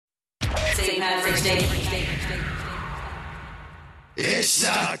St. Patrick's Day. It's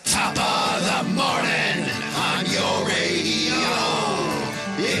the top of the morning on your radio.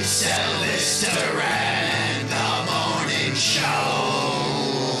 It's Elvis Duran, the morning show.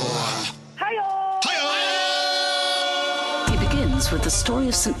 He begins with the story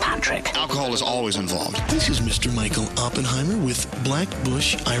of St. Patrick. Alcohol is always involved. This is Mr. Michael Oppenheimer with Black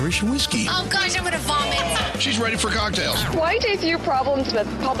Bush Irish Whiskey. Oh, gosh, I'm going to vomit. She's ready for cocktails. Quite a few problems with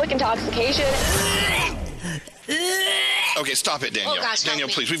public intoxication. Okay, stop it, Danielle. Oh, gosh, Danielle,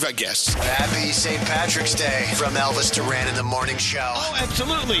 please, we've got guests. Happy St. Patrick's Day from Elvis Duran in the morning show. Oh,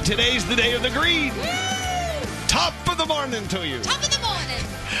 absolutely. Today's the day of the green. Top of the morning to you. Top of the morning.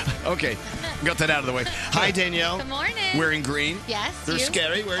 Okay, got that out of the way. Hi, Danielle. Good morning. Wearing green. Yes, They're you?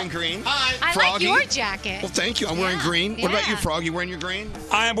 scary, wearing green. I Froggy. like your jacket. Well, thank you. I'm wearing green. What about you, Frog? You wearing your green?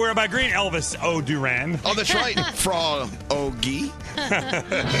 I am wearing my green Elvis Duran. Oh, that's right. Froggy. All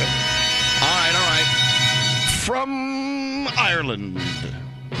right. From Ireland.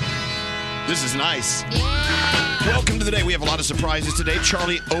 This is nice. Yeah. Welcome to the day. We have a lot of surprises today.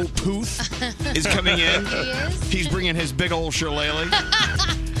 Charlie Puth is coming in. He is? He's bringing his big old shillelagh.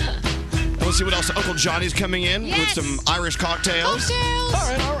 And let's see what else. Uncle Johnny's coming in with some Irish cocktails. Cocktails.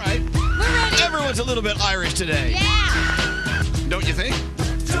 All right. We're ready. Everyone's a little bit Irish today. Yeah. Don't you think?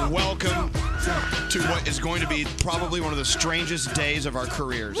 Welcome to what is going to be probably one of the strangest days of our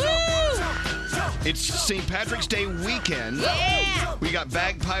careers. Woo! It's St. Patrick's Day weekend. Yeah. We got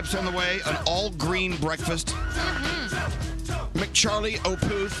bagpipes on the way, an all-green breakfast. McCharlie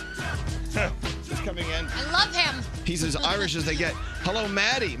O'Puth is coming in. I love him. He's as Irish as they get. Hello,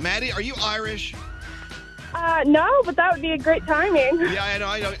 Maddie. Maddie, are you Irish? No, but that would be a great timing. Yeah,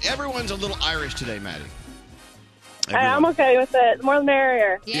 I know. Everyone's a little Irish today, Maddie. I'm okay with it. The more the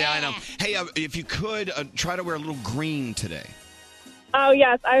merrier. Yeah, I know. Hey, if you could, try to wear a little green today. Oh,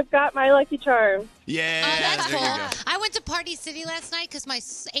 yes. I've got my Lucky Charm. Yeah, Oh, that's there cool. you go. I went to Party City last night because my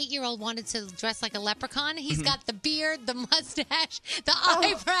 8-year-old wanted to dress like a leprechaun. He's got the beard, the mustache, the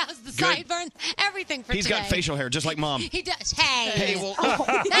eyebrows, the sideburns, everything for He's today. got facial hair, just like Mom. He does. Hey. Hey, well,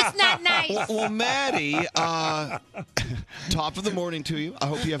 That's not nice. well, Maddie, top of the morning to you. I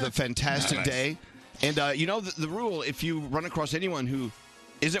hope you have a fantastic day. And you know the rule, if you run across anyone who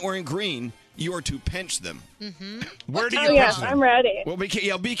isn't wearing green, you are to pinch them. Mm-hmm. Where do you Oh, pinch yes. them? I'm ready. Well, be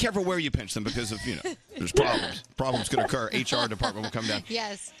careful where you pinch them because of, there's problems. Problems could occur. HR department will come down.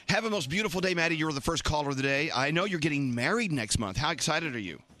 Yes. Have a most beautiful day, Maddie. You're the first caller of the day. I know you're getting married next month. How excited are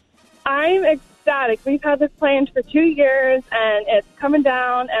you? I'm ecstatic. We've had this planned for 2 years, and it's coming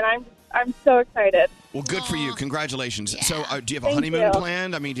down, and I'm so excited. Well, good for you. Congratulations. Yeah. So do you have a Thank honeymoon you.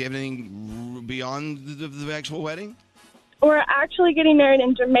 planned? I mean, do you have anything beyond the actual wedding? We're actually getting married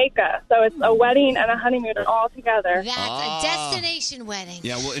in Jamaica, so it's a wedding and a honeymoon all together. That's a destination wedding.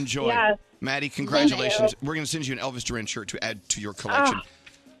 Yeah, we'll enjoy. Yes. Maddie, congratulations. We're going to send you an Elvis Duran shirt to add to your collection.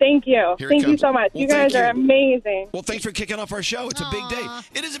 Thank you. Here it Thank you comes. so much. Well, you guys thank are you. amazing. Well, thanks for kicking off our show. It's a big day. Aw.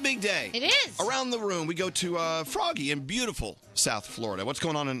 It is a big day. It is. Around the room, we go to Froggy in beautiful South Florida. What's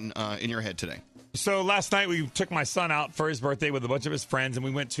going on in your head today? So last night we took my son out for his birthday with a bunch of his friends, and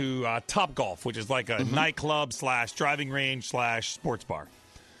we went to Top Golf, which is like a nightclub / driving range / sports bar.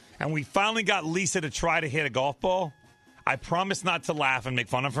 And we finally got Lisa to try to hit a golf ball. I promised not to laugh and make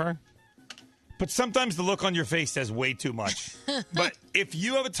fun of her. But sometimes the look on your face says way too much. But if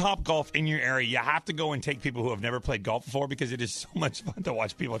you have a Top Golf in your area, you have to go and take people who have never played golf before because it is so much fun to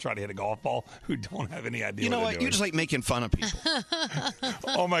watch people try to hit a golf ball who don't have any idea You know what what? they're You doing. just like making fun of people.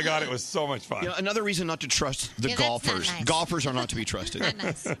 Oh, my God, it was so much fun. Another reason not to trust the Yeah, that's not golfers. nice. Golfers are not to be trusted. Not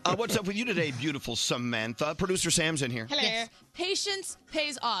nice. What's up with you today, beautiful Samantha? Producer Sam's in here. Hello. Yes. Patience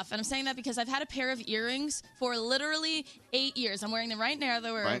pays off. And I'm saying that because I've had a pair of earrings for literally 8 years. I'm wearing them right now.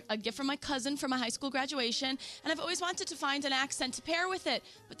 They were Right. a gift from my cousin for my high school graduation. And I've always wanted to find an accent to pair with it.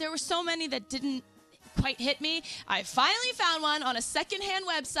 But there were so many that didn't quite hit me. I finally found one on a secondhand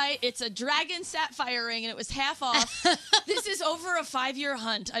website. It's a dragon sapphire ring, and it was half off. This is over a 5-year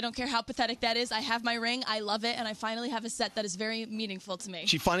hunt. I don't care how pathetic that is. I have my ring. I love it. And I finally have a set that is very meaningful to me.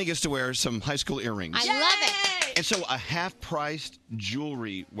 She finally gets to wear some high school earrings. I love it. Yay! And so a half-priced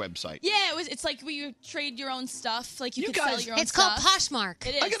jewelry website. Yeah, it's like where you trade your own stuff. Like you You could guys- sell your own It's stuff. called Poshmark.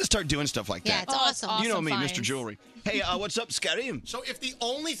 It is. I got to start doing stuff like Yeah, that. it's awesome. You know me, finds. Mr. Jewelry. Hey, what's up, Scotty? So if the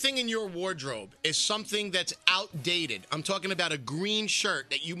only thing in your wardrobe is something that's outdated, I'm talking about a green shirt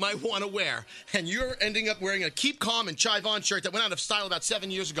that you might want to wear, and you're ending up wearing a Keep Calm and Chive On shirt that went out of style about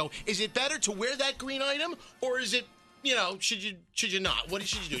 7 years ago, is it better to wear that green item, or is it, should you not? What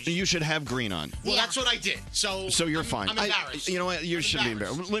should you do? You should have green on. Well, Yeah. that's what I did. So You're fine. I'm embarrassed. You know what? You I'm should be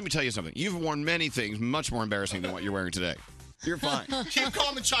embarrassed. Let me tell you something. You've worn many things much more embarrassing than what you're wearing today. You're fine. Keep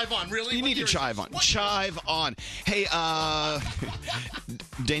calm and chive on. Really? You need to chive on. Chive on. Hey,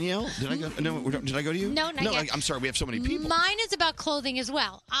 Danielle, did I go? No, did I go to you? No, not yet. I'm sorry. We have so many people. Mine is about clothing as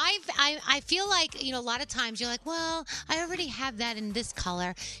well. I feel like, a lot of times you're like, well, I already have that in this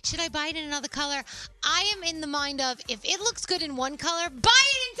color. Should I buy it in another color? I am in the mind of, if it looks good in one color, buy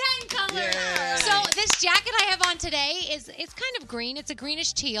it in 10 colors. Yay. So this jacket I have on today it's kind of green. It's a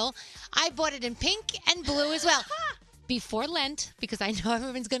greenish teal. I bought it in pink and blue as well. Before Lent, because I know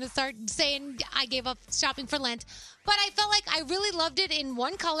everyone's going to start saying I gave up shopping for Lent. But I felt like I really loved it in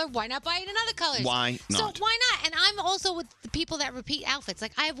one color. Why not buy it in other colors? Why not? So why not? And I'm also with the people that repeat outfits.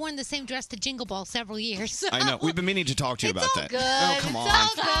 Like, I have worn the same dress to Jingle Ball several years. So. I know. We've been meaning to talk to you about that. Good. Oh, come on. All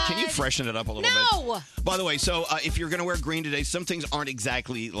good. Can you freshen it up a little bit? No. By the way, so if you're going to wear green today, some things aren't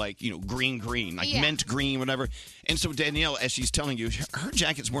exactly like, green, like mint green, whatever. And so Danielle, as she's telling you, her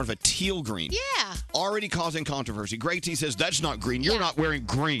jacket's more of a teal green. Yeah. Already causing controversy. Greg T says, that's not green. You're not wearing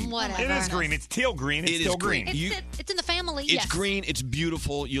green. Whatever. It is green. It's teal green. It's still green. It's in the family. It's green. It's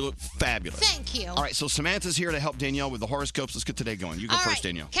beautiful. You look fabulous. Thank you. All right, so Samantha's here to help Danielle with the horoscopes. Let's get today going. You go All first, right.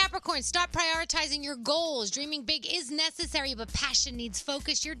 Danielle. Capricorn, start prioritizing your goals. Dreaming big is necessary, but passion needs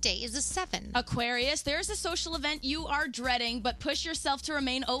focus. Your day is a 7. Aquarius, there's a social event you are dreading, but push yourself to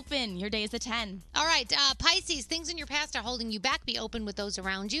remain open. Your day is a 10. All right, Pisces, things in your past are holding you back. Be open with those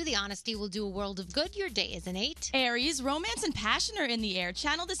around you. The honesty will do a world of good. Your day is an 8. Aries, romance and passion are in the air.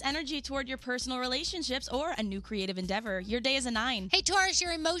 Channel this energy toward your personal relationships or a new creative endeavor. Your day is a 9. Hey, Taurus,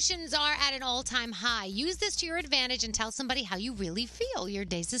 your emotions are at an all-time high. Use this to your advantage and tell somebody how you really feel. Your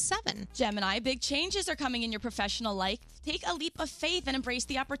day's a 7. Gemini, big changes are coming in your professional life. Take a leap of faith and embrace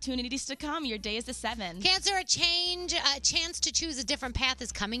the opportunities to come. Your day is a 7. Cancer, a chance to choose a different path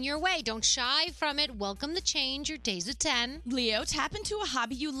is coming your way. Don't shy from it. Welcome the change. Your day's a 10. Leo, tap into a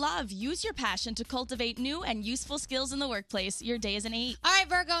hobby you love. Use your passion to cultivate new and useful skills in the workplace. Your day is an 8. All right,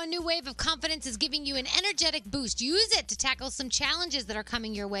 Virgo, a new wave of confidence is giving you an energetic boost. Use it to tackle some challenges that are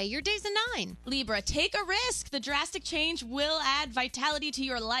coming your way. Your day's a 9. Libra, take a risk. The drastic change will add vitality to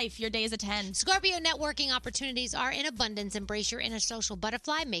your life. Your day is a 10. Scorpio, networking opportunities are in abundance. Embrace your inner social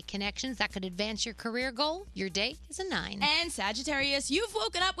butterfly. Make connections that could advance your career goal. Your day is a 9. And Sagittarius, you've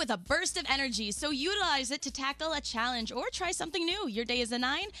woken up with a burst of energy, so utilize it to tackle a challenge or try something new. Your day is a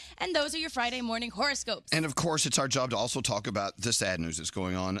 9. And those are your Friday morning horoscopes. And of course, it's our job to also talk about the sad news that's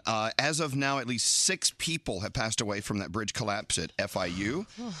going on. As of now, at least 6 people have passed away from that bridge collapse at FIU.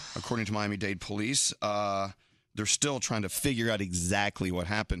 According to Miami-Dade police, they're still trying to figure out exactly what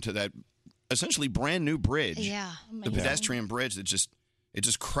happened to that essentially brand new bridge. Yeah. The pedestrian bridge that just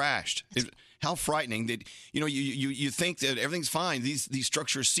crashed. How frightening that you think that everything's fine. These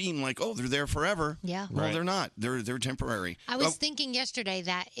structures seem like, they're there forever. Yeah. Well, they're not. They're temporary. I was thinking yesterday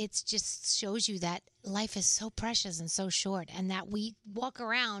that it just shows you that life is so precious and so short, and that we walk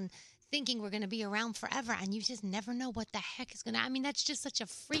around thinking we're going to be around forever, and you just never know what the heck is going to. I mean, that's just such a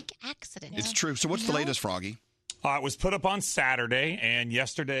freak accident. It's true. So what's the latest, Froggy? It was put up on Saturday, and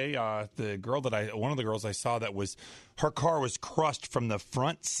yesterday, one of the girls I saw her car was crushed from the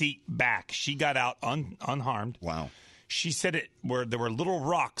front seat back. She got out unharmed. Wow. She said there were little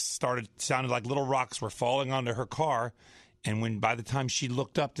rocks sounded like little rocks were falling onto her car, and by the time she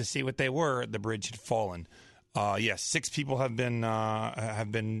looked up to see what they were, the bridge had fallen. 6 people have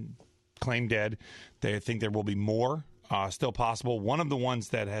been claimed dead. They think there will be more still possible. One of the ones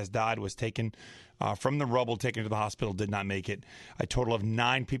that has died was taken from the rubble, taken to the hospital, did not make it. A total of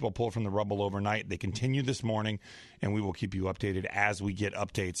 9 people pulled from the rubble overnight. They continue this morning, and we will keep you updated as we get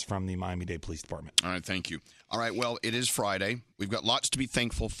updates from the Miami-Dade Police Department. All right, thank you. All right, well, it is Friday. We've got lots to be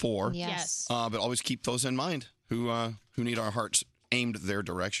thankful for. Yes. But always keep those in mind who need our hearts aimed their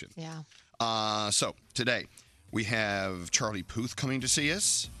direction. Yeah. So today we have Charlie Puth coming to see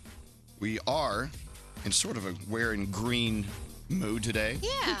us. We are in sort of a wearing green mood today.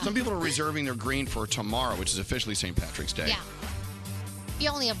 Yeah. Some people are reserving their green for tomorrow, which is officially St. Patrick's Day. Yeah. You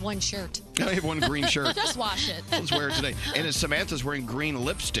only have one shirt. I have one green shirt. Just wash it. Let's wear it today. And Samantha's wearing green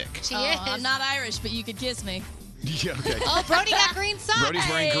lipstick. She is. I'm not Irish, but you could kiss me. Yeah, okay. Oh, Brody got green socks. Brody's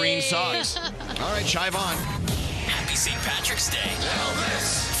wearing green socks. All right, chive on. Happy St. Patrick's Day.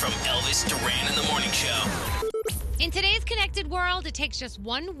 Elvis. From Elvis Duran in the Morning Show. In today's connected world, it takes just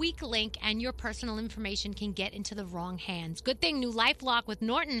one weak link and your personal information can get into the wrong hands. Good thing new LifeLock with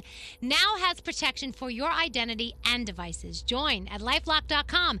Norton now has protection for your identity and devices. Join at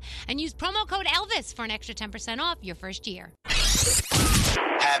LifeLock.com and use promo code Elvis for an extra 10% off your first year.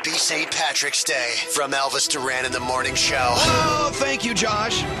 Happy St. Patrick's Day from Elvis Duran in the Morning Show. Oh, thank you,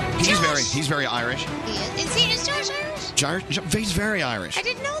 Josh. He's very Irish. Is Josh Irish? He's very Irish. I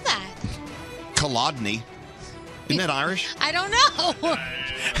didn't know that. Kolodny Isn't that Irish? I don't know.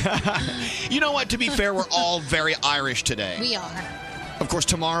 You know what? To be fair, we're all very Irish today. We are. Of course,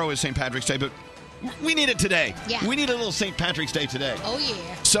 tomorrow is St. Patrick's Day, but we need it today. Yeah. We need a little St. Patrick's Day today. Oh, yeah.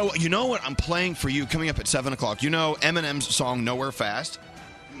 So, you know what I'm playing for you coming up at 7 o'clock? You know Eminem's song, Nowhere Fast?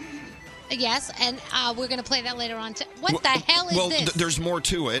 Yes, and we're going to play that later on. What the hell is this? There's more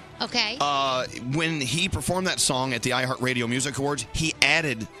to it. Okay. When he performed that song at the iHeartRadio Music Awards, he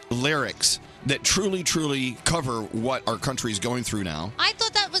added lyrics that truly, truly cover what our country is going through now. I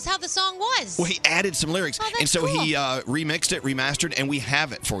thought that was how the song was. Well, he added some lyrics, and so cool. he remixed it, remastered, and we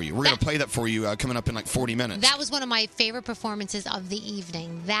have it for you. We're going to play that for you coming up in like 40 minutes. That was one of my favorite performances of the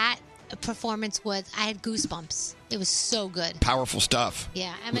evening. That performance was, I had goosebumps. It was so good. Powerful stuff.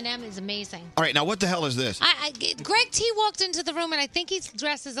 Yeah, Eminem is amazing. All right, now what the hell is this? Greg T walked into the room, and I think he's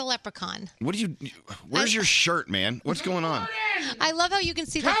dressed as a leprechaun. What do you? Where's your shirt, man? What's going on? I love how you can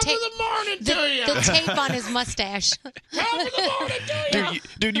see the Top tape. of the morning to you. The tape on his mustache. Top of the morning to you.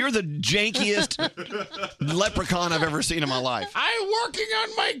 Dude, you're the jankiest leprechaun I've ever seen in my life. I'm working on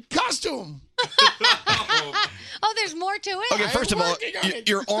my costume. Oh, there's more to it. Okay, first of all,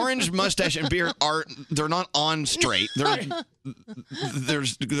 your orange mustache and beard they're not on straight. They're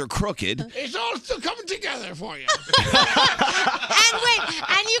crooked. It's all still coming together for you.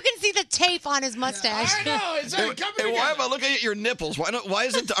 And you can see the tape on his mustache. I know, it's all coming together. Why am I looking at your nipples? Why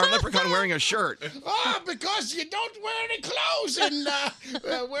isn't our leprechaun wearing a shirt? Oh, because you don't wear any clothes in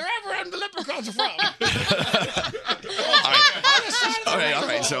wherever the leprechauns are from. All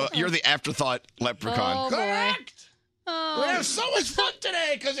right. So you're the afterthought leprechaun. Oh, correct. Oh. We have so much fun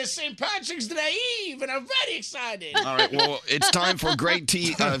today because it's St. Patrick's Day Eve, and I'm very excited. All right. Well, it's time for Greg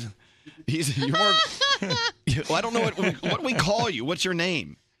T. You're more. Well, I don't know what we call you. What's your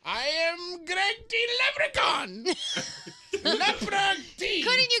name? I am Greg T. Leprechaun. Lepra T.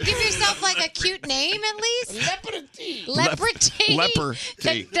 Couldn't you give yourself like a cute name at least? Lepra T. Lepra T. Leper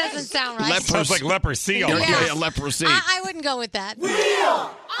T. That doesn't sound right. Sounds like leprosy. Yeah, leprosy. I wouldn't go with that.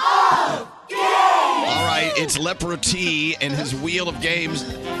 All right, it's Lepro T and his wheel of games.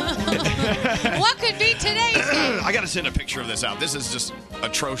 What could be today's game? I got to send a picture of this out. This is just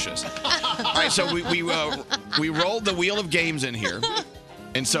atrocious. All right, so we rolled the wheel of games in here.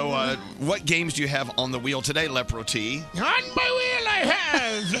 And so, what games do you have on the wheel today, Lepro T? On my wheel, I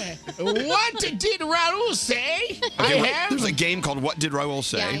have What Did Raoul Say? Okay, there's a game called What Did Raoul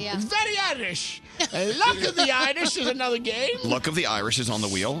Say? Yeah. Very Irish. Luck of the Irish is another game. Luck of the Irish is on the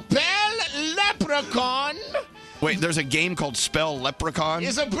wheel. Spell Leprechaun. Wait, there's a game called Spell Leprechaun?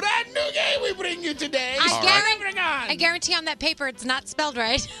 It's a brand new game we bring you today. I guarantee on that paper it's not spelled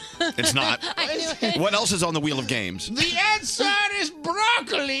right. It's not. I knew it. What else is on the wheel of games? The answer is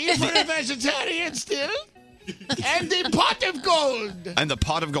broccoli for a vegetarian still. And the pot of gold. And the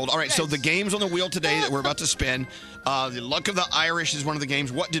pot of gold. All right, so the games on the wheel today that we're about to spin. The Luck of the Irish is one of the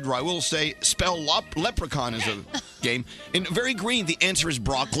games. What did Raoul say? Spell Leprechaun is a game. And very green, the answer is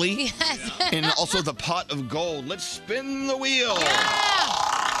broccoli. Yes. And also the pot of gold. Let's spin the wheel.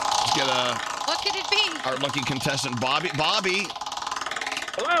 Let's get What could it be? our lucky contestant, Bobby. Bobby.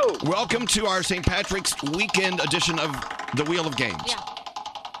 Hello. Welcome to our St. Patrick's weekend edition of the Wheel of Games. Yeah.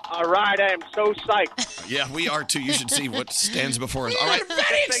 All right, I am so psyched. Yeah, we are too. You should see what stands before us. All right. Very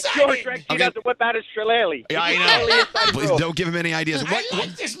Sure, Greg, he doesn't whip out his shillelagh. Yeah, I know. Please don't give him any ideas. I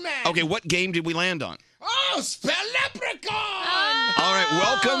like this man. Okay, what game did we land on? Oh, spell leprechaun. All right,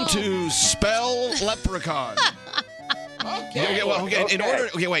 welcome to Spell Leprechaun. Okay.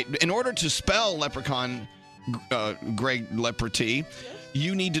 In order to spell leprechaun, Greg Leprety,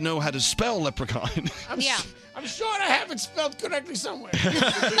 you need to know how to spell leprechaun. I'm sure I have it spelled correctly somewhere. I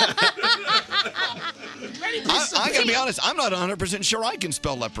gotta be honest, I'm not 100% sure I can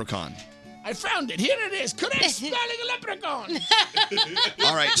spell leprechaun. I found it. Here it is. Correct spelling leprechaun.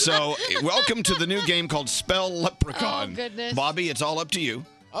 All right, so welcome to the new game called Spell Leprechaun. Oh, goodness. Bobby, it's all up to you.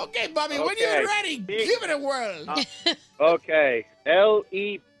 Okay, Bobby, when you're ready, give it a whirl. Okay. Leprechaun.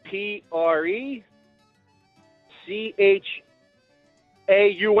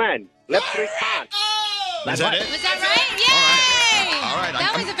 Leprechaun. Is that it? Was that right? Yay! All right.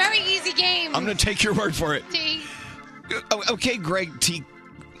 That was a very easy game. I'm going to take your word for it. T. Okay, Greg T.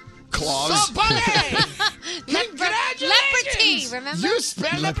 Claus. So, Bobby, congratulations. Leprety, remember? You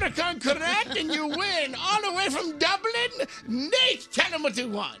spell leprechaun correct, and you win all the way from Dublin. Nate, tell him what you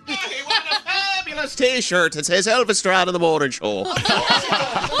want. He won a fabulous T-shirt. It says Elvis Duran of the Morning Show.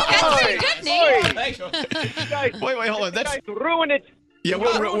 That's pretty good, Nate. Wait, Wait, hold on. You guys ruined it. Yeah,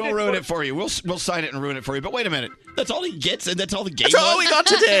 we'll ruin it for you. We'll sign it and ruin it for you. But wait a minute. That's all he gets, and that's all the game. That's all we got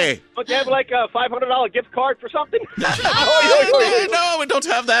today. Don't you have like a $500 gift card for something? No, we don't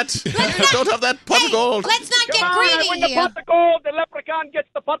have that. Don't have that pot of gold. Let's not get Come on, I greedy win the here. pot of gold. The leprechaun gets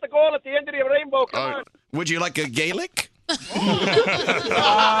the pot of gold at the end of the rainbow. Come on. Would you like a Gaelic? Is that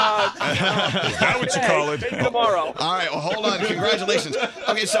what you call it? Tomorrow. All right, well, hold on. Congratulations.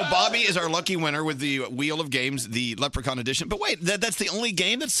 Okay, so Bobby is our lucky winner with the Wheel of Games, the Leprechaun edition. But wait, that's the only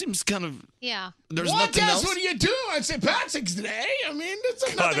game? That seems kind of... Yeah. There's What nothing else else? would you do on St. Patrick's Day? I mean,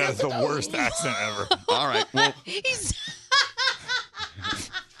 it's God, that's the worst accent ever. All right, well...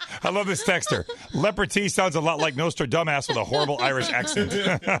 I love this texter. Leprety sounds a lot like Nostradamus with a horrible Irish accent.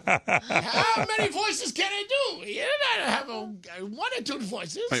 How many voices can I do? You don't have one or two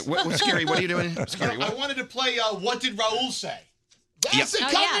voices. Wait, what's Scary? What are you doing? Scary, I what? wanted to play What Did Raul Say? That's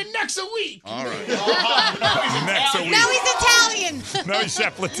coming next week. All right. Next week. Now he's Italian. Now he's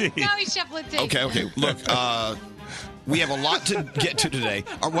Chef Latif. Now he's Chef Latif. Okay. Look, we have a lot to get to today.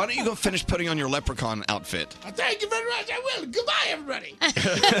 Why don't you go finish putting on your leprechaun outfit? Thank you very much. I will. Goodbye, everybody.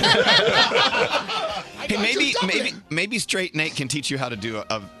 Hey, maybe Straight Nate can teach you how to do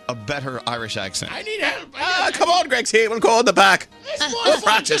a better Irish accent. I need help. Come on, Greg T. We'll go in the back. It's more We'll fun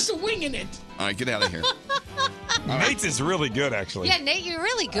practice. just winging it. All right, get out of here. Nate's is really good, actually. Yeah, Nate, you're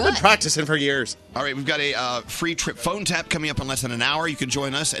really I've good. been practicing for years. All right, we've got a free trip phone tap coming up in less than an hour. You can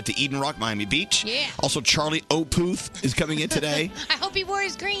join us at the Eden Rock, Miami Beach. Yeah. Also, Charlie O. Puth is coming in today. I hope he wore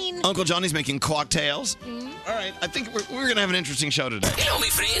his green. Uncle Johnny's making cocktails. All right, I think we're going to have an interesting show today. Hello, me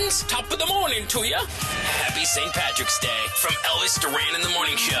friends. Top of the morning to you. Happy St. Patrick's Day from Elvis Duran in the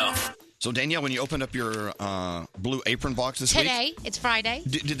Morning Show. So, Danielle, when you opened up your Blue Apron box this week... Today, it's Friday.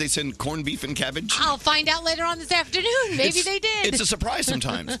 Did they send corned beef and cabbage? I'll find out later on this afternoon. Maybe they did. It's a surprise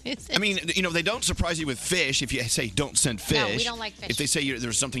sometimes. I mean, they don't surprise you with fish if you say don't send fish. No, we don't like fish. If they say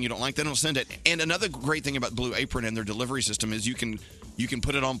there's something you don't like, they don't send it. And another great thing about Blue Apron and their delivery system is you can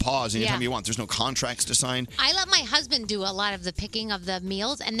put it on pause anytime you want. There's no contracts to sign. I let my husband do a lot of the picking of the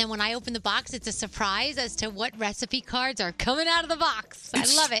meals, and then when I open the box, it's a surprise as to what recipe cards are coming out of the box.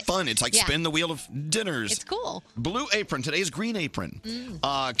 It's I love it. Fun. It's like spin the wheel of dinners. It's cool. Blue Apron. Today's Green Apron.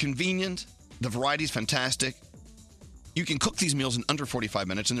 Convenient. The variety's fantastic. You can cook these meals in under 45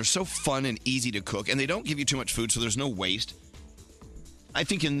 minutes, and they're so fun and easy to cook, and they don't give you too much food, so there's no waste. I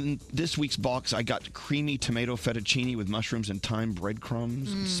think in this week's box, I got creamy tomato fettuccine with mushrooms and thyme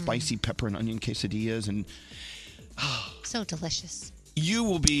breadcrumbs, spicy pepper and onion quesadillas, and so delicious. you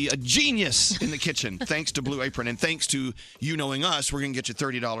will be a genius in the kitchen thanks to Blue Apron. And thanks to you knowing us, we're going to get you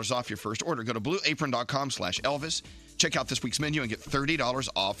 $30 off your first order. Go to blueapron.com/Elvis. Check out this week's menu and get $30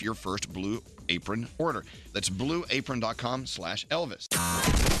 off your first Blue Apron order. That's blueapron.com/Elvis.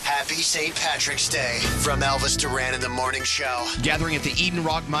 Happy St. Patrick's Day from Elvis Duran in the Morning Show. Gathering at the Eden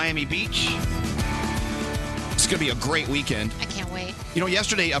Rock, Miami Beach. It's going to be a great weekend. I can't wait. You know,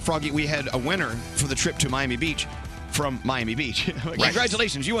 yesterday, Froggy, we had a winner for the trip to Miami Beach from Miami Beach.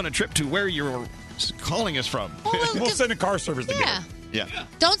 Congratulations. You won a trip to where you're calling us from. We'll send a car service to get her. Yeah.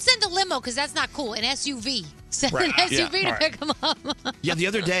 Don't send a limo because that's not cool. An SUV. Send an SUV to pick them up. Yeah, the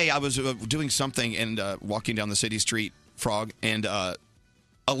other day I was doing something and walking down the city street, Frog, and a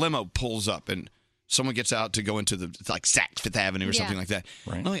limo pulls up and someone gets out to go into the like Saks Fifth Avenue or something like that.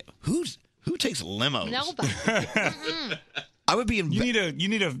 Right. I'm like, who takes limos? Nobody. I would be in. You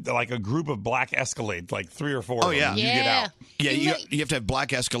need a like a group of black Escalades, like 3 or 4. Oh of yeah, them. You get out. Yeah, you have to have black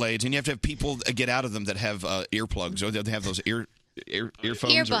Escalades, and you have to have people get out of them that have earplugs, or they have those earphones.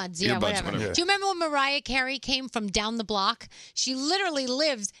 Earbuds, whatever. Do you remember when Mariah Carey came from down the block? She literally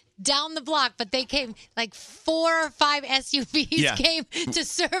lives down the block, but they came like 4 or 5 SUVs came to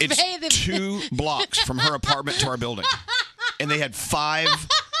survey it's 2 blocks from her apartment to our building, and they had 5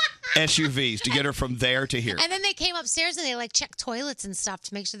 SUVs to get her from there to here. And then they came upstairs and they like checked toilets and stuff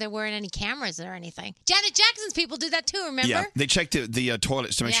to make sure there weren't any cameras or anything. Janet Jackson's people do that too, remember? Yeah, they checked the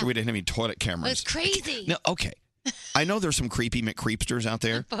toilets to make sure we didn't have any toilet cameras. It was crazy. Now, okay. I know there's some creepy McCreepsters out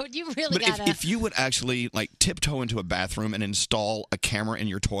there. But you really But gotta... if you would actually like tiptoe into a bathroom and install a camera in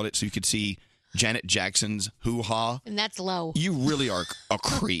your toilet so you could see Janet Jackson's hoo-ha. And that's low. You really are a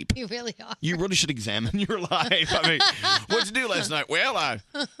creep. You really are. You really should examine your life. I mean, what'd you do last night? Well,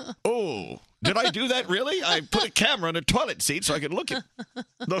 did I do that really? I put a camera in a toilet seat so I could look at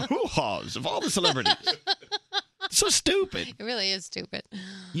the hoo-has of all the celebrities. So stupid. It really is stupid.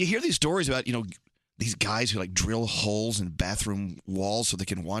 You hear these stories about, these guys who like drill holes in bathroom walls so they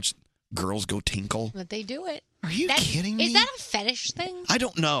can watch girls go tinkle. But they do it. Are you kidding me? Is that a fetish thing? I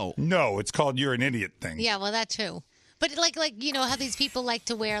don't know. No, it's called you're an idiot thing. Yeah, well, that too. But like how these people like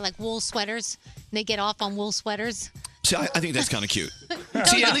to wear like wool sweaters and they get off on wool sweaters. See, I think that's kind of cute. No,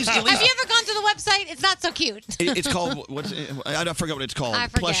 See, no. at least Have you ever gone to the website? It's not so cute. it's called I forgot what it's called. I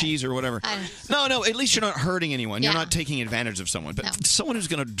forget. Plushies or whatever. No. At least you're not hurting anyone. You're Yeah. not taking advantage of someone. But someone who's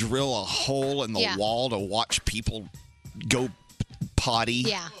going to drill a hole in the Yeah. wall to watch people go potty.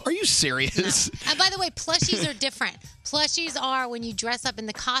 Yeah. Are you serious? And by the way, plushies are different. Plushies are when you dress up in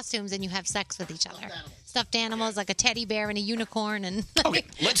the costumes and you have sex with each other. Stuffed animals like a teddy bear and a unicorn and. Okay,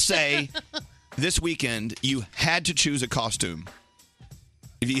 let's say this weekend you had to choose a costume.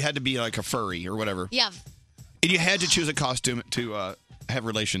 If you had to be like a furry or whatever. Yeah. And you had to choose a costume to have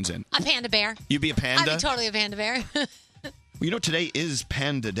relations in. A panda bear. You'd be a panda? I'd be totally a panda bear. Well, you know, today is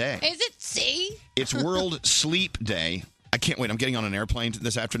Panda Day. Is it? See? It's World Sleep Day. I can't wait. I'm getting on an airplane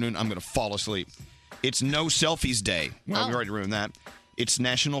this afternoon. I'm going to fall asleep. It's No Selfies Day. Well, we already ruined that. It's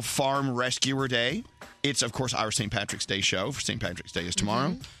National Farm Rescuer Day. It's, of course, our St. Patrick's Day show. St. Patrick's Day is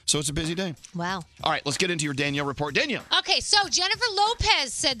tomorrow. So it's a busy day. Wow. All right, let's get into your Danielle report. Danielle. Okay, so Jennifer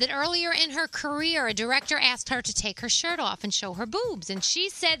Lopez said that earlier in her career, a director asked her to take her shirt off and show her boobs. And she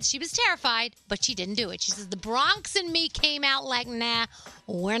said she was terrified, but she didn't do it. She says, the Bronx and me came out like, nah,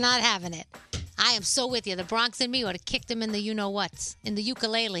 we're not having it. I am so with you. The Bronx and me would have kicked him in the you-know-whats, in the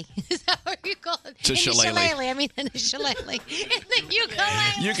ukulele. Is that what you call it? It's a in shillelagh. the shillelagh. I mean, in the shillelagh. In the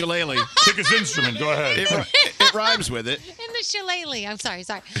ukulele. Ukulele. Pick his instrument. Go ahead. It rhymes with it. In the shillelagh. I'm sorry.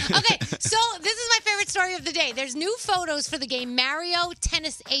 Okay, so this is my favorite story of the day. There's new photos for the game Mario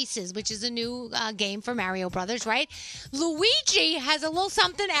Tennis Aces, which is a new game for Mario Brothers, right? Luigi has a little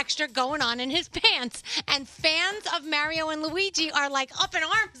something extra going on in his pants, and fans of Mario and Luigi are like up in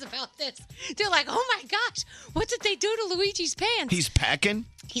arms about this. They're like, oh my gosh, what did they do to Luigi's pants? He's packing?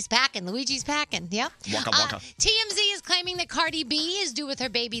 He's packing. Luigi's packing. Yep. Waka waka. TMZ is claiming that Cardi B is due with her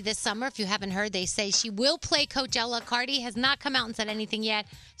baby this summer. If you haven't heard, they say she will play Coachella. Cardi has not come out and said anything yet,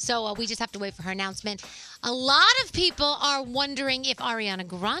 so we just have to wait for her announcement. A lot of people are wondering if Ariana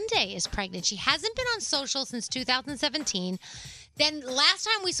Grande is pregnant. She hasn't been on social since 2017. Then last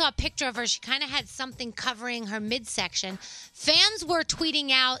time we saw a picture of her, she kind of had something covering her midsection. Fans were tweeting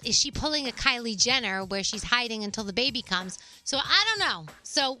out, is she pulling a Kylie Jenner where she's hiding until the baby comes? So I don't know.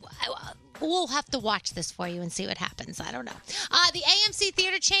 So we'll have to watch this for you and see what happens. I don't know. The AMC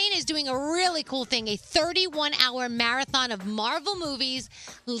theater chain is doing a really cool thing, a 31-hour marathon of Marvel movies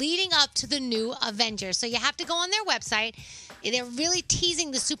leading up to the new Avengers. So you have to go on their website. They're really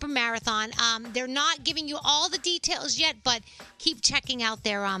teasing the super marathon. They're not giving you all the details yet, but keep checking out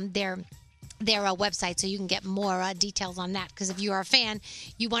their website so you can get more details on that. Because if you are a fan,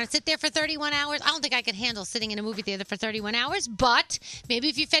 you want to sit there for 31 hours. I don't think I could handle sitting in a movie theater for 31 hours, but maybe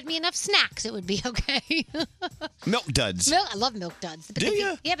if you fed me enough snacks, it would be okay. Milk duds. I love milk duds. But Do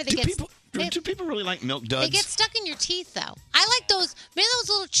you? Yeah, but do people really like milk duds? They get stuck in your teeth, though. I like those. Maybe those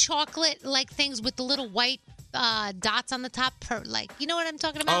little chocolate-like things with the little white dots on the top. You know what I'm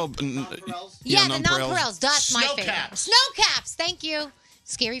talking about? Oh, yeah, the nonpareils. nonpareils. That's my Snow favorite. caps. Snow caps. Thank you.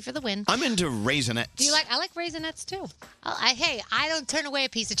 Scary for the win. I'm into Raisinets. Do you like? I like Raisinets too. I don't turn away a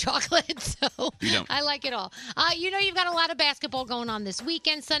piece of chocolate, so You don't. I like it all. You've got a lot of basketball going on this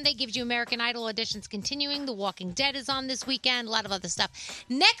weekend. Sunday gives you American Idol auditions continuing. The Walking Dead is on this weekend. A lot of other stuff.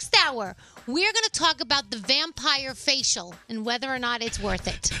 Next hour, we're going to talk about the vampire facial and whether or not it's worth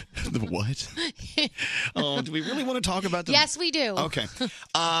it. The what? Oh, do we really want to talk about the... Yes, we do. Okay.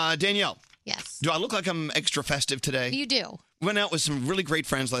 Danielle. Yes. Do I look like I'm extra festive today? You do. Went out with some really great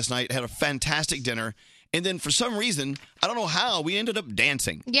friends last night, had a fantastic dinner, and then for some reason, I don't know how, we ended up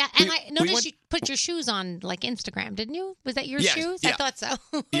dancing. Yeah, and I noticed you put your shoes on, like, Instagram, didn't you? Was that your shoes? Yeah. I thought so.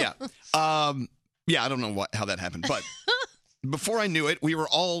 Yeah. I don't know how that happened, but before I knew it, we were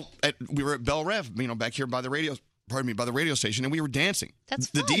at Bell Rev, back here by the radio station, and we were dancing.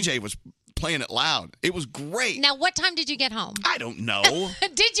 That's the fun. DJ was playing it loud. It was great. Now, what time did you get home? I don't know.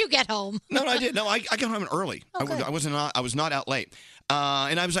 Did you get home? No, I did. No, I got home early. Oh, good. I was not out late.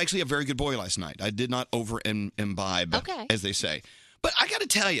 And I was actually a very good boy last night. I did not imbibe, as they say. But I got to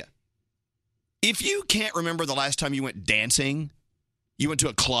tell you, if you can't remember the last time you went dancing, you went to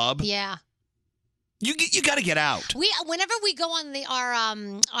a club. Yeah. You got to get out. Whenever we go on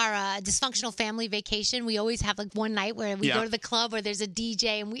our dysfunctional family vacation, we always have like one night where we go to the club where there's a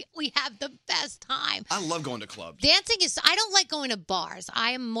DJ and we have the best time. I love going to clubs. Dancing I don't like going to bars.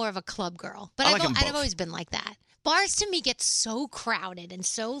 I am more of a club girl, but I've always been like that. Bars to me get so crowded and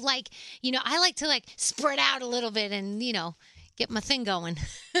so I like to spread out a little bit and get my thing going.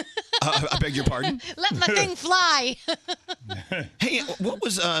 I beg your pardon? Let my thing fly. Hey, what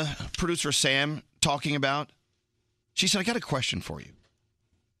was producer Sam talking about? She said, I got a question for you.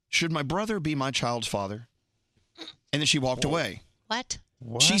 Should my brother be my child's father? And then she walked away. What?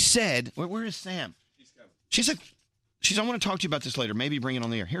 She said, where is Sam? She said, I want to talk to you about this later. Maybe bring it on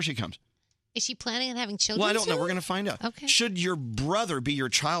the air. Here she comes. Is she planning on having children? Well, I don't know. soon? We're going to find out. Okay. Should your brother be your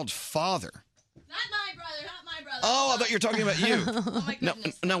child's father? Not my brother. Oh, I thought you were talking about you. Oh my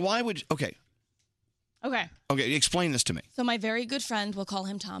goodness. Now, why would... Okay. Okay. Explain this to me. So my very good friend, we'll call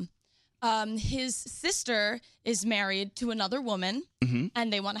him Tom. His sister is married to another woman,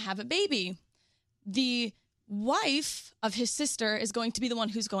 and they want to have a baby. The wife of his sister is going to be the one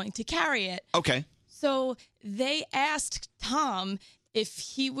who's going to carry it. Okay. So they asked Tom if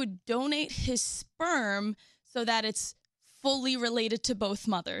he would donate his sperm so that it's fully related to both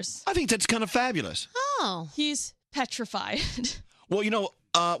mothers. I think that's kind of fabulous. Oh. He's petrified. Well,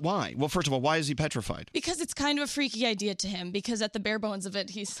 why? Well, first of all, why is he petrified? Because it's kind of a freaky idea to him, because at the bare bones of it,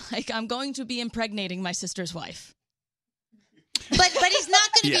 he's like, I'm going to be impregnating my sister's wife. But he's not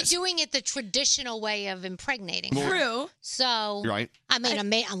going to Yes. be doing it the traditional way of impregnating her. True. So, Right. I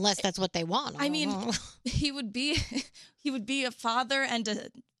mean, unless that's what they want. I mean, he would be a father and an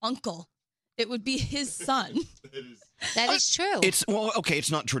uncle. It would be his son. That is true.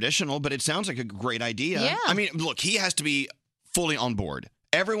 It's not traditional, but it sounds like a great idea. Yeah. I mean, look, he has to be fully on board.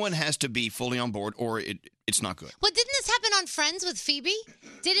 Everyone has to be fully on board, or it's not good. Well, didn't this happen on Friends with Phoebe?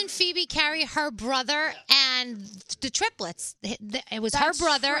 Didn't Phoebe carry her brother and the triplets? It was That's her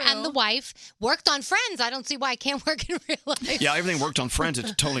brother true. and the wife worked on Friends. I don't see why it can't work in real life. Yeah, everything worked on Friends.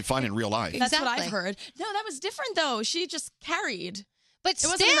 It's totally fine in real life. That's what Exactly. I've heard. No, that was different, though. She just carried. But It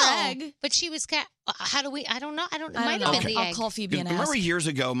still, wasn't her egg. but she was. How do we? I don't know. It I don't might know. have been the I'll egg. call Phoebe and ask. Remember years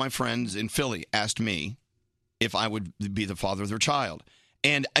ago, my friends in Philly asked me if I would be the father of their child.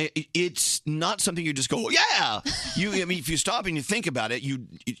 And it's not something you just go, yeah. I mean, if you stop and you think about it,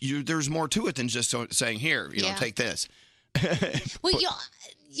 you there's more to it than just saying, here, Yeah. take this. Well,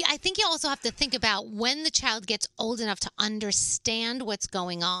 I think you also have to think about when the child gets old enough to understand what's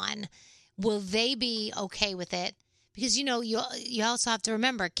going on. Will they be okay with it? Because you also have to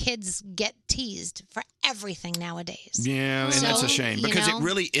remember kids get teased for everything nowadays. Yeah, and that's a shame because it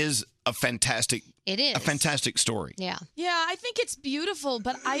really is a fantastic. It is a fantastic story. Yeah. Yeah, I think it's beautiful,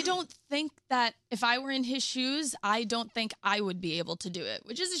 but I don't think that if I were in his shoes, I don't think I would be able to do it,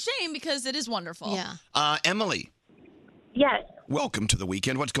 which is a shame because it is wonderful. Yeah. Emily. Yes. Welcome to the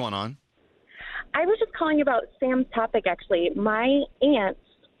weekend. What's going on? I was just calling about Sam's topic, actually. My aunts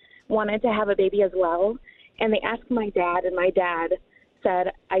wanted to have a baby as well, and they asked my dad, and my dad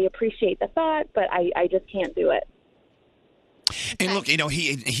said, I appreciate the thought, but I just can't do it. And look,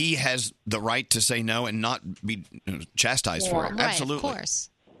 he has the right to say no and not be chastised for it. Right, Absolutely. Of course.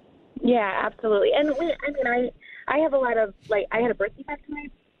 Yeah, absolutely. And I have a lot of, I had a birth defect when I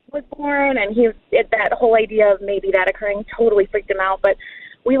was born, and that whole idea of maybe that occurring totally freaked him out. But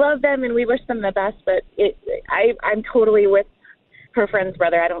we love them and we wish them the best, but I'm totally with her friend's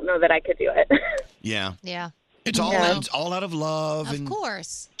brother. I don't know that I could do it. Yeah. Yeah. It's all out of love. Of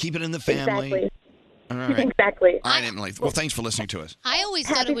course. Keep it in the family. Exactly. All right. Exactly. All right, Emily. Well, thanks for listening to us. I always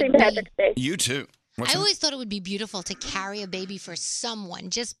thought Happy it would St. be. Patrick's Day. You too. What's I that? always thought it would be beautiful to carry a baby for someone,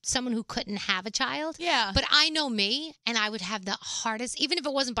 just someone who couldn't have a child. Yeah. But I know me, and I would have the hardest, even if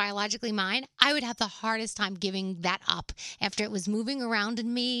it wasn't biologically mine, I would have the hardest time giving that up after it was moving around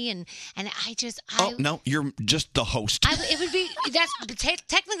in me, and Oh, no, you're just the host. it would be, that's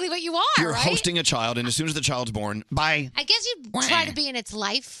technically what you are, You're right? hosting a child, and as soon as the child's born, bye. I guess you try to be in its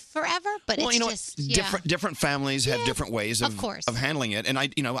life forever, but Well, it's just, different families have different ways of course. of handling it, and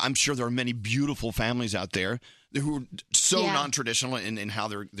I'm sure there are many beautiful families out there who are so Yeah. non-traditional in how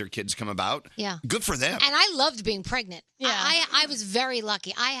their kids come about. Yeah. Good for them. And I loved being pregnant. Yeah. I was very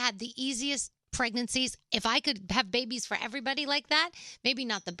lucky. I had the easiest pregnancies. If I could have babies for everybody like that, maybe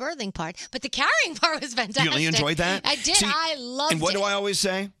not the birthing part, but the carrying part was fantastic. You enjoyed that? I did. See, I loved it. And what do I always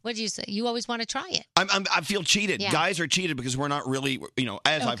say? What do you say? You always want to try it. I feel cheated. Yeah. Guys are cheated because we're not really,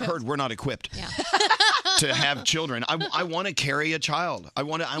 as I've heard, we're not equipped to have children. I want to carry a child. I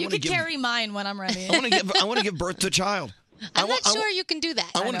want You to could give. carry mine when I'm ready. I want to give birth to a child. I'm not sure you can do that.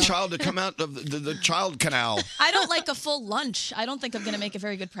 I want a child to come out of the child canal. I don't like a full lunch. I don't think I'm going to make a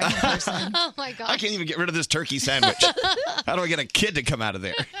very good pregnant person. Oh, my God. I can't even get rid of this turkey sandwich. How do I get a kid to come out of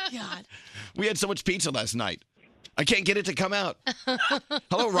there? God. We had so much pizza last night. I can't get it to come out.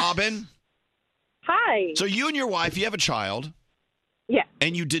 Hello, Robin. Hi. So you and your wife, you have a child. Yeah.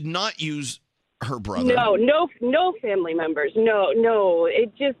 And you did not use her brother. No family members. No.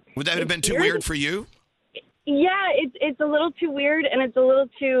 It just. Would that have been too weird for you? Yeah, it's a little too weird, and it's a little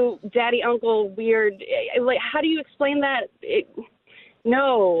too daddy uncle weird. Like, how do you explain that?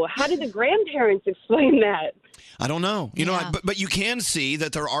 No. How do the grandparents explain that? I don't know. But you can see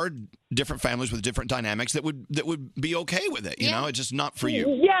that there are different families with different dynamics that would be okay with it. It's just not for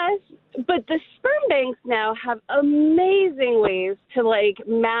you. Yes, But the sperm banks now have amazing ways to like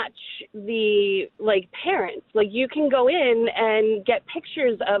match the like parents. Like you can go in and get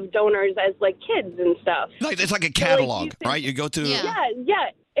pictures of donors as like kids and stuff. It's like a catalog, right? You go to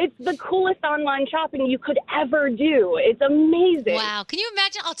Yeah. It's the coolest online shopping you could ever do. It's amazing. Wow. Can you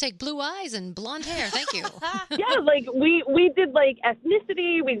imagine? I'll take blue eyes and blonde hair. Thank you. Yeah, like we did like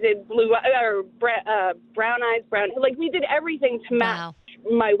ethnicity, we did brown eyes, like we did everything to match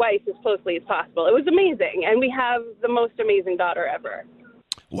my wife as closely as possible. It was amazing, and we have the most amazing daughter ever.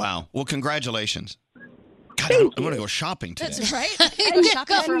 Wow. Well, congratulations. God, I'm going to go shopping today. That's right. Go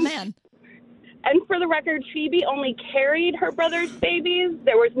shopping for a man. And for the record, Phoebe only carried her brother's babies.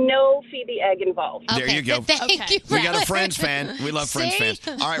 There was no Phoebe egg involved. There you go. Thank you. We got a Friends fan. We love Friends See?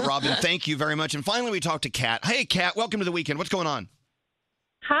 fans. All right, Robin, thank you very much. And finally, we talked to Kat. Hey, Kat, welcome to the weekend. What's going on?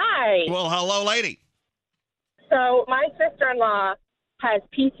 Hi. Well, hello, lady. So my sister-in-law has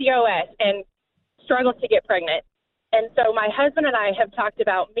PCOS and struggles to get pregnant. And so my husband and I have talked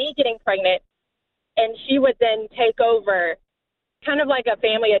about me getting pregnant, and she would then take over kind of like a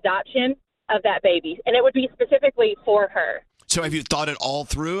family adoption of that baby. And it would be specifically for her. So have you thought it all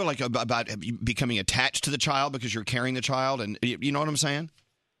through, like about becoming attached to the child because you're carrying the child? And you know what I'm saying?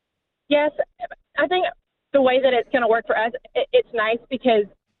 Yes. I think the way that it's going to work for us, it's nice because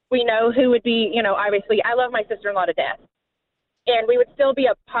we know who would be, obviously I love my sister-in-law to death. And we would still be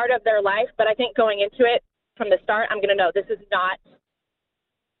a part of their life. But I think going into it from the start, I'm going to know this is not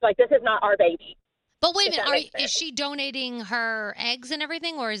our baby. But wait a minute, is she donating her eggs and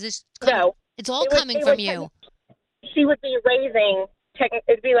everything, or is this? No, it's all coming from you. She would be raising.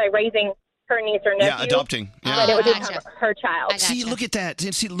 It'd be like raising her niece or nephew. Yeah, adopting. Yeah. But it would become her child. See, look at that.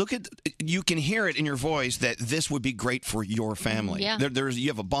 See, you can hear it in your voice that this would be great for your family. Yeah. You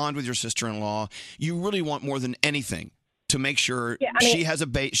have a bond with your sister-in-law. You really want more than anything to make sure she has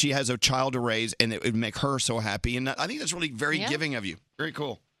a child to raise, and it would make her so happy. And I think that's really very giving of you. Very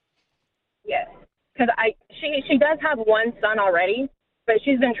cool. Yes, because she does have one son already, but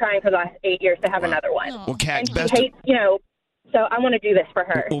she's been trying for the last 8 years to have another one. Well, Kat, and she hates, so I want to do this for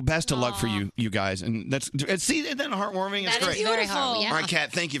her. Well, best of luck for you guys. And see, isn't that heartwarming? It's great. Very heartwarming. All right,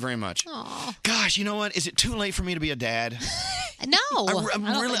 Kat, thank you very much. Aww. Gosh, you know what? Is it too late for me to be a dad? No,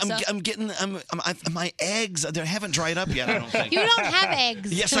 I'm getting my eggs. They haven't dried up yet. I don't think. You don't have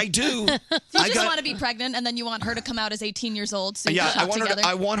eggs. Yes, I do. You just want to be pregnant, and then you want her to come out as 18 years old. So you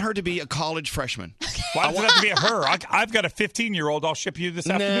I want her to be a college freshman. Why does it have to be a her? I've got a 15-year-old. I'll ship you this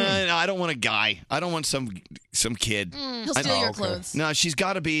afternoon. No, I don't want a guy. I don't want some kid. He'll steal your clothes. No, she's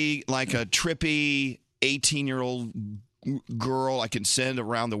got to be like a trippy 18-year-old girl I can send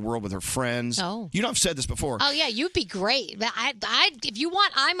around the world with her friends. Oh. You know, I've said this before. Oh yeah, you'd be great. But if you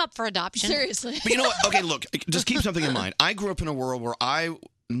want, I'm up for adoption. Seriously. But you know what? Okay, look, just keep something in mind. I grew up in a world where I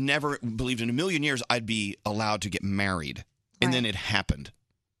never believed in a million years I'd be allowed to get married. And then it happened.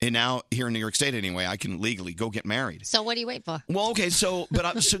 And now here in New York State anyway, I can legally go get married. So what do you wait for? Well, okay, so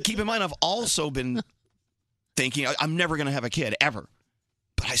keep in mind I've also been thinking I'm never going to have a kid ever.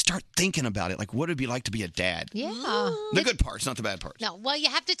 But I start thinking about it, like what it'd be like to be a dad. Yeah. The good parts, not the bad parts. No, well, you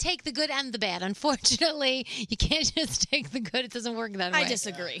have to take the good and the bad. Unfortunately, you can't just take the good. It doesn't work that way. I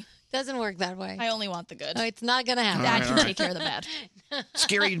disagree. Doesn't work that way. I only want the good. No, it's not going to happen. Dad can take care of the bad.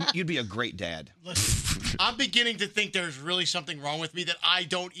 Scary, you'd be a great dad. Listen, I'm beginning to think there's really something wrong with me that I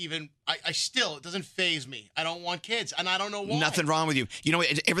don't even, I still, it doesn't faze me. I don't want kids, and I don't know why. Nothing wrong with you. You know,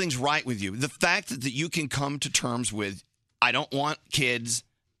 everything's right with you. The fact that you can come to terms with, I don't want kids,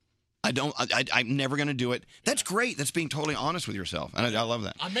 I'm never going to do it. That's great. That's being totally honest with yourself. And I love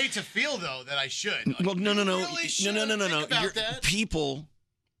that. I'm made to feel, though, that I should. Well, no. Really No.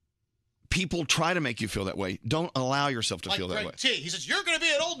 People try to make you feel that way. Don't allow yourself to feel that way. He says, you're going to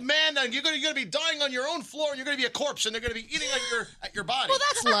be an old man, and you're going to be dying on your own floor, and you're going to be a corpse, and they're going to be eating at your body. Well,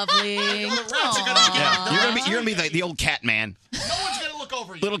 that's lovely. The rats are going to You're going to be the old cat man. No one's going to look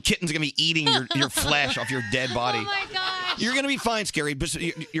over you. Little kittens are going to be eating your flesh off your dead body. Oh, my gosh. You're going to be fine, Scary, but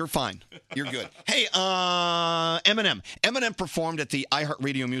you're fine. You're good. Hey, Eminem. Eminem performed at the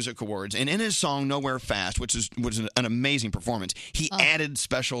iHeartRadio Music Awards, and in his song Nowhere Fast, which was an amazing performance, he added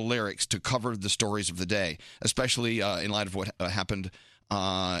special lyrics to cover the stories of the day, especially in light of what happened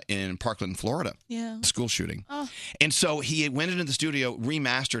in Parkland, Florida. Yeah. The school shooting. Oh. And so he went into the studio,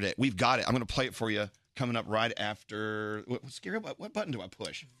 remastered it. We've got it. I'm going to play it for you coming up right after. Scary, what button do I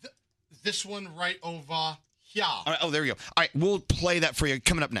push? This one right over here. All right, there you go. All right, we'll play that for you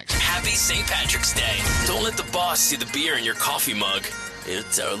coming up next. Happy St. Patrick's Day. Don't let the boss see the beer in your coffee mug.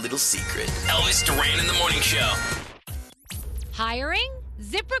 It's our little secret. Elvis Duran in the Morning Show. Hiring?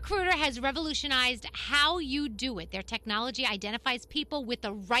 ZipRecruiter has revolutionized how you do it. Their technology identifies people with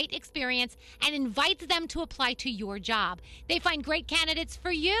the right experience and invites them to apply to your job. They find great candidates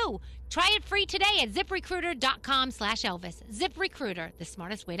for you. Try it free today at ZipRecruiter.com/Elvis. ZipRecruiter, the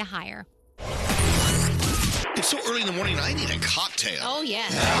smartest way to hire. It's so early in the morning, I need a cocktail. Oh,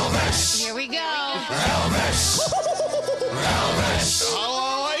 yes. Elvis. Here we go. Elvis. Elvis.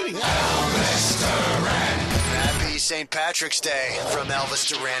 Hello, lady. Elvis Duran. Happy St. Patrick's Day from Elvis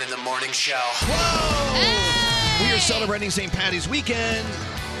Duran in the Morning Show. We are celebrating St. Patty's weekend.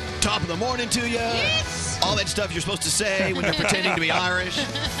 Top of the morning to you. Yes. All that stuff you're supposed to say when you're pretending to be Irish.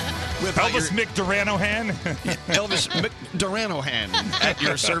 Elvis McDuranohan. Elvis McDuranohan at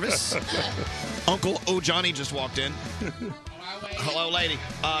your service. Uncle Johnny just walked in. Hello, lady.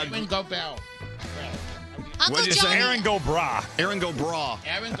 Aaron go Bell. Uncle What'd you Johnny. say? Aaron go bra. Aaron go bra.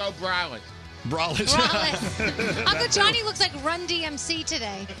 Aaron go Broward. Braless. Uncle Johnny looks like Run DMC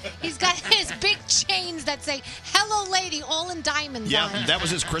today. He's got his big chains that say, "Hello, lady," all in diamonds Yeah, on. that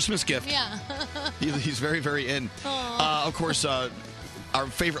was his Christmas gift. Yeah. He's very, very in. Of course, our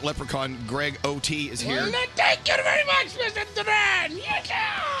favorite leprechaun, Greg O.T., is here. Well, thank you very much, Mr. Duran.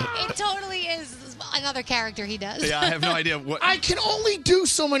 It totally is another character he does. Yeah, I have no idea what. I can only do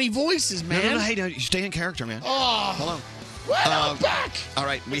so many voices, man. No, hey, you stay in character, man. Oh. Hello. Well, I'm back. All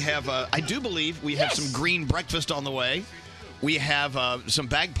right, we have, I do believe we have some green breakfast on the way. We have some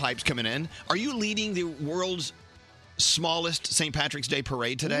bagpipes coming in. Are you leading the world's smallest St. Patrick's Day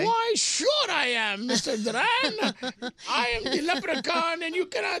parade today? Why, sure I am, Mr. Duran. I am the leprechaun, and you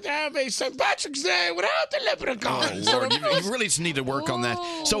cannot have a St. Patrick's Day without the leprechaun. Oh, Lord, you really need to work on that.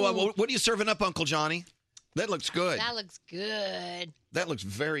 So what are you serving up, Uncle Johnny? That looks good. That looks good. That looks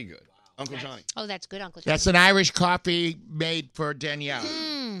very good. Uncle Johnny. Oh, that's good, Uncle Johnny. That's an Irish coffee made for Danielle.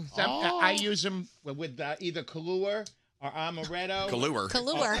 I Oh. use them with either Kahlua or amaretto. Kahlua.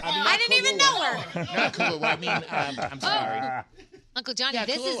 Kahlua. I mean, I didn't even know her. Not Kahlua. I mean, I'm sorry. Uncle Johnny, Yeah,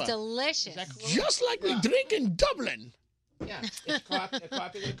 this Kahlua. is delicious. Just like we drink in Dublin. Yeah, it's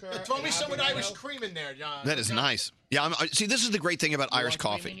coffee liqueur. Throw me some with Irish cream in there, John. That is nice. Yeah, see, this is the great thing about Irish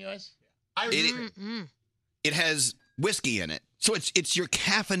coffee. Irish It has whiskey in it, so it's your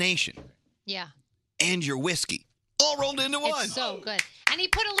caffeination Yeah. and your whiskey all rolled into one. It's so good. And he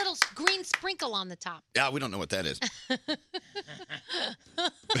put a little green sprinkle on the top. Yeah, we don't know what that is.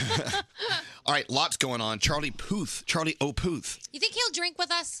 All right, lots going on. Charlie Puth. You think he'll drink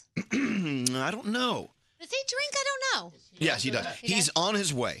with us? I don't know. Does he drink? I don't know. Yes, he does. He's on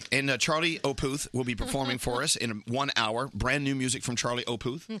his way. And Charlie Puth will be performing for us in 1 hour. Brand new music from Charlie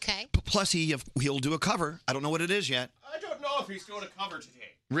Puth. Okay. Plus, he'll do a cover. I don't know what it is yet. I don't know if he's doing a cover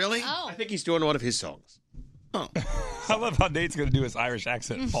today. Really? Oh. I think he's doing one of his songs. Oh. I love how Nate's going to do his Irish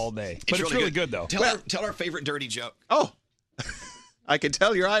accent all day. But it's really good, though. Tell our favorite dirty joke. Oh, I can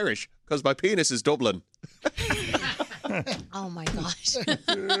tell you're Irish because my penis is Dublin. Oh, my gosh.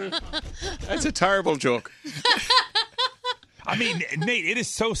 That's a terrible joke. I mean, Nate, it is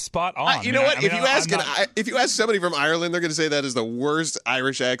so spot on. You know what? If you ask somebody from Ireland, they're going to say that is the worst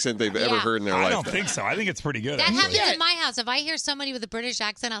Irish accent they've ever heard in their life. I don't think so. I think it's pretty good. That actually. happens in my house. If I hear somebody with a British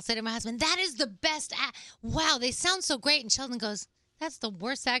accent, I'll say to my husband, "That is the best. Wow, they sound so great." And Sheldon goes, "That's the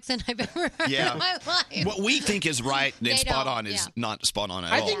worst accent I've ever heard in my life." What we think is right and They spot don't, on is yeah. not spot on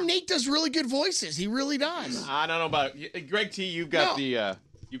at I all. think Nate does really good voices. He really does. I don't know about Greg T. You've got the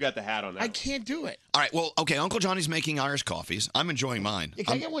hat on that. I can't do it. All right, well, okay, Uncle Johnny's making Irish coffees. I'm enjoying mine. Can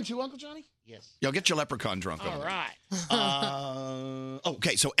I get one too, Uncle Johnny? Yes. Yo, get your leprechaun drunk. All over right.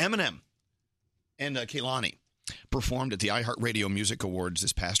 Okay, so Eminem and Kehlani performed at the iHeartRadio Music Awards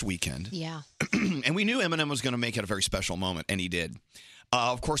this past weekend. Yeah. And we knew Eminem was going to make it a very special moment, and he did.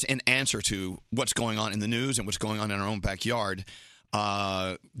 Of course, in answer to what's going on in the news and what's going on in our own backyard,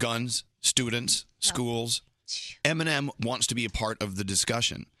 guns, students, schools, Eminem wants to be a part of the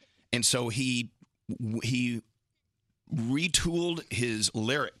discussion. And so he retooled his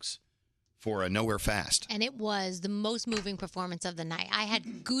lyrics for Nowhere Fast. And it was the most moving performance of the night. I had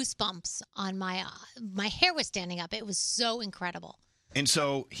goosebumps on my hair was standing up. It was so incredible. And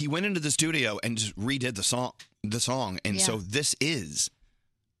so he went into the studio and just redid the song. And so this is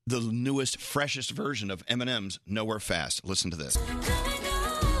the newest, freshest version of Eminem's Nowhere Fast. Listen to this.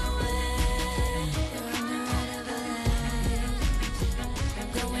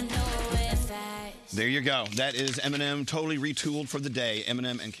 There you go. That is Eminem totally retooled for the day.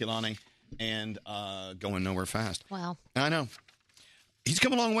 Eminem and Kehlani and Going Nowhere Fast. Wow. I know. He's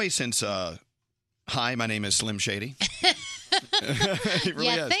come a long way since Hi, my name is Slim Shady. He really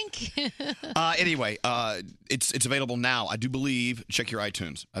has. Think? Anyway, it's available now. I do believe. Check your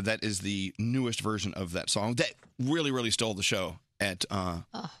iTunes. That is the newest version of that song. That really, really stole the show at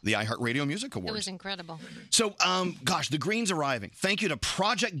the iHeartRadio Music Awards. It was incredible. So, gosh, the green's arriving. Thank you to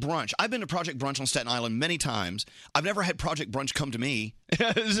Project Brunch. I've been to Project Brunch on Staten Island many times. I've never had Project Brunch come to me.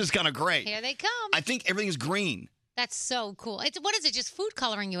 This is kind of great. Here they come. I think everything is green. That's so cool. What is it? Just food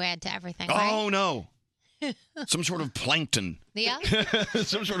coloring you add to everything, Oh, right? no. Some sort of plankton. Yeah?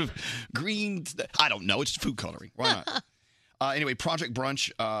 Some sort of green. I don't know. It's food coloring. Why not? Anyway, Project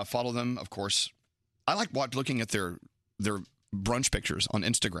Brunch. Follow them, of course. I like looking at their brunch pictures on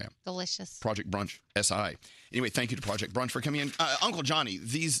Instagram. Delicious. Project Brunch SI. Anyway, thank you to Project Brunch for coming in. Uncle Johnny,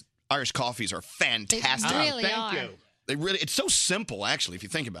 these Irish coffees are fantastic. They really thank are. you. They really. It's so simple, actually, if you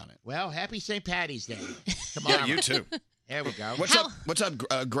think about it. Well, happy St. Patty's Day. Come Yeah, on. you too. There we go. What's up,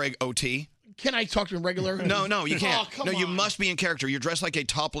 Greg OT? Can I talk to him regular? No, you can't. Oh, come no, you on. must be in character. You're dressed like a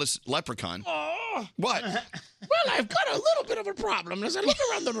topless leprechaun. Oh. What? Well, I've got a little bit of a problem as I look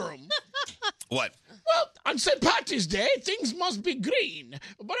around the room. What? Well, on St. Patrick's Day, things must be green.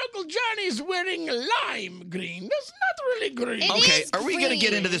 But Uncle Johnny is wearing lime green. That's not really green. Okay, are we going to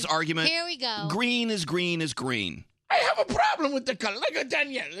get into this argument? Here we go. Green is green is green. I have a problem with the color. Like a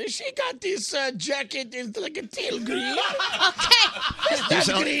Danielle, she got this jacket. It's like a teal green. That's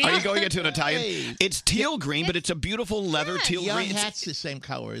not green. Are you going into an Italian? Hey. It's teal green, but it's a beautiful leather teal Your green. hat's the same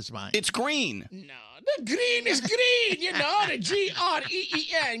color as mine. It's green. No, the green is green. You know, the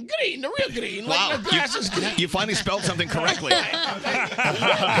Green, green, the real green. Wow, Like the grass is green. you finally spelled something correctly.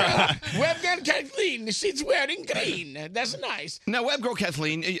 Webgirl Kathleen, she's wearing green. That's nice. Now, Web Girl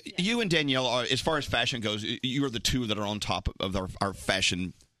Kathleen, you and Danielle, are, as far as fashion goes, you are the two that are on top of our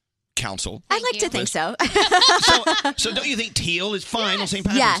fashion council. I'd like to think so. So don't you think teal is fine on St.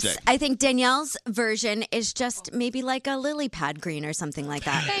 Patrick's Yes, Day? I think Danielle's version is just maybe like a lily pad green or something like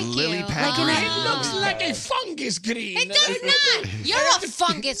that. Lily pad Like green. It looks like a fungus green. It does not. You're a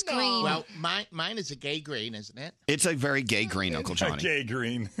fungus green. Well, mine is a gay green, isn't it? It's a very gay green, Uncle Johnny. Gay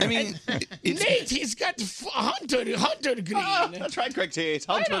green. I mean, Nate, he's got hunter green. That's right, Craig T. It's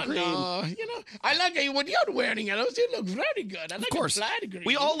I hunter don't green. know. You know, I like it when you're wearing yellows. You look very good. I like Of course. the plaid green.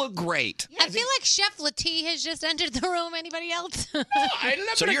 We all look great. I feel like Chef Latif has just entered the room. Anybody else?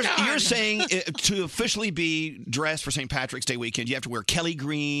 So you're saying to officially be dressed for St. Patrick's Day weekend, you have to wear Kelly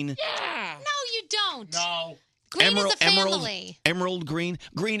green, No, you don't. No. Green is a family. emerald green.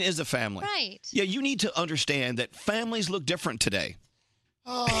 Green is a family. Right. Yeah, you need to understand that families look different today.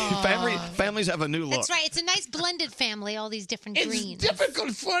 Families have a new look. That's right. It's a nice blended family, all these different It's greens.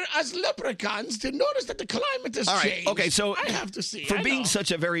 difficult for us leprechauns to notice that the climate has All right. changed. Okay. So I have to see. For I being know. such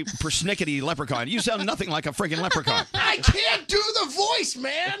a very persnickety leprechaun, you sound nothing like a friggin' leprechaun. I can't do the voice,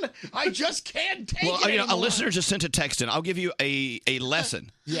 man. I just can't take Well, it a anymore. listener just sent a text in. I'll give you a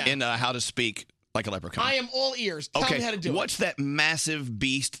lesson Yeah. in how to speak like a leprechaun. I am all ears. Tell okay. me how to do What's that massive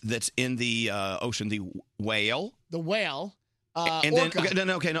beast that's in the ocean? The whale. The whale. And orca. then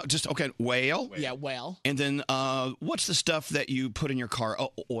whale. Yeah, whale. And then what's the stuff that you put in your car?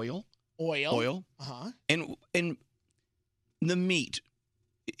 Oh, oil. Oil. Uh-huh. And the meat.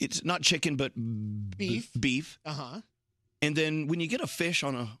 It's not chicken, but Beef. Beef. Uh-huh. And then when you get a fish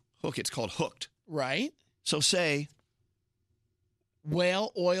on a hook, it's called hooked. Right. So say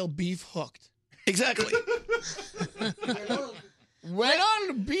whale, oil, beef, hooked. Exactly. Well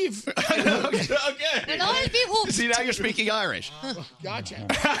on beef. Okay. Well on beef hooked. See, now you're speaking Irish. Gotcha.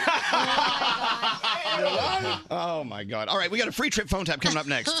 Oh, my God. All right, we got a free trip phone tap coming up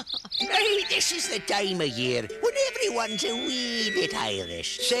next. Right, this is the time of year when everyone's a wee bit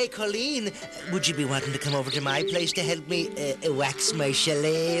Irish. Say, Colleen, would you be wanting to come over to my place to help me wax my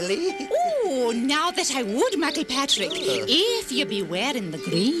shillelagh? Oh, now that I would, Michael Patrick, if you be wearing the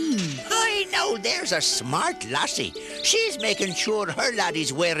green. I know, there's a smart lassie. She's making sure her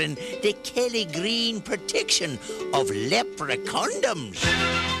laddie's wearing the Kelly Green protection of leprechauns.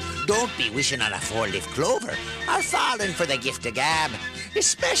 Don't be wishing on a four-leaf clover or falling for the gift of gab,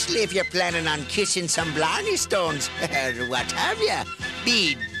 especially if you're planning on kissing some blarney stones or what have you.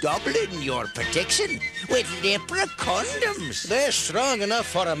 Be doubling your protection with leprechauns. They're strong enough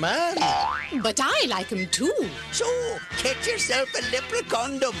for a man. But I like 'em too. So, catch yourself a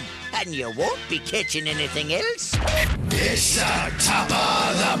leprechauндom, and you won't be catching anything else. It's the top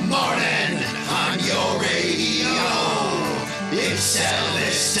of the morning on your radio. It's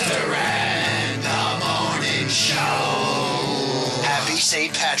Elvis Duran, the morning show. Happy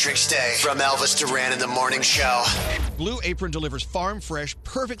St. Patrick's Day from Elvis Duran in the morning show. Blue Apron delivers farm-fresh,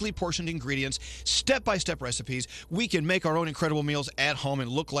 perfectly portioned ingredients, step-by-step recipes. We can make our own incredible meals at home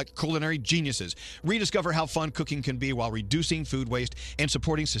and look like culinary geniuses. Rediscover how fun cooking can be while reducing food waste and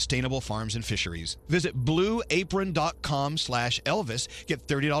supporting sustainable farms and fisheries. Visit blueapron.com/Elvis. Get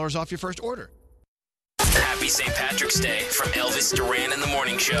 $30 off your first order. Happy St. Patrick's Day from Elvis Duran and the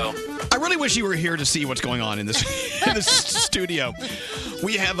Morning Show. I really wish you were here to see what's going on in this studio.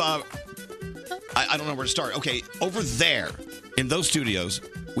 We have I don't know where to start. Okay, over there in those studios,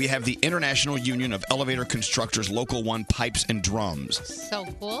 we have the International Union of Elevator Constructors Local 1 Pipes and Drums. So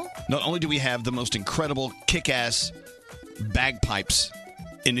cool. Not only do we have the most incredible kick-ass bagpipes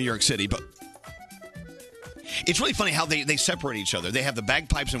in New York City, but it's really funny how they separate each other. They have the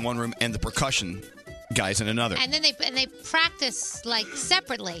bagpipes in one room and the percussion guys in another. And then they practice like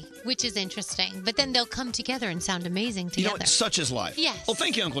separately, which is interesting. But then they'll come together and sound amazing together. You know what? Such is life. Yes. Well,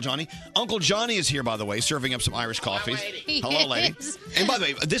 thank you, Uncle Johnny. Uncle Johnny is here, by the way, serving up some Irish coffees. Hello, lady. And by the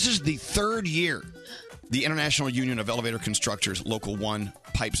way, this is the third year the International Union of Elevator Constructors Local 1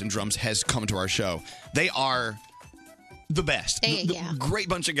 Pipes and Drums has come to our show. They are the best. Great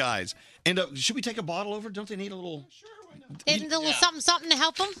bunch of guys. And should we take a bottle over? Don't they need a little... Isn't a little something to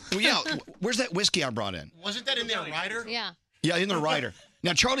help them? Well, yeah. Where's that whiskey I brought in? Wasn't that in their rider? Yeah. Yeah, in the rider.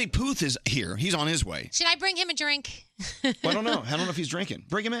 Now, Charlie Puth is here. He's on his way. Should I bring him a drink? Well, I don't know. I don't know if he's drinking.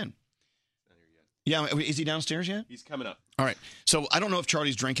 Bring him in. Yeah, is he downstairs yet? He's coming up. All right. So I don't know if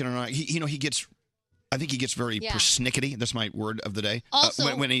Charlie's drinking or not. He gets... I think he gets very persnickety. That's my word of the day.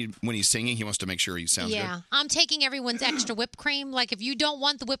 Also- when he's singing, he wants to make sure he sounds good. I'm taking everyone's extra whipped cream. Like, if you don't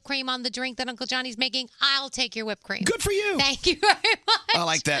want the whipped cream on the drink that Uncle Johnny's making, I'll take your whipped cream. Good for you. Thank you very much. I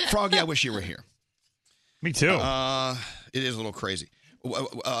like that. Froggy, I wish you were here. Me too. It is a little crazy.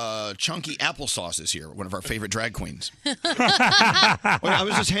 Chunky Applesauce is here, one of our favorite drag queens. Wait, I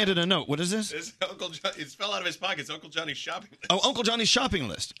was just handed a note. What is this? It's Uncle John, it fell out of his pocket. It's Uncle Johnny's shopping list. Oh, Uncle Johnny's shopping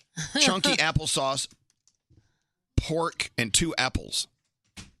list. Chunky Applesauce, pork, and 2 apples.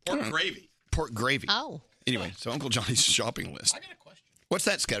 Pork gravy. Pork gravy. Oh. Anyway, so Uncle Johnny's shopping list. I got a question. What's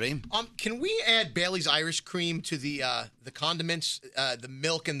that, Scary? Can we add Bailey's Irish cream to the condiments, the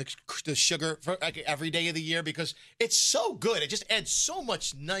milk and the sugar for like every day of the year? Because it's so good. It just adds so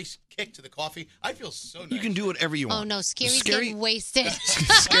much nice kick to the coffee. I feel so nice. You can do whatever you want. Oh, no. Scary's getting wasted.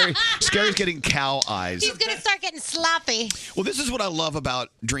 Scary's getting cow eyes. He's going to start getting sloppy. Well, this is what I love about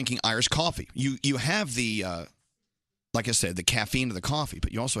drinking Irish coffee. You have the, like I said, the caffeine of the coffee,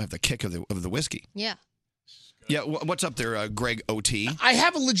 but you also have the kick of the whiskey. Yeah. Yeah, what's up there, Greg O.T.? I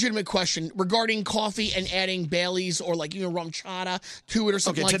have a legitimate question regarding coffee and adding Bailey's or rum chata to it or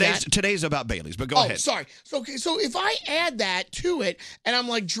something like that. Today's about Bailey's, but go ahead. Oh, sorry. So if I add that to it and I'm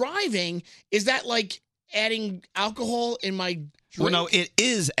like driving, is that like adding alcohol in my drink? Well, no, it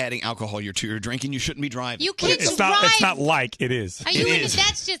is adding alcohol to your drink, and you shouldn't be driving. You can't It's drive. not like it is. Are you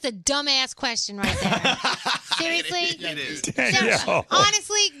That's just a dumbass question right there. Seriously? It is. Danielle.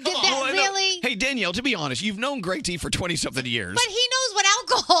 Honestly, did that really? Hey, Danielle, to be honest, you've known Greg T for 20-something years. But he knows what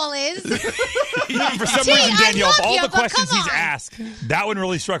alcohol is. For some T, reason, I Danielle, love of all you, the but questions come he's on. asked, that one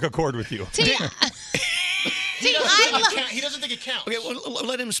really struck a chord with you. He doesn't think it counts. Okay, well,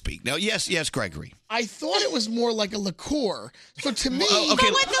 let him speak. Now, yes, Gregory. I thought it was more like a liqueur. So to me, okay,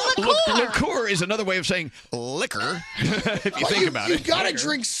 But what's a liqueur? Liqueur is another way of saying liquor, if you think about it. You got to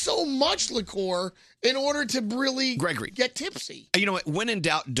drink so much liqueur in order to really get tipsy. You know what? When in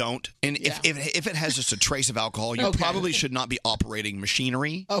doubt, don't. And if it has just a trace of alcohol, you probably should not be operating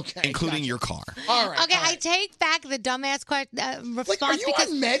machinery, including your car. All right. Okay, I take back the dumbass response. Are you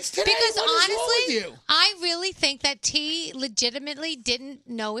on meds today? Because What is wrong honestly, with you? I really think that T legitimately didn't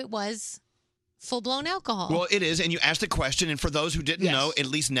know it was full-blown alcohol. Well, it is, and you asked the question, and for those who didn't know, at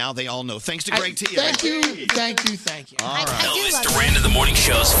least now they all know. Thanks to Greg T. Thank you. All right. Elvis Duran and the Morning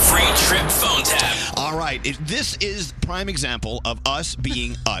Show's free trip phone tap. All right. This is prime example of us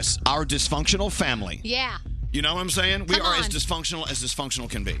being us, our dysfunctional family. Yeah. You know what I'm saying? We are as dysfunctional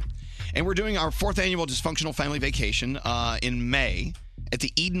can be. And we're doing our 4th annual Dysfunctional Family Vacation in May at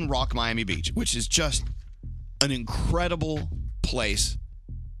the Eden Rock, Miami Beach, which is just an incredible place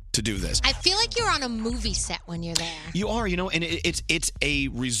to do this. I feel like you're on a movie set when you're there. You are, and it's a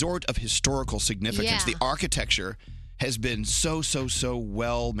resort of historical significance. Yeah. The architecture has been so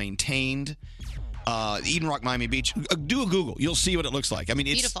well maintained. Eden Rock, Miami Beach. Do a Google. You'll see what it looks like. I mean,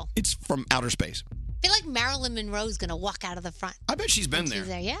 Beautiful. It's from outer space. I feel like Marilyn Monroe's going to walk out of the front. I bet she's been when there. She's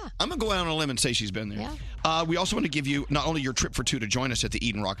there, yeah. I'm going to go out on a limb and say she's been there. Yeah. We also want to give you not only your trip for 2 to join us at the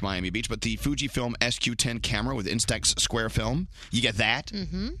Eden Rock, Miami Beach, but the Fujifilm SQ10 camera with Instax Square Film. You get that.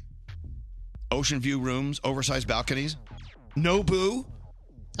 Mm-hmm. Ocean view rooms, oversized balconies. Nobu.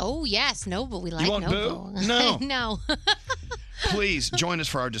 Oh, yes. Nobu. We like You want Nobu. Boo? No. No. Please join us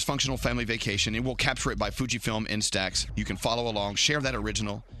for our dysfunctional family vacation, and we'll capture it by Fujifilm Instax. You can follow along, share that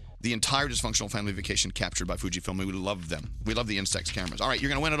original. The entire dysfunctional family vacation captured by Fujifilm. We love them. We love the Instax cameras. All right, you're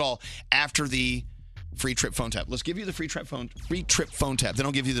going to win it all after the free trip phone tap. Let's give you the free trip phone tap. Then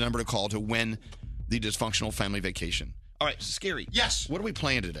I'll give you the number to call to win the dysfunctional family vacation. All right, Scary. Yes. What are we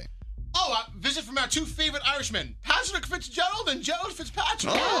playing today? Oh, a visit from our two favorite Irishmen, Patrick Fitzgerald and Gerald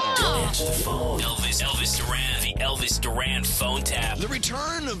Fitzpatrick. Don't answer the phone. Elvis Duran, the Elvis Duran phone tap. The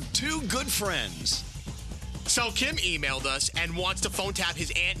return of two good friends. So Kim emailed us and wants to phone tap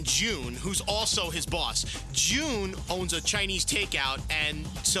his Aunt June, who's also his boss. June owns a Chinese takeout, and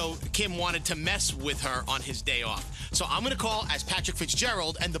so Kim wanted to mess with her on his day off. So I'm going to call as Patrick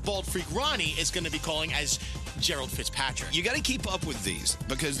Fitzgerald, and the bald freak Ronnie is going to be calling as Gerald Fitzpatrick. You got to keep up with these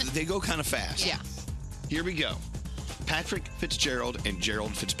because they go kind of fast. Yeah. Here we go. Patrick Fitzgerald and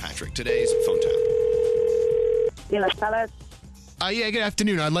Gerald Fitzpatrick. Today's phone tap. Yes, hello. Yeah, good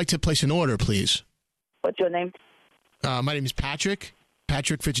afternoon. I'd like to place an order, please. What's your name? My name is Patrick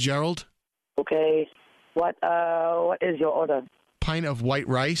Fitzgerald. Okay. What is your order? Pint of white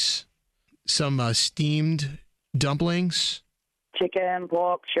rice, some steamed dumplings. Chicken,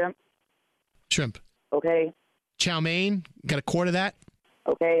 pork, shrimp. Okay. Chow mein, got a quart of that.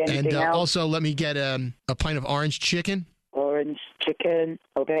 Okay, anything and else? Also, let me get a pint of orange chicken. Orange chicken,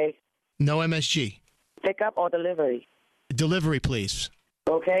 okay. No MSG. Pickup or delivery? Delivery, please.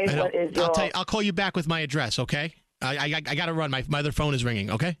 Okay, And what is your... I'll call you back with my address, okay? I got to run. My other phone is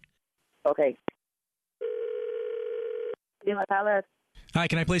ringing, okay? Okay. Dina Palace. Hi,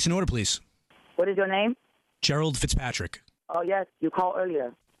 can I place an order, please? What is your name? Gerald Fitzpatrick. Oh, yes, you called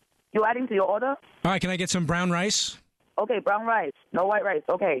earlier. You adding to your order? All right, can I get some brown rice? Okay, brown rice. No white rice.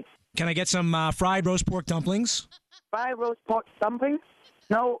 Okay. Can I get some fried roast pork dumplings? Fried roast pork dumplings?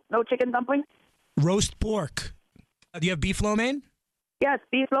 No chicken dumplings? Roast pork. Do you have beef lo mein? Yes,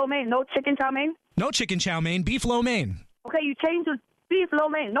 beef lo mein. No chicken chow mein? No chicken chow mein, beef lo mein. Okay, you changed to beef lo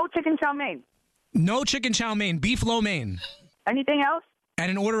mein. No chicken chow mein. No chicken chow mein, beef lo mein. Anything else?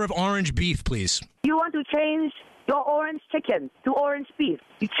 And an order of orange beef, please. You want to change your orange chicken to orange beef.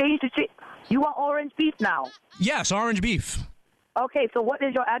 You changed the You want orange beef now? Yes, orange beef. Okay, so what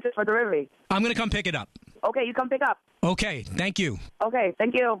is your address for delivery? I'm going to come pick it up. Okay, you come pick up. Okay, thank you. Okay,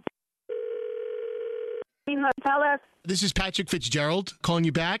 thank you. Tell us. This is Patrick Fitzgerald calling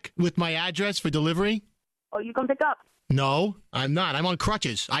you back with my address for delivery. Oh, you come pick up. No, I'm not. I'm on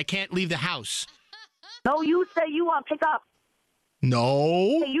crutches. I can't leave the house. No, you say you want pick up.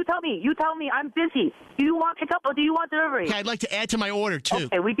 No. Hey, you tell me. You tell me. I'm busy. Do you want pick up or do you want delivery? Okay, I'd like to add to my order, too.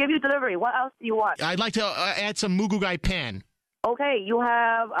 Okay, we give you delivery. What else do you want? I'd like to add some mugugai pan. Okay, you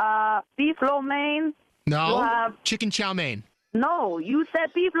have beef lo mein. No. You have... chicken chow mein. No, you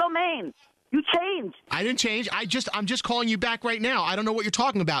said beef lo mein. You changed. I didn't change. I'm just calling you back right now. I don't know what you're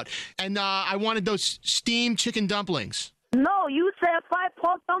talking about. And I wanted those steamed chicken dumplings. No, you said fried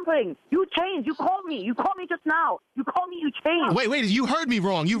pork dumplings. You changed. You called me. You called me just now. You called me. You changed. Wait. You heard me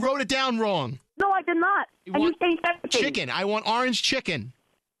wrong. You wrote it down wrong. No, I did not. You changed everything. Chicken. I want orange chicken.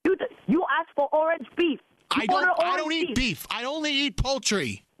 You asked for orange beef. I don't eat beef. I only eat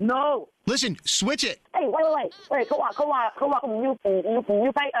poultry. No. Listen, switch it. Hey, wait. 佢話唔要雞佢要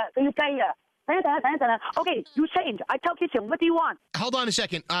雞啊。等一陣。Okay, you change. I tell kitchen. What do you want? Hold on a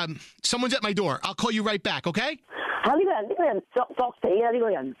second. Someone's at my door. I'll call you right back, okay? 呢個人作死啊！呢個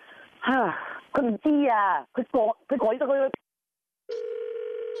人佢唔知啊！佢改咗佢。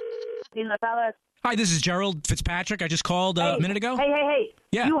Hi, this is Gerald Fitzpatrick. I just called a minute ago. Hey.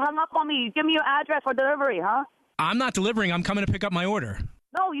 Yeah. You hung up on me. You give me your address for delivery, huh? I'm not delivering. I'm coming to pick up my order.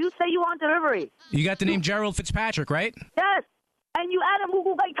 No, you say you want delivery. You got the name Gerald Fitzpatrick, right? Yes. And you add a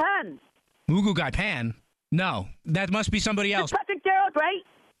mugu gai pan. Mugu Gai Pan? No, that must be somebody else. Patrick Gerald, right?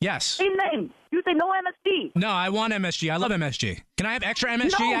 Yes. Same name. You say no MSG. No, I want MSG. I love MSG. Can I have extra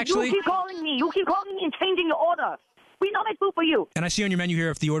MSG, actually? You keep calling me. You keep calling me and changing your order. We don't make food for you. And I see on your menu here,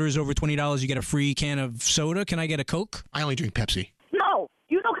 if the order is over $20, you get a free can of soda. Can I get a Coke? I only drink Pepsi. No,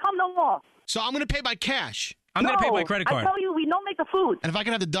 you don't come no more. So I'm going to pay by cash. I'm going to pay by credit card. I tell you, we don't make the food. And if I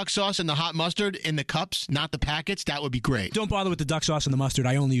could have the duck sauce and the hot mustard in the cups, not the packets, that would be great. Don't bother with the duck sauce and the mustard.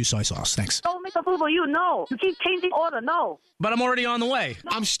 I only use soy sauce. Thanks. Don't make the food for you. No. You keep changing order. No. But I'm already on the way.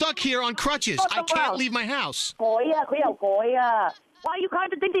 No. I'm stuck here on crutches. I can't leave my house. Why are you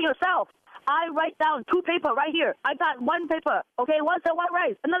contradicting yourself? I write down 2 paper right here. I got 1 paper. Okay, one's the white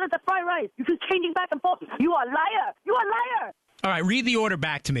rice, another's the fried rice. You keep changing back and forth. You are a liar. You are a liar. All right, read the order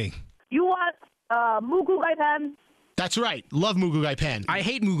back to me. You want mugu gai pan? That's right. Love mugu gai pan. I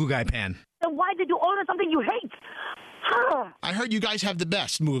hate mugu gai pan. Then why did you order something you hate? I heard you guys have the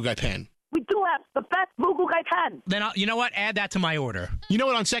best mugu gai pan. We do have the best mugu gai pan. Then, you know what? Add that to my order. You know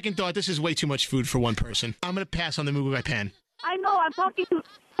what? On second thought, this is way too much food for one person. I'm going to pass on the mugu gai pan. I know. I'm talking to...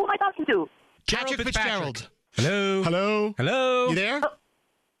 Who am I talking to? Patrick Fitzgerald. Hello? Hello? Hello? You there?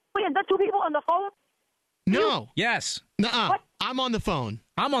 Wait, is that 2 people on the phone? No. Yes. Nuh-uh. What? I'm on the phone.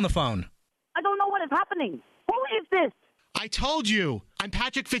 I'm on the phone. I don't know what is happening. Who is this? I told you. I'm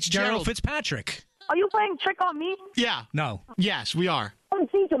Patrick Fitzgerald. Gerald Fitzpatrick. Are you playing trick on me? Yeah. No. Yes, we are. 我唔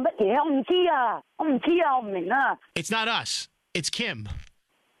知做乜嘢，我唔知啊，我唔知啊，我唔明啊。 It's not us. It's Kim.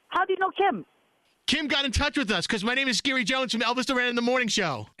 How do you know Kim? Kim got in touch with us because my name is Gary Jones from Elvis Duran in the Morning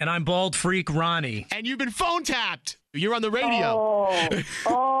Show. And I'm bald freak Ronnie. And you've been phone tapped. You're on the radio.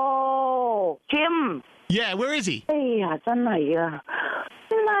 Oh, Kim. Yeah, where is he? 哎呀，真係啊，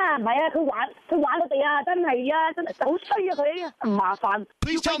真啊，唔係啊，佢玩我哋啊，真係啊，真係好衰啊佢，唔麻煩。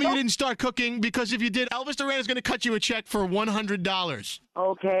 Please tell me you didn't start cooking because if you did, Elvis Duran is going to cut you a check for $100.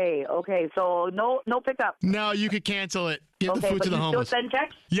 Okay, so no pickup. No, you could cancel it. Give the Okay, food but to the you homeless. still send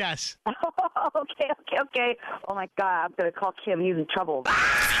checks? Yes. Okay. Oh my God, I'm gonna call Kim. He's in trouble.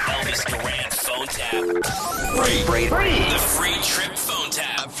 Elvis Duran phone tap. Free. The free trip phone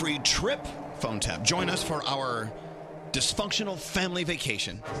tap. A free trip phone tap. Join us for our dysfunctional family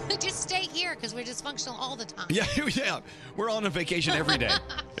vacation. Just stay here because we're dysfunctional all the time. Yeah. We're on a vacation every day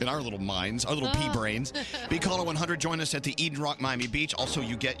in our little minds, our little pea brains. Be caller 100. Join us at the Eden Rock, Miami Beach. Also,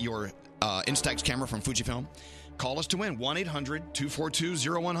 you get your Instax camera from Fujifilm. Call us to win.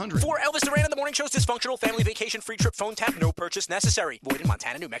 1-800-242-0100. For Elvis Duran in the Morning Show's dysfunctional family vacation free trip phone tap, no purchase necessary. Void in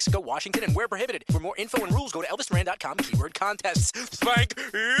Montana, New Mexico, Washington, and where prohibited. For more info and rules, go to ElvisDuran.com, keyword contests. Thank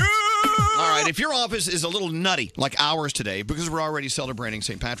you! All right, if your office is a little nutty, like ours today, because we're already celebrating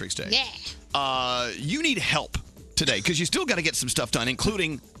St. Patrick's Day, you need help today, because you still got to get some stuff done,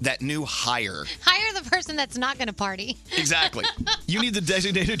 including that new hire. Hire the person that's not going to party. Exactly. You need the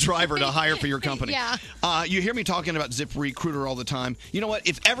designated driver to hire for your company. Yeah. You hear me talking about ZipRecruiter all the time. You know what?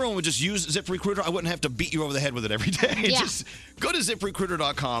 If everyone would just use ZipRecruiter, I wouldn't have to beat you over the head with it every day. Yeah. Just go to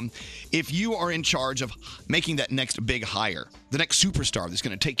ZipRecruiter.com if you are in charge of making that next big hire, the next superstar that's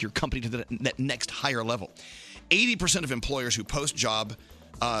going to take your company to that next higher level. 80% of employers who post job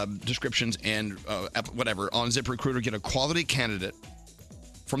descriptions and whatever on ZipRecruiter get a quality candidate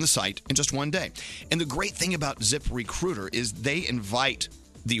from the site in just one day. And the great thing about ZipRecruiter is they invite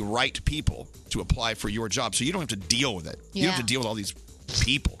the right people to apply for your job, so you don't have to deal with it. You don't have to deal with all these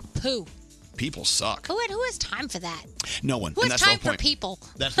people. Who? People suck. Who has time for that? No one. Who And has that's the time whole for point. people?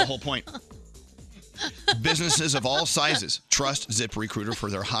 That's the whole point. Businesses of all sizes trust ZipRecruiter for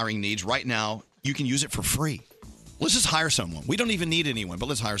their hiring needs. Right now, you can use it for free. Let's just hire someone. We don't even need anyone, but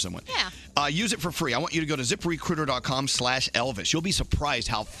let's hire someone. Yeah. Use it for free. I want you to go to ZipRecruiter.com/Elvis. You'll be surprised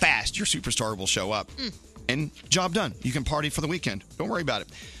how fast your superstar will show up. And job done. You can party for the weekend. Don't worry about it.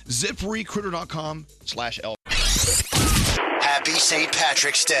 ZipRecruiter.com/Elvis. Happy St.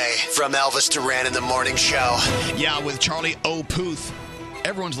 Patrick's Day from Elvis Duran in the Morning Show. Yeah, with Charlie O. Puth.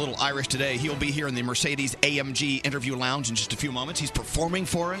 Everyone's a little Irish today. He'll be here in the Mercedes AMG interview lounge in just a few moments. He's performing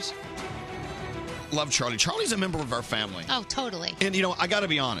for us. Love Charlie. Charlie's a member of our family. Oh, totally. And, you know, I got to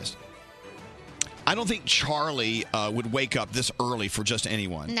be honest. I don't think Charlie would wake up this early for just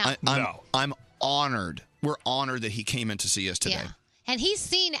anyone. No. I'm honored. We're honored that he came in to see us today. Yeah. And he's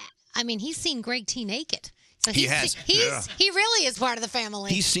seen Greg T naked. So He has. He really is part of the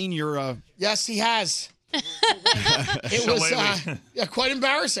family. He's seen your... Yes, he has. It was quite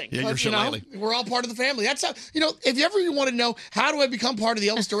embarrassing. Yeah, but, you're shillelagh. we're all part of the family. That's how, if you ever want to know, how do I become part of the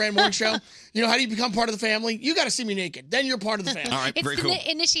Elvis Duran Morning Show? How do you become part of the family? You got to see me naked. Then you're part of the family. All right, it's very the cool.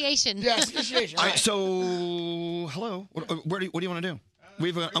 initiation. Yes, initiation. All right, so, hello. What do you want to do?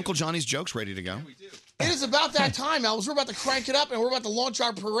 We have Uncle Johnny's jokes ready to go. It is about that time, Elvis. We're about to crank it up, and we're about to launch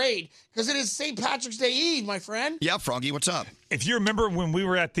our parade, because it is St. Patrick's Day Eve, my friend. Yeah, Froggy, what's up? If you remember when we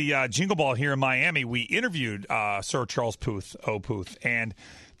were at the Jingle Ball here in Miami, we interviewed Sir Charles Puth, and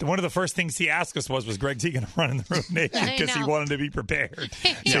one of the first things he asked us was Greg T going to run in the room naked because he wanted to be prepared.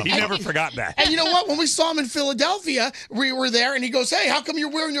 So he never forgot that. And you know what? When we saw him in Philadelphia, we were there, and he goes, "Hey, how come you're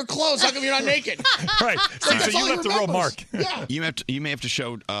wearing your clothes? How come you're not naked?" Right. So you left a real mark. Yeah. You may have to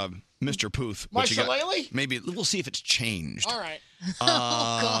show Mr. Puth. My what you got. shillelagh? Maybe we'll see if it's changed. All right.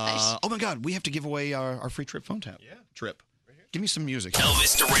 Gosh. Oh my God, we have to give away our free trip phone tap. Yeah. Trip. Give me some music.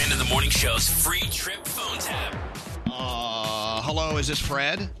 Elvis Duran in the Morning Show's free trip phone tap. Hello, is this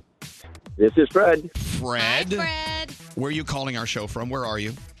Fred? This is Fred. Fred? Hi, Fred. Where are you calling our show from? Where are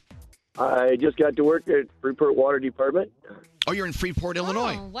you? I just got to work at Freeport Water Department. Oh, you're in Freeport,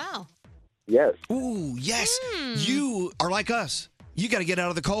 Illinois. Oh, wow. Yes. Ooh, yes. You are like us. You got to get out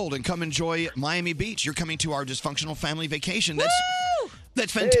of the cold and come enjoy Miami Beach. You're coming to our dysfunctional family vacation.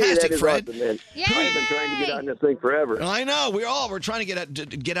 That's fantastic, that is Fred. awesome, man. I've been trying to get on this thing forever. I know. We're trying to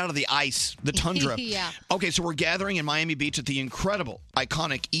get out of the ice, the tundra. Yeah. Okay, so we're gathering in Miami Beach at the incredible,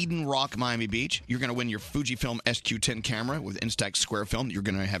 iconic Eden Rock, Miami Beach. You're going to win your Fujifilm SQ10 camera with Instax Square Film. You're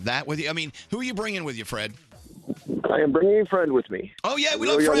going to have that with you. I mean, who are you bringing with you, Fred? I am bringing a friend with me. Oh, yeah, we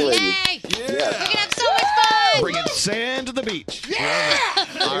Real love young friends. lady. Yay! Yeah. We're gonna have so much fun. Bringing sand to the beach. Yeah!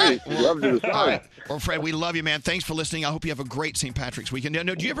 All right. Love to the sun. All right. Well, Fred, we love you, man. Thanks for listening. I hope you have a great St. Patrick's weekend.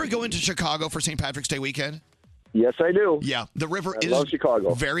 Now, do you ever go into Chicago for St. Patrick's Day weekend? Yes, I do. Yeah. The river I is love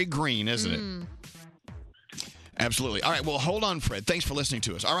Chicago. very green, isn't it? Absolutely. All right. Well, hold on, Fred. Thanks for listening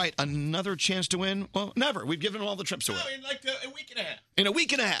to us. All right. Another chance to win? Well, never. We've given all the trips away. In like a week and a half. In a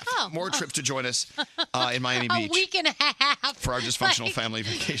week and a half. More trips to join us in Miami A Beach week and a half. for our dysfunctional family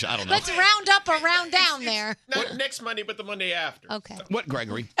vacation. I don't know. Let's round up or round down there. Not next Monday, but the Monday after. Okay. What,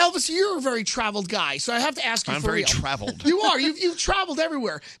 Gregory? Elvis, you're a very traveled guy, so I have to ask you I'm for very real. traveled. You are. You've traveled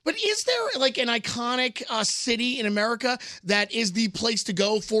everywhere. But is there like an iconic city in America that is the place to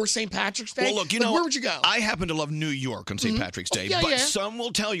go for St. Patrick's Day? Well, look, Like, where would you go? I happen to love New York on St. Patrick's Day, Yeah, but yeah. some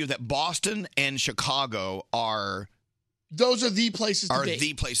will tell you that Boston and Chicago are Those are the places to be.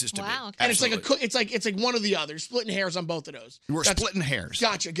 the places to be. Wow. And it's like Absolutely. it's like one or the other. Splitting hairs on both of those. We're splitting hairs.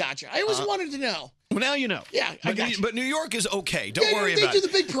 Gotcha. I always wanted to know. Well, now you know. Yeah, I but, got you. but New York is okay. Don't Yeah, worry they about do it. the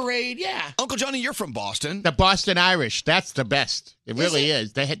big parade. Yeah. Uncle Johnny, you're from Boston. The Boston Irish, that's the best. It really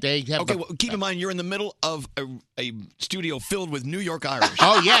is. They have Okay, well, keep in mind you're in the middle of a studio filled with New York Irish.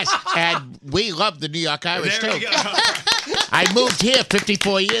 Oh, yes. And we love the New York Irish, There too. we go. I moved here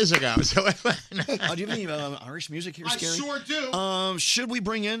 54 years ago. So Do you have any Irish music here, Scary? I sure do. Should we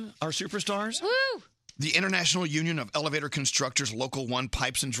bring in our superstars? Woo! The International Union of Elevator Constructors, Local 1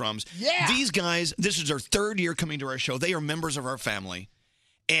 Pipes and Drums. Yeah. These guys, this is their third year coming to our show. They are members of our family.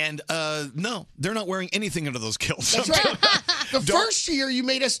 And no, they're not wearing anything under those kilts. That's right. The first year you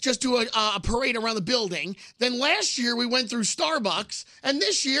made us just do a parade around the building. Then last year we went through Starbucks. And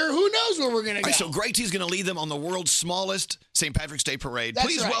this year, who knows where we're going to go? All right, so Greg T's going to lead them on the world's smallest St. Patrick's Day parade. That's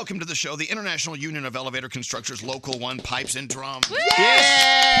Please right. welcome to the show the International Union of Elevator Constructors, Local 1 Pipes and Drums.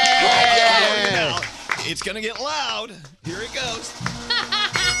 Yeah! Now, it's going to get loud. Here it goes.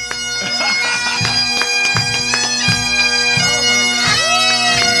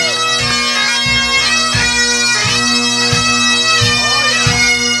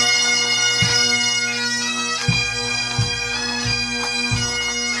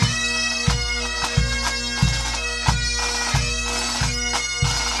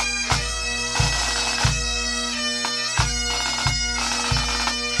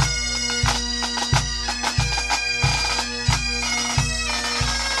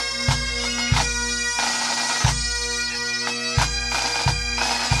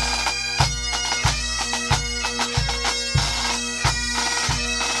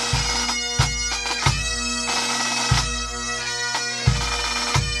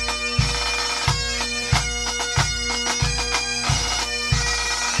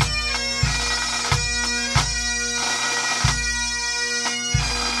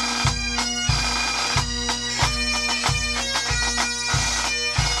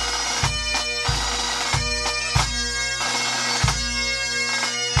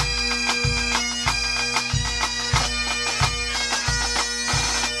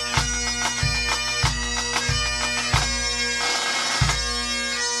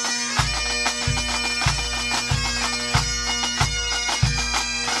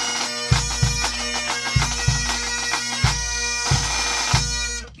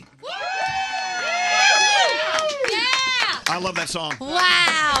 I love that song.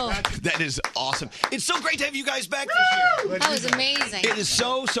 Wow. That is awesome. It's so great to have you guys back this year. That was amazing. It is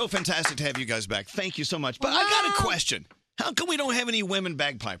so fantastic to have you guys back. Thank you so much. But I got a question. How come we don't have any women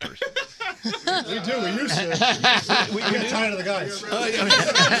bagpipers? We do. We used to. We get tired of the guys.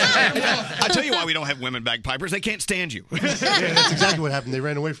 I tell you why we don't have women bagpipers. They can't stand you. Yeah, that's exactly what happened. They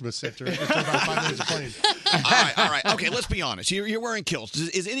ran away from us after about 5 minutes of playing. All right. Okay, let's be honest. You're wearing kilts.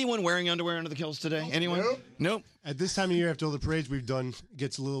 Is anyone wearing underwear under the kilts today? Anyone? Nope. At this time of year, after all the parades we've done, you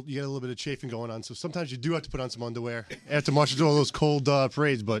get a little bit of chafing going on. So sometimes you do have to put on some underwear after marching through all those cold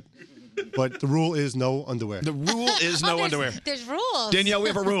parades. But the rule is no underwear. The rule is no underwear. There's rules. Danielle, we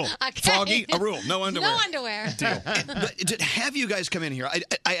have a rule. Okay. Froggy, a rule. No underwear. No underwear. Deal. But to have you guys come in here,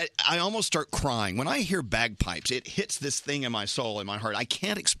 I almost start crying. When I hear bagpipes, it hits this thing in my soul, in my heart. I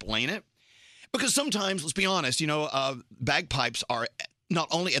can't explain it. Because sometimes, let's be honest, bagpipes are not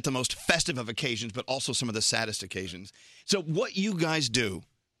only at the most festive of occasions, but also some of the saddest occasions. So what you guys do,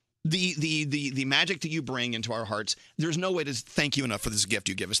 the magic that you bring into our hearts, there's no way to thank you enough for this gift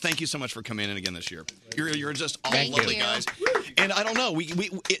you give us. Thank you so much for coming in again this year. You're just all lovely guys. And I don't know,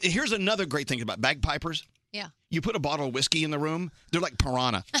 here's another great thing about bagpipers. Yeah. You put a bottle of whiskey in the room, they're like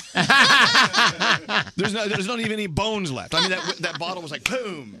piranha. there's not even any bones left. I mean, that bottle was like,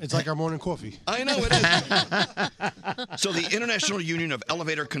 boom. It's like our morning coffee. I know it is. So the International Union of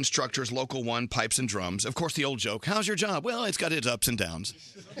Elevator Constructors, Local 1, Pipes and Drums. Of course, the old joke, how's your job? Well, it's got its ups and downs.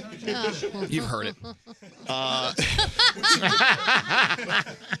 You've heard it.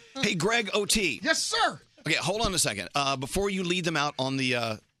 Hey, Greg O.T. Yes, sir. Okay, hold on a second. Before you lead them out on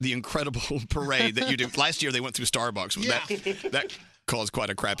the incredible parade that you do. Last year they went through Starbucks. That caused quite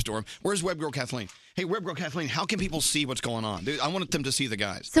a crap storm. Where's Web Girl Kathleen? Hey, Web Girl Kathleen, how can people see what's going on? Dude, I want them to see the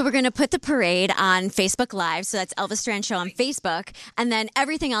guys. So we're going to put the parade on Facebook Live. So that's Elvis Duran Show on Facebook. And then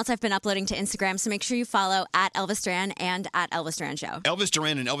everything else I've been uploading to Instagram. So make sure you follow at Elvis Duran and at Elvis Duran Show. Elvis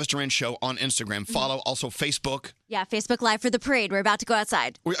Duran and Elvis Duran Show on Instagram. Follow also Facebook. Yeah, Facebook Live for the parade. We're about to go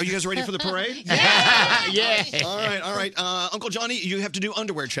outside. Are you guys ready for the parade? Yeah. All right. Uncle Johnny, you have to do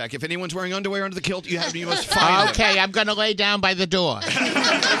underwear check. If anyone's wearing underwear under the kilt, you must find them. Okay, I'm going to lay down by the door.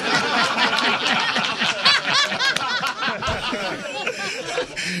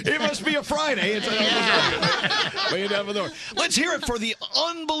 It must be a Friday. It's Lay it down by the door. Let's hear it for the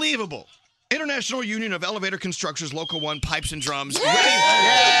unbelievable International Union of Elevator Constructors, Local 1, Pipes and Drums.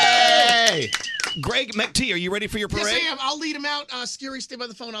 Yay! Greg McT, are you ready for your parade? Yes, I am. I'll lead him out. Scary, stay by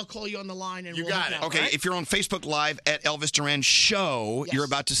the phone. I'll call you on the line. And we'll got it. Okay, if you're on Facebook Live at Elvis Duran Show, you're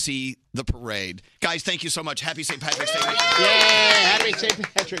about to see the parade. Guys, thank you so much. Happy St. Patrick's Day. Happy St.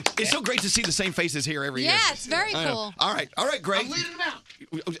 Patrick's Day. It's so great to see the same faces here every year. Yeah, it's very I know. cool. All right, Greg. I'm leading him out.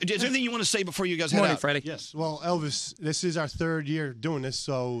 Is there anything you want to say before you guys head Morning, out? Freddie. Yes. Well, Elvis, this is our third year doing this,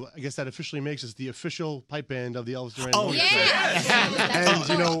 so I guess that officially makes us the official pipe band of the Elvis Duran Morning Show. And,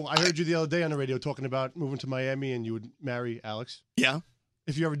 you know, I heard you the other day on the radio talking about moving to Miami and you would marry Alex. Yeah.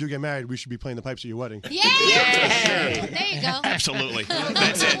 If you ever do get married, we should be playing the pipes at your wedding. Yeah. There you go. Absolutely.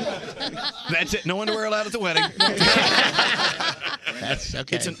 That's it. That's it. No underwear allowed at the wedding. That's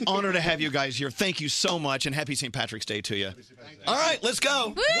okay. It's an honor to have you guys here. Thank you so much, and happy St. Patrick's Day to you. All right, let's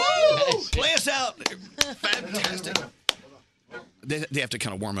go. Woo! Play us out. Fantastic. They have to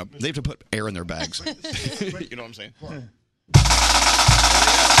kind of warm up. They have to put air in their bags. You know what I'm saying?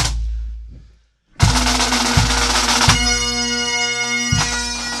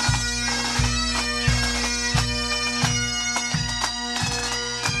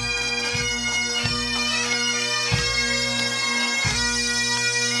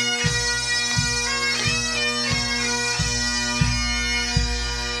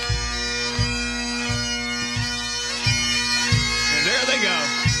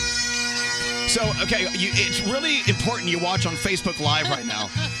 So, okay, it's really important you watch on Facebook Live right now.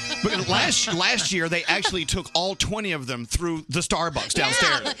 Because last year, they actually took all 20 of them through the Starbucks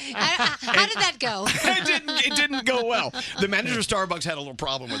downstairs. How did that go? It didn't go well. The manager of Starbucks had a little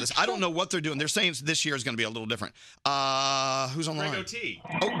problem with this. I don't know what they're doing. They're saying this year is going to be a little different. Who's on the line? O.T.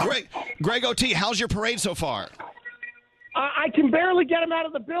 Oh, Greg O.T., how's your parade so far? I can barely get them out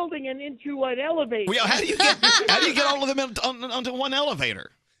of the building and into an elevator. Well, how do you get all of them onto one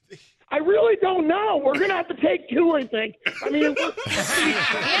elevator? I really don't know. We're going to have to take two, I think. I mean,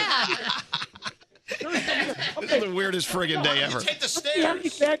 This is the weirdest friggin' day ever. Take the stairs. How many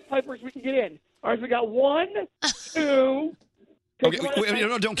bagpipers we can get in? All right, so we got 1, 2. Okay,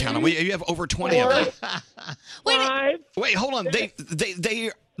 no, don't count them. You have over 20 of them. 5. Wait, hold on.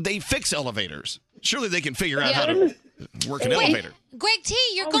 They fix elevators. Surely they can figure out how to work an elevator. Greg T,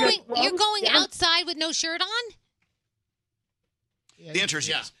 you're going outside with no shirt on? The answer is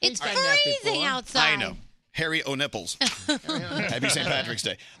yes. It's freezing outside. I know. Harry O'Nipples. Happy St. Patrick's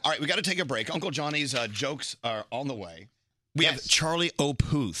Day. All right, we got to take a break. Uncle Johnny's jokes are on the way. We have Charlie O.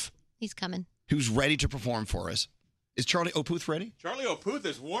 Puth. He's coming. Who's ready to perform for us. Is Charlie O. Puth ready? Charlie O. Puth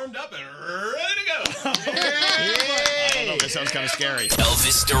is warmed up and ready to go. I don't know. That sounds kind of scary.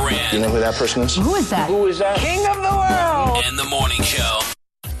 Elvis Duran. You know who that person is? Who is that? Who is that? King of the world. And the Morning Show.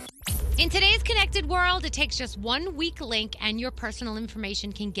 In today's connected world, it takes just one weak link and your personal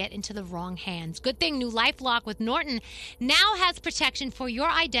information can get into the wrong hands. Good thing new LifeLock with Norton now has protection for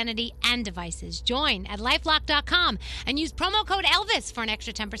your identity and devices. Join at LifeLock.com and use promo code Elvis for an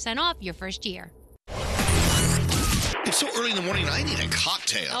extra 10% off your first year. It's so early in the morning, I need a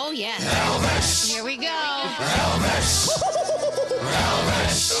cocktail. Oh, yeah. Elvis. Here we go. Elvis.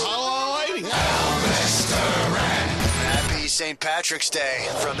 Elvis. Hello, lady. Elvis Duran. Happy St. Patrick's Day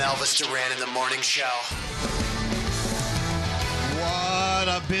from Elvis Duran in the Morning Show. What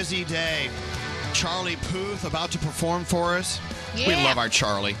a busy day. Charlie Puth about to perform for us. Yeah. We love our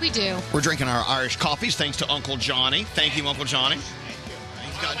Charlie. We do. We're drinking our Irish coffees thanks to Uncle Johnny. Thank you, Uncle Johnny.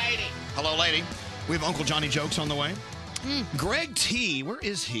 Hello, lady. Hello, lady. We have Uncle Johnny jokes on the way. Greg T, where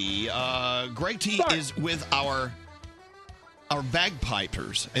is he? Greg T is with our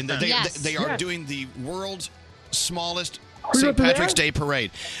bagpipers, and they are doing the world's smallest St. Patrick's Day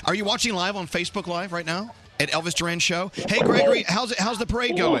parade. Are you watching live on Facebook Live right now at Elvis Duran Show? Hey, Gregory, how's the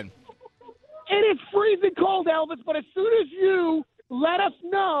parade going? It is freezing cold, Elvis, but as soon as you let us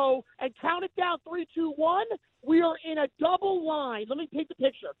know and count it down 3, 2, 1, we are in a double line. Let me paint the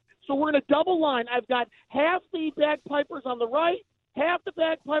picture. So we're in a double line. I've got half the bagpipers on the right, half the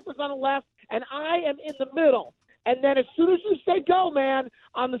bagpipers on the left, and I am in the middle. And then as soon as you say go, man,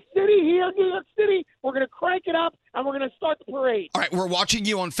 on the city here, New York City, we're going to crank it up, and we're going to start the parade. All right, we're watching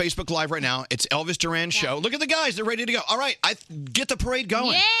you on Facebook Live right now. It's Elvis Duran Show. Look at the guys. They're ready to go. All right, get the parade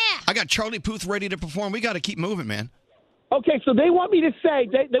going. Yeah. I got Charlie Puth ready to perform. We got to keep moving, man. Okay, so they want me to say,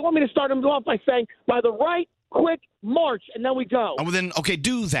 they want me to start them off by saying, by the right, quick march, and then we go. Oh, well then, okay,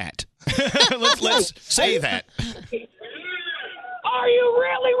 do that. let's say that. Are you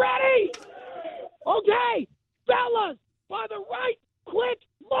really ready? Okay, fellas, by the right, quick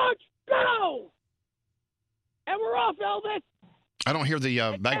march, go! And we're off, Elvis. I don't hear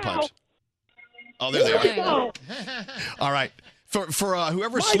the bagpipes. Oh, there they are. All right. For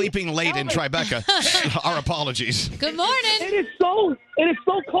whoever's sleeping late in Tribeca, our apologies. Good morning. It is so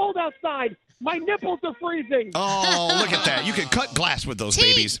cold outside. My nipples are freezing. Oh, look at that. You can cut glass with those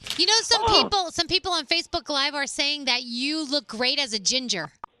babies. You know, some people on Facebook Live are saying that you look great as a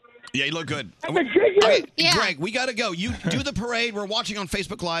ginger. Yeah, you look good. Okay, Yeah. Greg, we got to go. You do the parade. We're watching on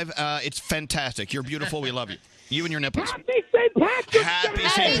Facebook Live. It's fantastic. You're beautiful. We love you. You and your nipples. Happy St. Patrick's Day. Happy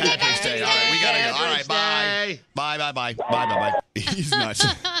St. Patrick's Day. All right, we got to go. All right, bye. Bye. He's nuts.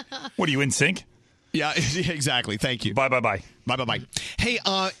 What are you, in sync? Yeah, exactly. Thank you. Bye. Bye. Hey,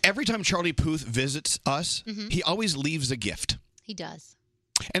 every time Charlie Puth visits us, he always leaves a gift. He does.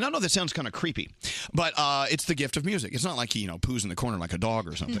 And I know that sounds kind of creepy, but it's the gift of music. It's not like he, poos in the corner like a dog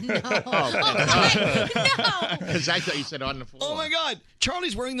or something. No. Because I thought you said on the floor. Oh, my God.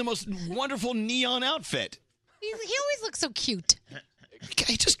 Charlie's wearing the most wonderful neon outfit. He always looks so cute.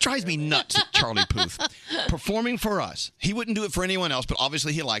 It just drives me nuts, Charlie Puth. Performing for us. He wouldn't do it for anyone else, but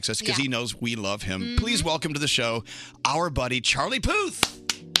obviously he likes us because he knows we love him. Please welcome to the show our buddy, Charlie Puth.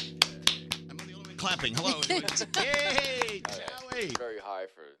 I'm the only one clapping. Hello. Yay, Charlie. Very high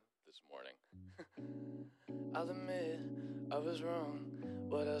for this morning. I'll admit I was wrong.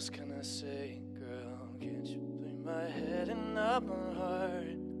 What else can I say, girl? Can't you blame my head and not my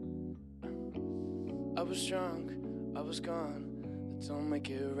heart? I was drunk, I was gone. That don't make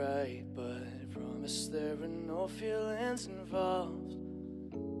it right, but I promise there were no feelings involved.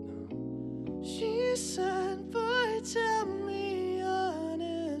 No. She said, boy, tell me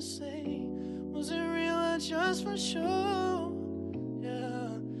honestly, was it real or just for show?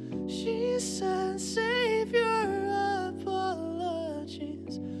 Yeah. She said, save your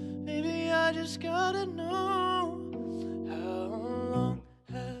apologies. Baby, I just gotta know, how long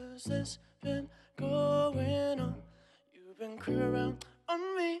has this been going on? You've been creeping around on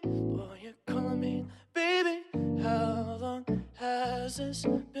me, boy, you're calling me baby. How long has this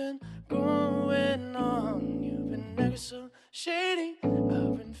been going on? You've been acting so shady.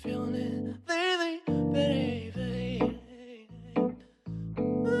 I've been feeling it lately, baby.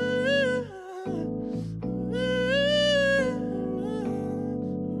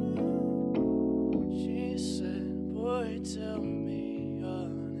 She said, boy, tell me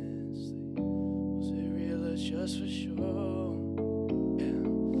honestly, was it real or just for sure? Yeah.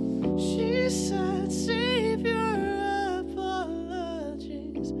 She said, save your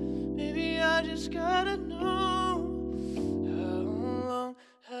apologies. Baby, I just gotta know, how long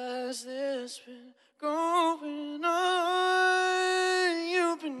has this been going on?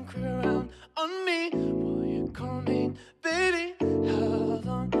 You've been creeping around on me, boy, you call me baby. How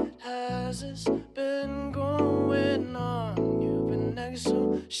long has this been going on? You've been acting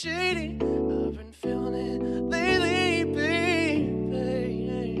so shady. I've been feeling it lately, baby.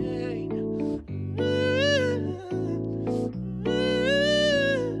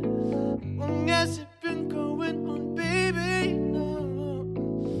 Long has it been going on, baby? No.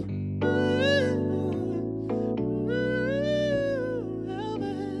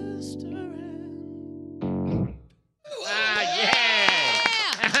 Elvis Duran. I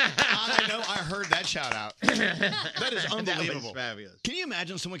know. I heard that shout out. That is unbelievable. That was fabulous. Can you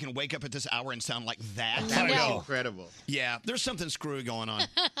imagine someone can wake up at this hour and sound like that? That was incredible. Yeah, there's something screwy going on.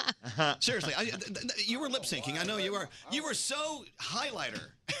 Seriously, you were lip syncing. I know you were. You were so highlighter.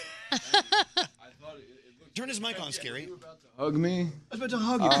 Turn his mic on, Scary. Hug me? I was about to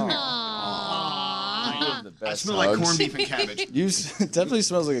hug you. Come here. I smell like corned beef and cabbage. It definitely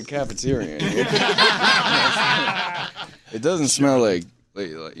smells like a cafeteria. In here. It doesn't smell like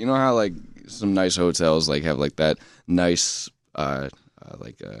you know how like some nice hotels like have like that nice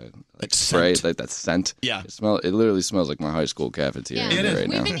like spray, like that scent. Yeah, it literally smells like my high school cafeteria right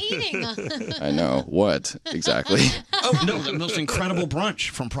now. We've been eating. I know what exactly. Oh no, the most incredible brunch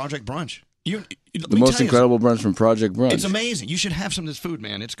from Project Brunch. The most incredible brunch from Project Brunch. It's amazing. You should have some of this food,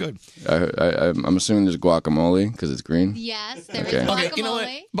 man. It's good. I'm assuming there's guacamole because it's green. Yes, there is Okay. guacamole. Okay, you know what?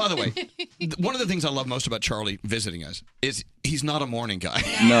 By the way, one of the things I love most about Charlie visiting us is he's not a morning guy.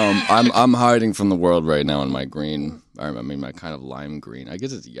 No, I'm hiding from the world right now in my green. I mean, my kind of lime green. I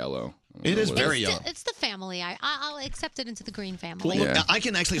guess it's yellow. It is very yellow. It's the family. I'll accept it into the green family. Well, look, I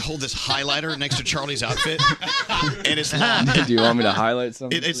can actually hold this highlighter next to Charlie's outfit, and it's lost. Do you want me to highlight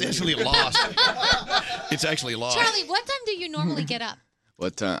something? It's actually lost. It's actually lost. Charlie, what time do you normally get up?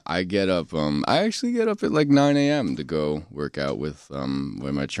 What time? I get up. I actually get up at like 9 a.m. to go work out with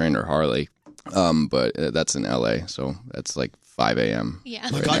my trainer Harley. But that's in LA, so that's like 5 a.m. Yeah.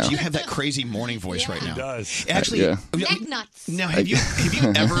 My God, you have that crazy morning voice right now. He does. Actually, neck nuts. Now, have you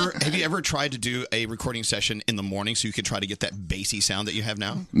ever tried to do a recording session in the morning so you could try to get that bassy sound that you have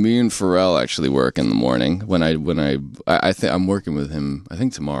now? Me and Pharrell actually work in the morning. When I think I'm working with him. I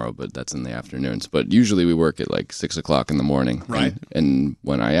think tomorrow, but that's in the afternoons. But usually we work at like 6 o'clock in the morning. Right. And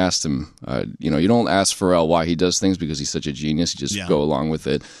when I asked him, you don't ask Pharrell why he does things because he's such a genius. You just go along with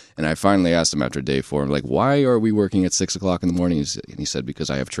it. And I finally asked him after day 4, I'm like, why are we working at 6 o'clock in the morning? And he said, because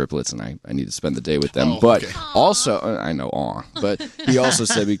I have triplets and I need to spend the day with them. But also, I know, but he also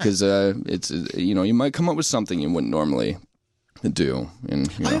said because it's, you might come up with something you wouldn't normally do. And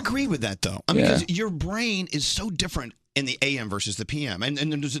I agree with that, though. I mean, because your brain is so different in the AM versus the PM. And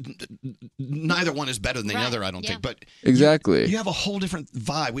neither one is better than the other, I don't think. But exactly. You have a whole different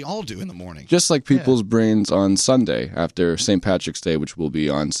vibe. We all do in the morning. Just like people's brains on Sunday after St. Patrick's Day, which will be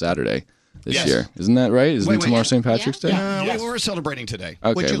on Saturday this year. Isn't that right? Isn't tomorrow St. Patrick's Day? We're celebrating today.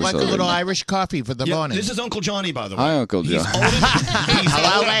 Okay, Would you like a little Irish coffee for the morning? This is Uncle Johnny, by the way. Hi, Uncle John.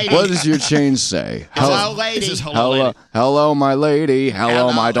 Hello, lady. What does your change say? Hello, lady. This is hello, lady. Hello, my lady.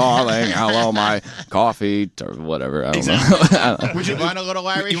 Hello, my darling. Hello, my coffee, or whatever. I don't know. Would you want a little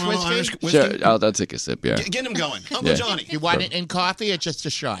Irish whiskey? Sure, I'll take a sip. Yeah. Get him going, Uncle Johnny. You want it in coffee or just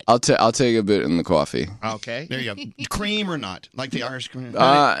a shot? I'll take a bit in the coffee. Okay. There you go. Cream or not, like the Irish cream.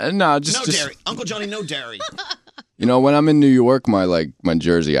 No, just no dairy. Uncle Johnny, no dairy. When I'm in New York, my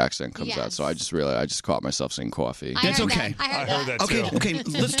Jersey accent comes out. So I just caught myself saying coffee. That's okay. I heard that too. Okay.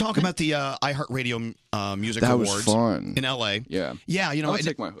 Let's talk about the iHeartRadio Music That Awards was fun. in LA. Yeah. Yeah. I'll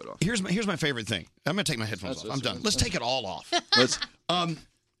take my hood off. Here's my favorite thing. I'm gonna take my headphones off. I'm done. Let's take it all off. Let's.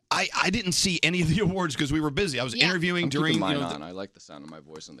 I didn't see any of the awards because we were busy. I was interviewing during. Mine on. I like the sound of my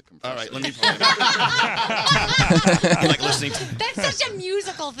voice in the compressor. All right, let me. You like listening? That's such a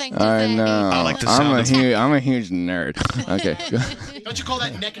musical thing to I say. know. I like the sound. I'm a huge nerd. Okay. Don't you call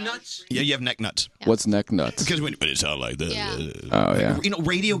that neck nuts? Yeah, you have neck nuts. What's neck nuts? Because when it sounds like this. Oh yeah.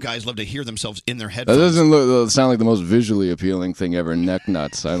 Radio guys love to hear themselves in their That headphones. doesn't sound like the most visually appealing thing ever. Neck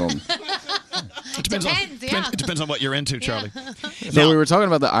nuts. I don't. It depends on what you're into, Charlie. So we were talking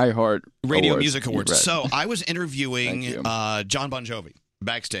about the iHeart Radio Awards. Music Awards. Right. So I was interviewing John Bon Jovi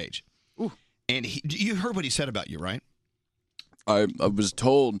backstage. Ooh. And you heard what he said about you, right? I was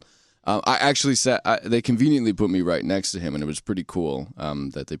told. I actually said they conveniently put me right next to him, and it was pretty cool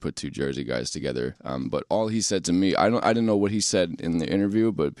that they put two Jersey guys together. But all he said to me, I didn't know what he said in the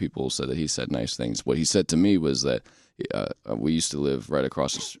interview, but people said that he said nice things. What he said to me was that we used to live right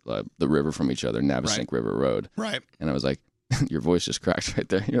across the river from each other, Navesink River Road. Right. And I was like, your voice just cracked right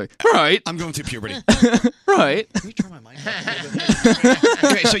there. You're like, right. I'm going through puberty. Right. Let me turn my mic off.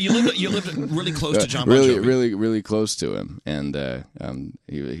 Okay, so you lived really close to John Bon Jovi. Really close to him, and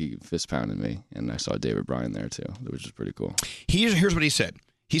he fist pounded me, and I saw David Bryan there too, which is pretty cool. Here's what he said.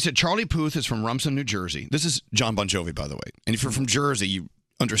 He said Charlie Puth is from Rumson, New Jersey. This is John Bon Jovi, by the way. And if you're from Jersey, you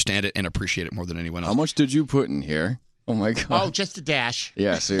understand it and appreciate it more than anyone else. How much did you put in here? Oh my God! Oh, just a dash.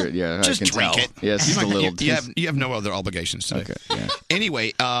 Yeah, so just I can drink tell. it. Yes, just a little. You have no other obligations today. Okay. Yeah.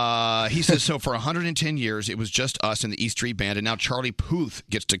 Anyway, he says so. For 110 years, it was just us and the E Street Band, and now Charlie Puth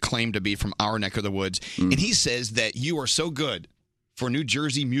gets to claim to be from our neck of the woods, and he says that you are so good for New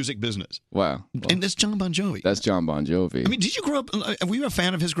Jersey music business. Wow. And that's John Bon Jovi. That's John Bon Jovi. I mean, did you grow up? Were you a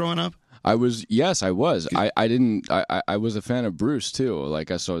fan of his growing up? I was. Yes, I was. I didn't. I was a fan of Bruce too. Like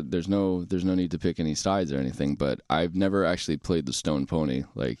I saw. There's no need to pick any sides or anything. But I've never actually played the Stone Pony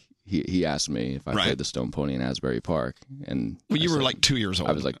like he asked me if I played the Stone Pony in Asbury Park, and you were like 2 years old.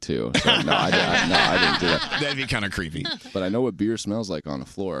 I was like 2. So no, I didn't do that. That'd be kind of creepy. But I know what beer smells like on the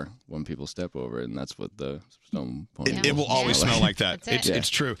floor when people step over it, and that's what the Stone Pony. It will always smell like that. It's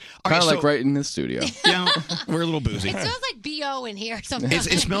true. Kind of like right in this studio. Yeah, we're a little boozy. It smells like BO in here sometimes.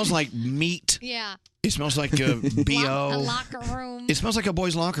 It smells like meat. Yeah. It smells like BO. A locker room. It smells like a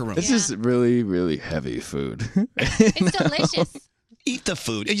boy's locker room. This is really, really heavy food. It's delicious. Eat the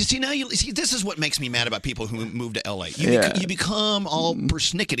food. You see, now you see, this is what makes me mad about people who move to L.A. You become all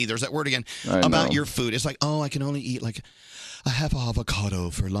persnickety, there's that word again, about your food. It's like, oh, I can only eat like a half avocado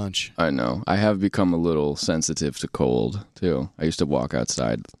for lunch. I know. I have become a little sensitive to cold, too. I used to walk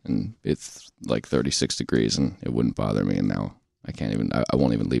outside, and it's like 36 degrees, and it wouldn't bother me, and now I can't even, I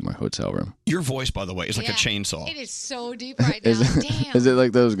won't even leave my hotel room. Your voice, by the way, is like a chainsaw. It is so deep right now. Damn. Is it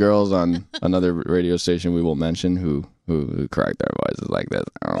like those girls on another radio station we won't mention who crack their voices like this?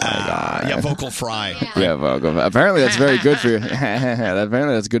 Oh my God. Yeah, vocal fry. Yeah, vocal fry. Apparently that's very good for your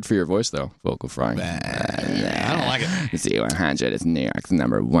apparently that's good for your voice though, vocal frying. I don't like it. Z100 is New York's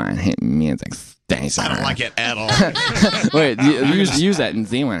 #1 hit music station. I don't like it at all. Wait, use that.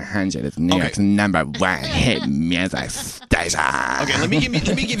 Z100 is New York's #1 hit music station. Okay, let me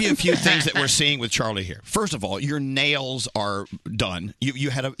give you a few things that we're seeing with Charlie here. First of all, your nails are done. You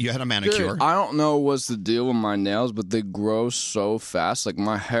had a manicure. Dude, I don't know what's the deal with my nails, but they grow so fast. Like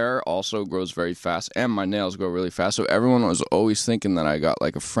my hair also grows very fast, and my nails grow really fast. So everyone was always thinking that I got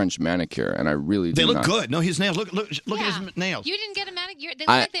like a French manicure, and I really They do look not. good. No, his nails look at his nails. You didn't get a manicure. They look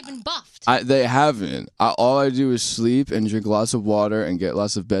like they've been buffed. They haven't. All I do is sleep and drink lots of water and get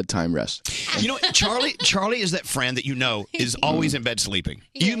lots of bedtime rest. You know, Charlie is that friend that you know is always in bed sleeping.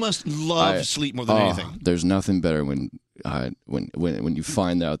 You must love sleep more than anything. There's nothing better when you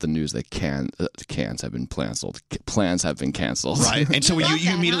find out the news that cans have been canceled. Plans have been canceled. Right, and so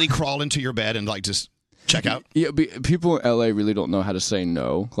you immediately crawl into your bed and like just check out. Yeah, people in LA really don't know how to say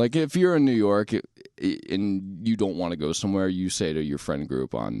no. Like if you're in New York and you don't want to go somewhere, you say to your friend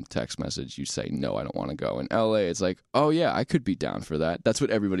group on text message, you say, no, I don't want to go. In LA, it's like, oh yeah, I could be down for that. That's what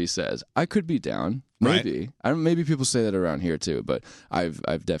everybody says. I could be down. Maybe. Right. Maybe people say that around here too, but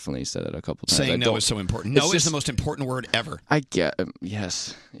I've definitely said it a couple times. Saying no is so important. No is the most important word ever. I get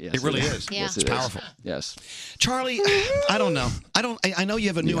yes. It really is. Yeah. It's powerful. Yes. Charlie, I don't know. I know you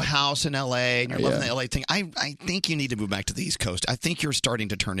have a new house in LA and you're loving the LA thing. I think you need to move back to the East Coast. I think you're starting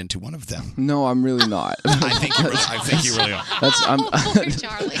to turn into one of them. No, I'm really not. I think you really are. Poor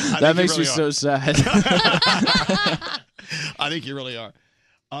Charlie. That makes me so sad. I think you really are.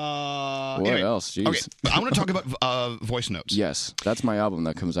 What anyway, else? Jeez. Okay, I want to talk about voice notes. Yes, that's my album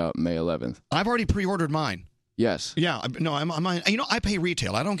that comes out May 11th. I've already pre-ordered mine. Yes. Yeah. No, I'm I pay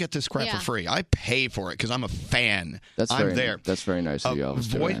retail. I don't get this crap for free. I pay for it because I'm a fan. I'm there. That's very nice of you,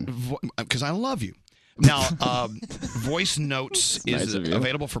 Elvis. Because I love you. Now, voice notes is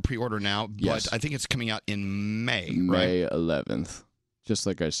available for pre-order now, but I think it's coming out in May. May 11th. Just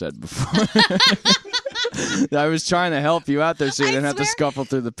like I said before. I was trying to help you out there so you didn't have to scuffle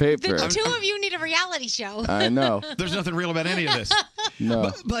through the paper. The two of you need a reality show. I know. There's nothing real about any of this.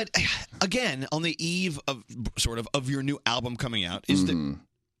 No. But again, on the eve of of your new album coming out,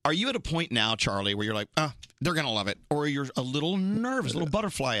 are you at a point now, Charlie, where you're like, they're going to love it, or you're a little nervous, a little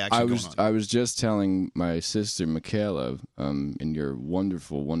butterfly action going on? I was just telling my sister, Michaela, in your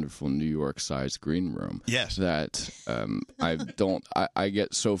wonderful, wonderful New York-sized green room, that I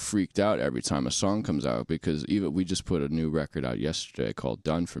get so freaked out every time a song comes out because we just put a new record out yesterday called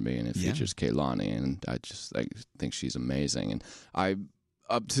Done For Me, and it features Kehlani, and I think she's amazing, and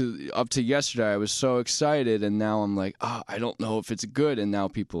Up to yesterday, I was so excited, and now I'm like, I don't know if it's good, and now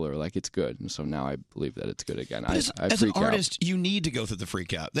people are like, it's good, and so now I believe that it's good again. I as freak an artist, out. you need to go through the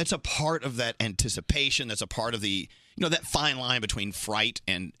freak out. That's a part of that anticipation. That's a part of the that fine line between fright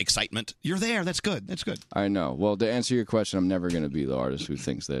and excitement. You're there. That's good. That's good. I know. Well, to answer your question, I'm never going to be the artist who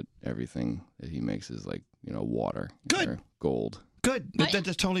thinks that everything that he makes is like water, or gold. Good.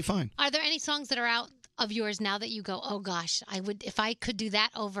 That's totally fine. Are there any songs that are out of yours now that you go, oh gosh, I would, if I could do that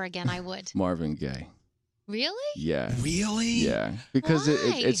over again, I would? Marvin Gaye. Really? Yeah. Really? Yeah. Because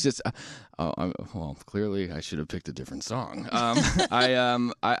Why? it's just, well, clearly I should have picked a different song. I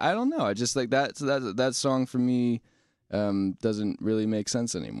don't know. I just like that song for me doesn't really make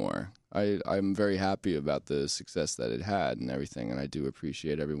sense anymore. I'm very happy about the success that it had and everything, and I do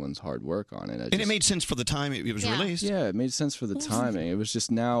appreciate everyone's hard work on it. And it made sense for the time it was released. Yeah, it made sense for the timing. It was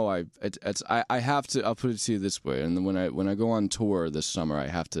just now I have to. I'll put it to you this way, and then when I go on tour this summer, I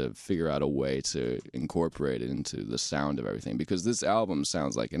have to figure out a way to incorporate it into the sound of everything, because this album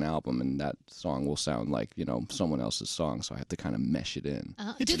sounds like an album, and that song will sound like someone else's song. So I have to kind of mesh it in.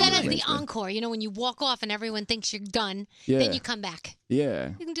 Do that as the encore. When you walk off and everyone thinks you're done, Yeah. then you come back. Yeah.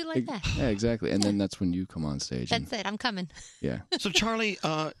 You can do like that. Yeah, exactly. And then that's when you come on stage. That's it. I'm coming. Yeah. So, Charlie,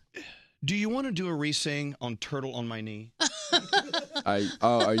 do you want to do a re-sing on Turtle on My Knee? Are you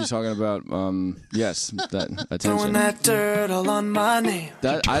talking about yes, that attention. Throwing that dirt all on my name.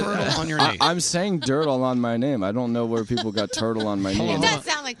 Turtle on your knee. I'm saying dirt all on my name. I don't know where people got turtle on my knee. It does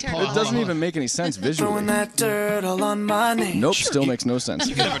sound like turtle. It doesn't even make any sense visually. Throwing that dirt all on my name. Nope, still makes no sense.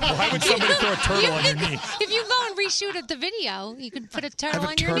 Why would somebody throw a turtle on your knee? If you go and reshoot the video, you could put a turtle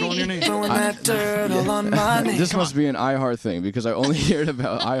on your knee. Throwing that dirt all on my knee. This must be an iHeart thing, because I only hear it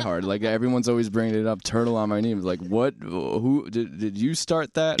about iHeart. Like, everyone's always bringing it up, turtle on my knee. Like, what? Who did you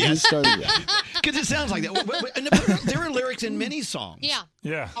start that? Who started that? Because it sounds like that. There are lyrics in many songs. Yeah.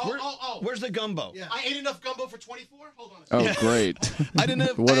 Yeah. Where's the gumbo? Yeah. I ate enough gumbo for 24. Hold on. Oh, great. I didn't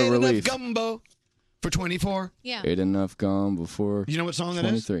have What a enough relief. gumbo for 24. Yeah. Ate enough gum before. You know what song that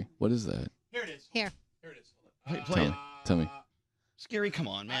is? 23. What is that? Here it is. Here. Play it. Tell me. Scary, come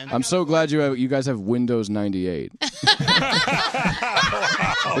on, man. I'm so glad you guys have Windows 98.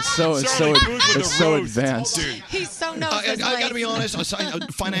 It's so advanced. He's so knows I his got to place. be honest.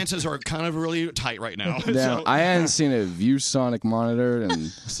 Finances are kind of really tight right now. Now, So- I hadn't seen a ViewSonic monitor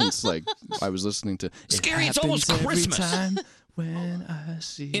since I was listening to. Scary, it's almost Happens every Christmas. time when I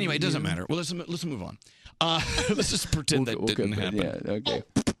see. Anyway, it doesn't you. matter. Well, let's move on. Let's just pretend that didn't happen. Yeah, okay.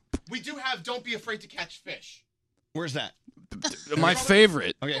 We do have Don't Be Afraid to Catch Fish. Where's that? My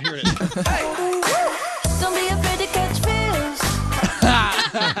favorite. Okay, here it is. Don't be afraid to catch fish.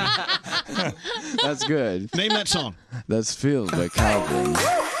 That's good. Name that song. That's Fields by Calvin.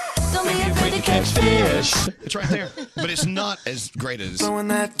 Don't be afraid to catch fish. It's right there, but it's not as great as. Throwing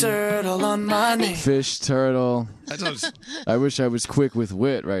that dirt all on my knee. Fish, turtle. That's I wish I was quick with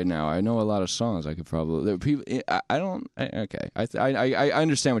wit right now. I know a lot of songs. I could probably. There are people. I don't. Okay. I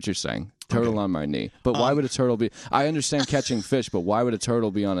understand what you're saying. Turtle on my knee. But why would a turtle be? I understand catching fish, but why would a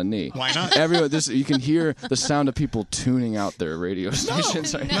turtle be on a knee? Why not? You can hear the sound of people tuning out their radio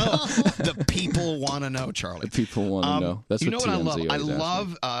stations right now. The people want to know, Charlie. The people want to know. That's you know what what I TMZ love? I always asks me.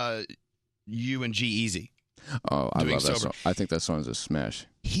 love you and G-Eazy. Oh, I doing love that sober. song. I think that song is a smash.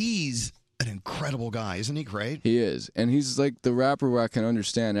 He's an incredible guy, isn't he? Great. He is, and he's like the rapper where I can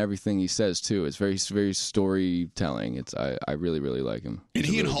understand everything he says too. It's very storytelling. I really like him. And He's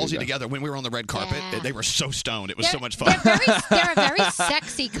a he and really Halsey good guy. together, when we were on the red carpet, Yeah. they were so stoned. It was so much fun. They're a very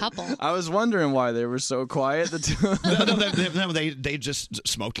sexy couple. I was wondering why they were so quiet. The two. they just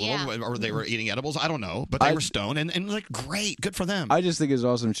smoked a little, Yeah. or they were eating edibles. I don't know, but they were stoned and like great, good for them. I just think it's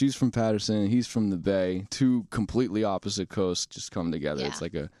awesome. She's from Patterson, he's from the Bay. Two completely opposite coasts just come together. Yeah. It's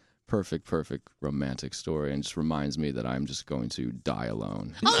like a perfect romantic story, and just reminds me that I'm just going to die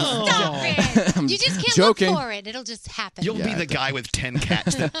alone. Oh, stop it! I'm You just can't joking. look for it. It'll just happen. You'll be Yeah, the guy with 10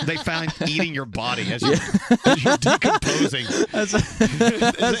 cats that they found eating your body as you're decomposing. That's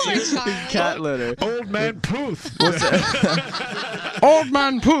cat litter. Old man Puth. Old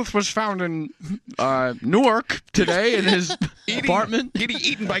man Puth was found in Newark today in his apartment. Getting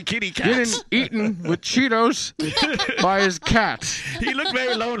eaten by kitty Getting cats. eaten with Cheetos by his cat He looked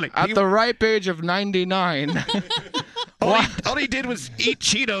very lonely. at the ripe age of 99. All he did was eat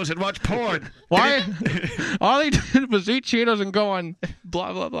Cheetos and watch porn. Why? All he did was eat Cheetos and go on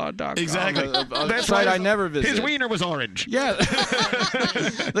blah blah blah. Exactly. That's right. I never visited. His wiener was orange. Yeah.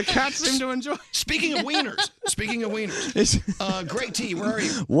 The cats seem to enjoy. Speaking of wieners, Greg T, where are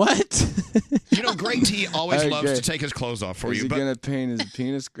you? What? You know, Greg T always loves Okay. to take his clothes off for Is you. he But gonna paint his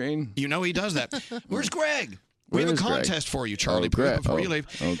penis green? you know he does that. Where's Greg? We Where have a is Greg? contest for you, Charlie, Oh, Greg. before you Oh. leave.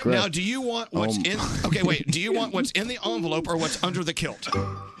 Oh, Greg. Now, do you want what's in... Okay, wait. Do you want what's in the envelope or what's under the kilt?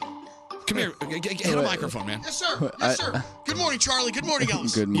 Come here. Hit a microphone, man. Yes, sir. Yes, sir. Good morning, Charlie. Good morning,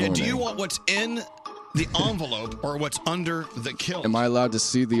 Elvis. Good morning. Yeah, do you want what's in the envelope or what's under the kilt? Am I allowed to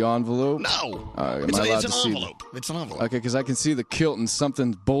see the envelope? No. Am It's I allowed an to see? envelope. It's an envelope. Okay, because I can see the kilt and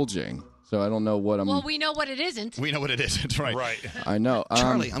something's bulging, so I don't know what I'm. Well, we know what it isn't. We know what it is. It's right. Right. I know.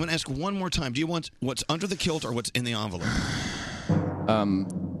 Charlie, I'm going to ask one more time. Do you want what's under the kilt or what's in the envelope?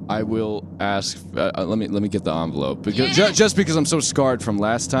 I will ask. Let me get the envelope because just because I'm so scarred from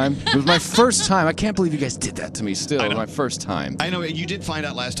last time. It was my first time. I can't believe you guys did that to me. Still, it was my first time. I know you did find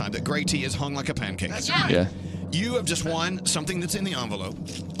out last time that Greg T is hung like a pancake. Yeah. You have just won something that's in the envelope.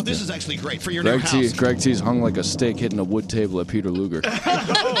 This is actually great for your new house. Greg T's hung like a steak hitting a wood table at Peter Luger.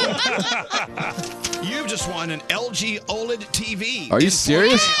 You've just won an LG OLED TV. Are you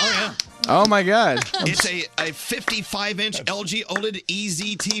serious? 4K. Oh, yeah. Oh my God! It's a 55-inch LG OLED EZ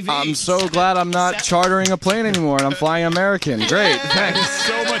TV. I'm so glad I'm not chartering a plane anymore and I'm flying American. Great, thanks.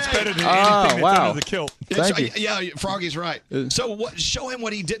 So much better than anything that's under the kilt. Thank you. Yeah, Froggy's right. So show him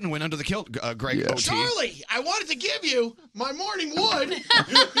what he didn't win under the kilt, Greg OT. Charlie, I wanted to give you my morning wood.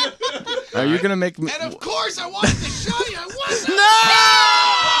 Are you gonna make me? And of course, I wanted to show you. I wasn't.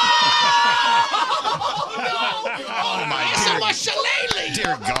 Oh my It's dear. a shillelagh.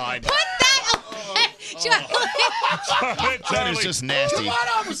 Dear God. Put that away. That is just nasty. Come on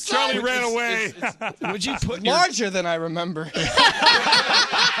over, son. Charlie ran away. Would you put your... Larger than I remember.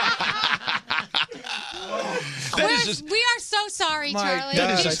 We are so sorry, Charlie.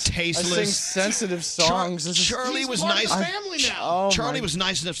 That is just tasteless. I sing sensitive songs. Charlie was part of nice. the family now. Oh, Charlie was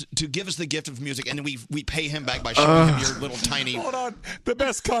nice enough to give us the gift of music, and then we pay him back by showing him your little tiny. Hold on. The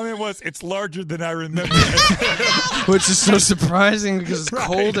best comment was, "It's larger than I remember." Which is so surprising because it's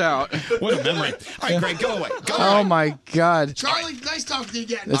cold out. What a memory! All right, Greg, go away. Go away. Oh my God! Charlie, nice talking to you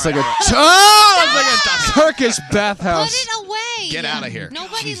again. It's like it's like a Turkish bathhouse. Put it away. Get out of here.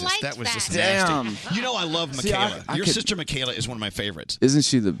 Nobody Jesus, likes that was just Damn. nasty. You know I love See, Michaela. I Your could- sister Michaela is one of my favorites. Isn't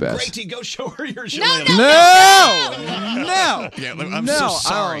she the best? Greg T, go show her your No, shillelagh. No! Yeah, I'm No, so I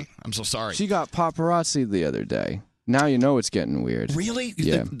sorry. don't- I'm so sorry. She got paparazzi the other day. Now you know it's getting weird. Really?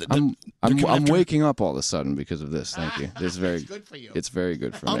 Yeah. They're I'm coming after- waking up all of a sudden because of this. Thank you. It's very good for you. It's very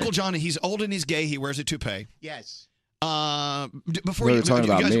good for me. Uncle Johnny, he's old and he's gay. He wears a toupee. Yes. Before We you were talking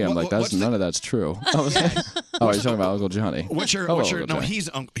you about guys, me. I'm like, what's none of that's true. Oh, you're talking about Uncle Johnny. What's your? Hello, What's your? Uncle No,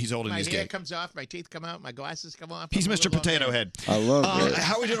 Johnny. he's old and My he's hair gay. comes off, my teeth come out, my glasses come off. He's I'm a Mr. little Potato old. Head. I love it.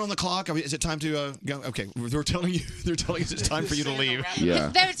 How are we doing on the clock? Is it time to go? Okay, they're telling us it's time for you to leave.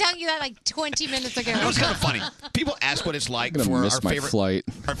 Yeah. They were telling you that like 20 minutes ago. That was kind of funny. People ask what it's like I'm gonna for miss our my favorite flight.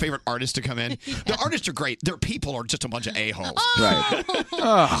 our favorite artists to come in. The artists are great. Their people are just a bunch of a-holes. Right.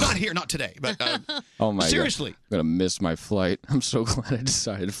 Not here, not today, but Oh my seriously. God. I'm gonna miss my flight. I'm so glad I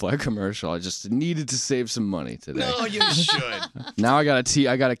decided to fly commercial. I just needed to save some money today. No, you should. Now I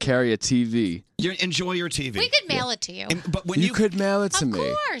gotta carry a TV. You enjoy your TV. We could mail it to you. But when You could mail it to me.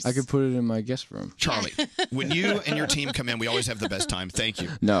 course. I could put it in my guest room. Charlie, when you and your team come in, we always have the best time. Thank you.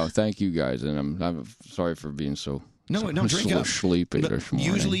 No, thank you guys, and I'm sorry for being so. No, drink so up. sleepy But this morning.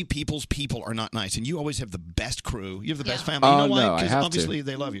 usually people's people are not nice, and you always have the best crew. You have the best family. Oh, You know why? no, I 'Cause have to. obviously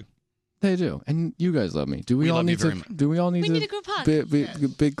they love you. They do, and you guys love me. Do we, We all love you need very to? much. Do we all need We to? need a group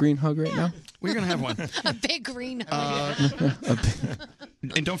hug. Big green hug right now. We're gonna have one. A big green.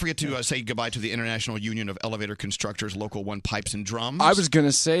 And don't forget to say goodbye to the International Union of Elevator Constructors, Local 1 Pipes and Drums. I was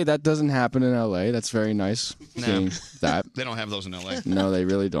gonna say that doesn't happen in L.A. That's very nice. No. Seeing that. They don't have those in L.A. No, they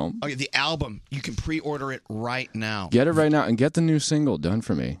really don't. Okay, the album, you can pre-order it right now. Get it right now and get the new single done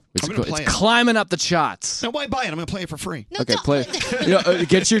for me. It's, I'm gonna play it. climbing up the charts. No, why buy it? I'm going to play it for free. Okay, play.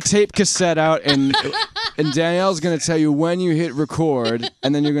 Get your tape cassette out, and Danielle's gonna tell you when you hit record,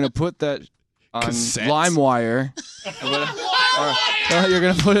 and then you're gonna put that on Cassette? LimeWire. Or you're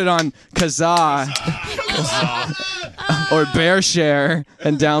gonna put it on Kazaa or BearShare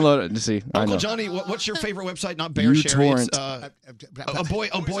and download it. See, I Uncle know. Johnny, what's your favorite website? Not BearShare. uTorrent.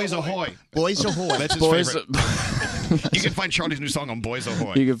 It's Boys Ahoy. Boys Ahoy. That's his Boys. favorite. You can find Charlie's new song on Boys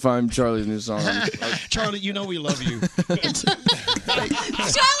Ahoy. You can find Charlie's new song. Charlie, you know we love you. Charlie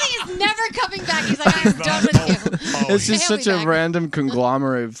is never coming back. He's like, I'm done with you. It's just He'll such be a back. random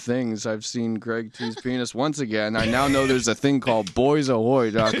conglomerate of things. I've seen Greg T's penis once again. I now know there's a thing called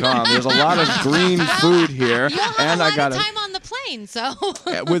boysahoy.com. There's a lot of green food here, You'll have and a I lot got of time on the plane, so.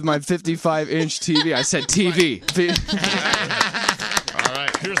 with my 55-inch TV. I said TV. All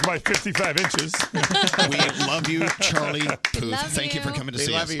right. Here's my 55 inches. We love you, Charlie Puth. Love Thank you for coming to We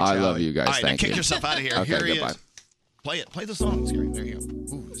see love us. you, I Charlie. love you guys. All right, now Thank kick you. yourself out of here. Okay, Here he goodbye. is. Play it. Play the song. Scary. There you go.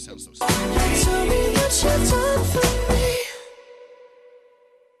 Ooh, this sounds so sad.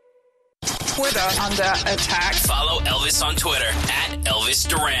 Twitter under attack. Follow Elvis on Twitter at Elvis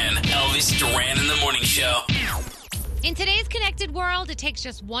Duran. Elvis Duran in the Morning Show. In today's connected world, it takes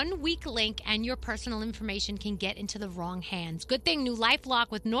just 1 weak link and your personal information can get into the wrong hands. Good thing new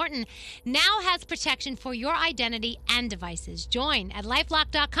LifeLock with Norton now has protection for your identity and devices. Join at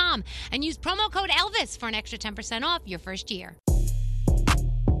LifeLock.com and use promo code Elvis for an extra 10% off your first year.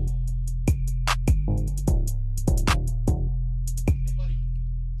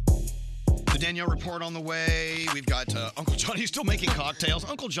 The Danielle report on the way. We've got Uncle Johnny still making cocktails.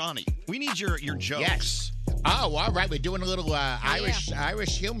 Uncle Johnny, we need your jokes. Yes. Oh, all right. We're doing a little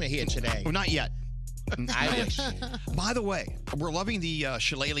Irish humor here today. Oh, not yet. I wish. By the way, we're loving the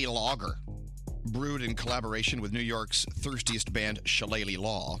Shillelagh Lager, brewed in collaboration with New York's thirstiest band, Shillelagh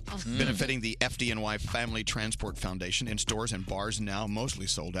Law, benefiting the FDNY Family Transport Foundation in stores and bars now, mostly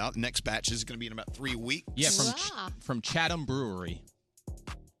sold out. Next batch is going to be in about 3 weeks. Yeah, from Chatham Brewery.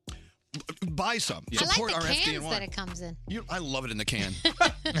 Buy some. I Support like the our cans FDNY. that it comes in. I love it in the can.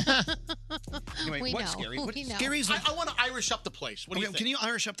 Anyway, We what's know. scary? What, We know. Scary's I want to Irish up the place. What do you think? Can you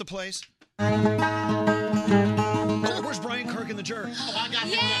Irish up the place? Where's Brian Kirk and the Jerk? Oh, I got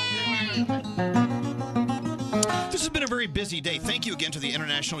him. This has been a very busy day. Thank you again to the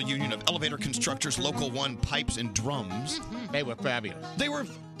International Union of Elevator Constructors, Local 1 Pipes and Drums. They were fabulous. They were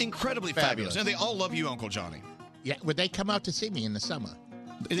incredibly fabulous. And they all love you, Uncle Johnny. Yeah, would they come out to see me in the summer?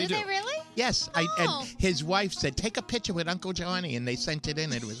 They do. They really? Yes. Oh. And his wife said, take a picture with Uncle Johnny, and they sent it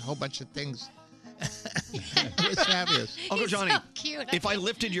in. It was a whole bunch of things. It was fabulous. Uncle Johnny, so cute. if I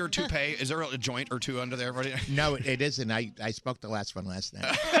lifted your toupee, is there a joint or two under there? No, it isn't. I smoked the last one last night.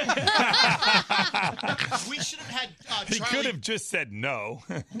 We should have had He Charlie. could have just said no.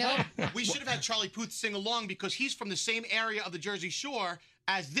 No. We should have had Charlie Puth sing along because he's from the same area of the Jersey Shore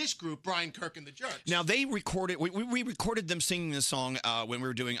as this group, Brian Kirk and the Jerks. Now, they recorded, we recorded them singing this song when we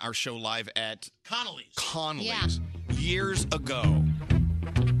were doing our show live at Connolly's years ago.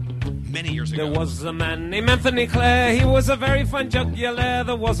 Many years ago. There was a man named Anthony Clare. He was a very fine jugular.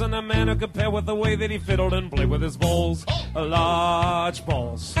 There wasn't a man who could compare with the way that he fiddled and played with his balls. Large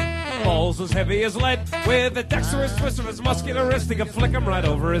balls. Balls as heavy as lead. With a dexterous twist of his muscular wrist, he could flick them right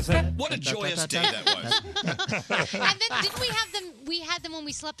over his head. What a joyous day that was. And then didn't we have them? We had them when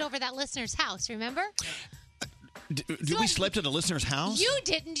we slept over that listener's house. Remember? Did we slept at a listener's house? You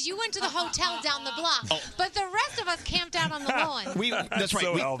didn't. You went to the hotel down the block. Oh. But the rest of us camped out on the lawn. That's right.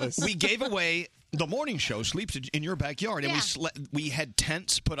 So Elvis. We gave away the morning show sleeps in your backyard, and we had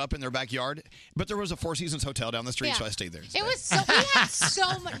tents put up in their backyard. But there was a Four Seasons hotel down the street, so I stayed there. It was so we had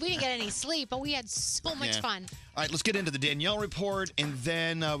so much. We didn't get any sleep, but we had so much fun. All right, let's get into the Danielle report, and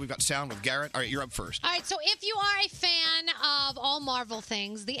then we've got sound with Garrett. All right, you're up first. All right, so if you are a fan of all Marvel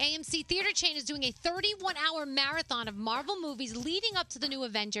things, the AMC theater chain is doing a 31-hour marathon of Marvel movies leading up to the new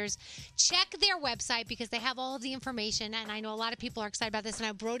Avengers. Check their website because they have all of the information, and I know a lot of people are excited about this, and I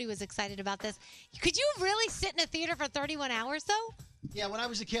know Brody was excited about this. Could you really sit in a theater for 31 hours, though? Yeah, when I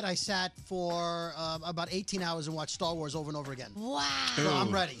was a kid, I sat for about 18 hours and watched Star Wars over and over again. Wow. So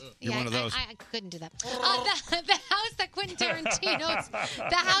I'm ready. You're one of those. I couldn't do that. The house that Quentin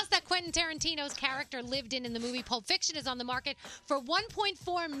Tarantino's character lived in the movie Pulp Fiction is on the market for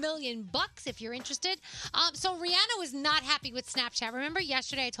 $1.4 million if you're interested. So Rihanna was not happy with Snapchat. Remember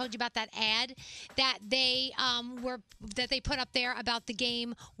yesterday I told you about that ad that they put up there about the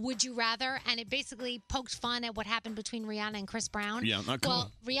game Would You Rather, and it basically pokes fun at what happened between Rihanna and Chris Brown. Yeah, not cool.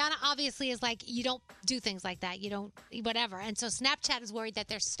 Well, Rihanna obviously is like, you don't do things like that. You don't, whatever. And so Snapchat is worried that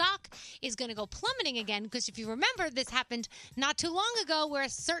their stock is going to go plummeting again because if you remember, this happened not too long ago where a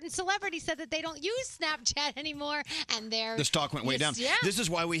certain celebrity said that they don't use Snapchat anymore and The stock went way down. Yeah. This is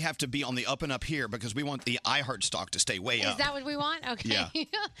why we have to be on the up and up here because we want the iHeart stock to stay way up. Is that what we want? Okay. Yeah. There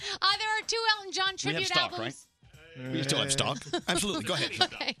are 2 Elton John We tribute have stock, albums. right? We still have stock. Absolutely. Go ahead.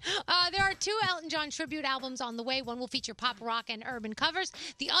 Okay. There are 2 Elton John tribute albums on the way. One will feature pop, rock, and urban covers.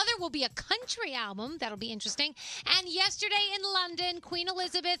 The other will be a country album. That'll be interesting. And yesterday in London, Queen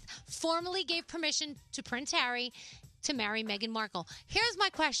Elizabeth formally gave permission to Prince Harry to marry Meghan Markle. Here's my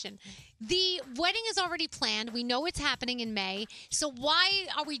question. The wedding is already planned. We know it's happening in May. So why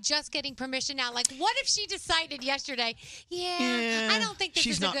are we just getting permission now? Like, what if she decided yesterday, I don't think this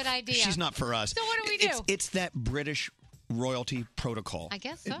is a good idea. She's not for us. So what do we do? It's that British royalty protocol. I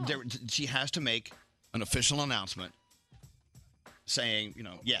guess so. She has to make an official announcement saying,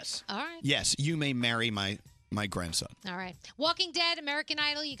 yes. All right. Yes, you may marry my grandson. All right. Walking Dead, American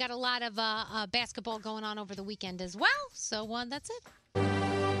Idol, you got a lot of basketball going on over the weekend as well. So that's it.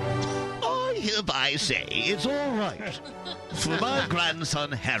 I hereby say it's all right for my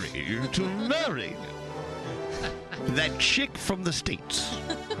grandson Harry to marry that chick from the States.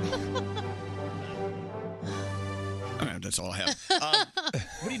 All right, that's all I have.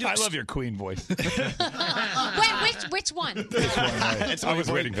 What do you do? I love your Queen voice. Wait, which one? I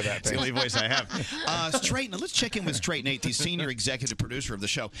was waiting for that. It's the only voice I have. Straight, now let's check in with Straight Nate, the senior executive producer of the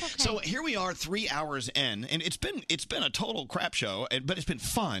show. Okay. So here we are, 3 hours in, and it's been a total crap show, but it's been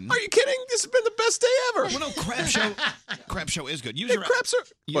fun. Are you kidding? This has been the best day ever. Well, no, crap show is good.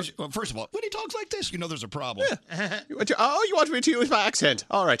 Well, first of all, when he talks like this, there's a problem. Yeah. You want me to use my accent?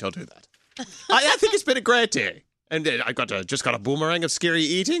 All right, I'll do that. I think it's been a great day. And then I just got a boomerang of scary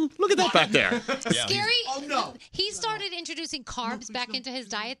eating. Look at that back there. Scary. Oh no. He started introducing carbs back into his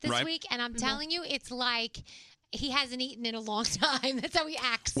diet this week, and I'm telling you, it's like he hasn't eaten in a long time. That's how he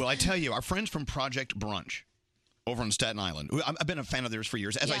acts. Well, I tell you, our friends from Project Brunch over on Staten Island, I've been a fan of theirs for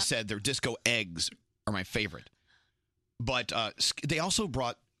years. As I said, their disco eggs are my favorite. But they also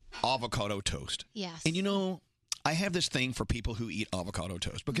brought avocado toast. Yes. And you know, I have this thing for people who eat avocado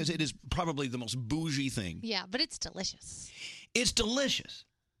toast because it is probably the most bougie thing. Yeah, but it's delicious. It's delicious.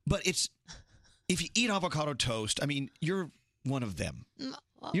 But if you eat avocado toast, I mean, you're one of them. You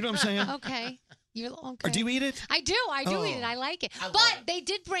know what I'm saying? Okay. You're okay. Or do you eat it? I do eat it. I like it. But they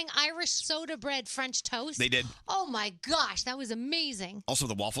did bring Irish soda bread French toast. They did. Oh my gosh, that was amazing. Also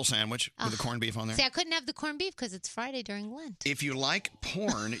the waffle sandwich with the corned beef on there. See, I couldn't have the corned beef because it's Friday during Lent. If you like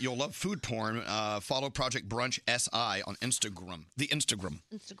porn, you'll love food porn. Follow Project Brunch SI on Instagram. The Instagram.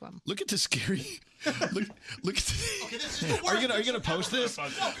 Look at the scary. Look at the, Are you gonna post this?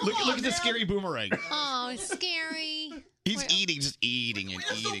 Look at the scary boomerang. Oh, scary. He's just eating and eating.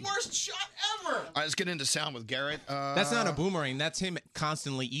 That's the worst shot ever. All right, let's get into sound with Garrett. That's not a boomerang. That's him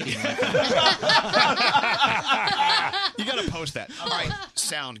constantly eating. You got to post that. All right,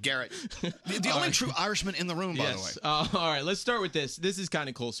 sound, Garrett. The only true Irishman in the room, by the way. All right, let's start with this. This is kind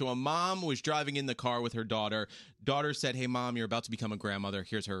of cool. So a mom was driving in the car with her daughter. Daughter said, "Hey, Mom, you're about to become a grandmother."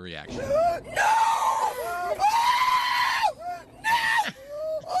 Here's her reaction.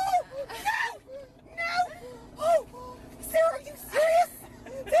 Sarah, are you serious?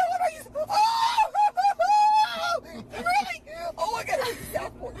 Dylan, are you? Oh! Really? Oh, I gotta move to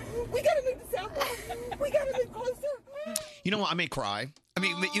Southport. We gotta move to Southport. We gotta move closer. You know what? I may cry. I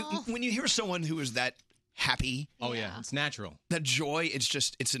mean, when you hear someone who is that happy. Oh, yeah. It's natural. That joy,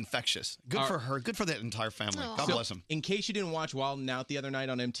 it's infectious. Good for her. Good for that entire family. God bless them. In case you didn't watch Wild 'N Out the other night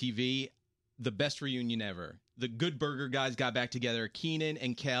on MTV, the best reunion ever. The Good Burger guys got back together, Keenan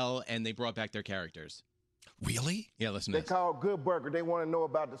and Kel, and they brought back their characters. Really? Yeah, listen to They this. call Good Burger. They want to know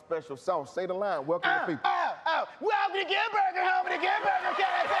about the special sauce. Say the line. Welcome to people. Welcome to Good Burger, home to Good Burger. Can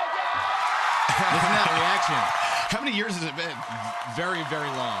I Listen to that reaction. How many years has it been? Very, very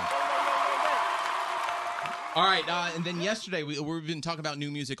long. All right, and then yesterday, we've been talking about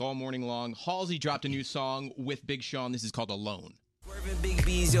new music all morning long. Halsey dropped a new song with Big Sean. This is called Alone. Big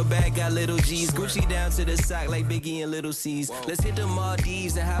B's, your bag got little G's. Gucci down to the sock like Biggie and Little C's. Whoa. Let's hit the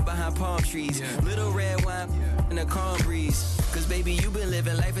Maldives and hide behind palm trees. Yeah. Little red wine and a calm breeze. Cause baby, you been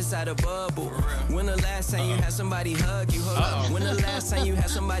living life inside a bubble. When the last time you had somebody hug you? Hold up. When the last time you had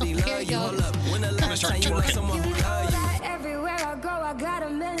somebody love you? Hold up. When the last time you love someone who love you? Everywhere I go, I got a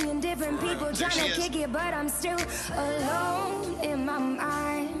million different people trying to kick it, but I'm still alone in my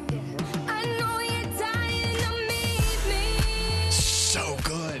mind. I know you're dying to meet me. So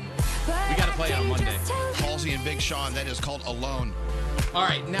good. We got to play it on Monday. Halsey and Big Sean, that is called Alone. All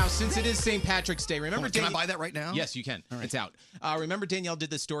right, now since it is St. Patrick's Day, remember Can I buy that right now? Yes, you can. Right. It's out. Remember Danielle did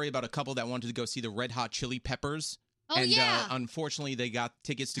this story about a couple that wanted to go see the Red Hot Chili Peppers? Oh, and, yeah. Unfortunately, they got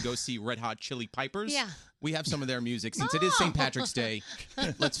tickets to go see Red Hot Chili Pipers. Yeah. We have some of their music. Since it is St. Patrick's Day,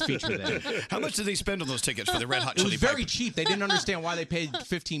 let's feature them. How much did they spend on those tickets for the Red Hot It Chili was very Peppers? cheap. They didn't understand why they paid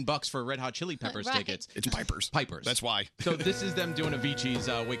 $15 for Red Hot Chili Peppers Right. tickets. It's Pipers. Pipers. That's why. So this is them doing Avicii's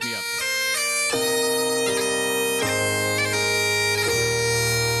Wake Me Up.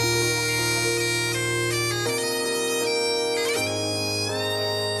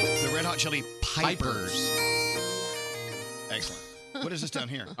 The Red Hot Chili Pipers. Excellent. What is this down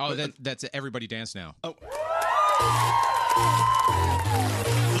here? Oh, that's Everybody Dance Now. Oh.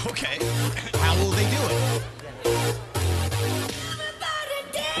 Okay. How will they do it?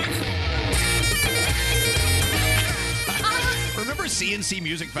 Remember CNC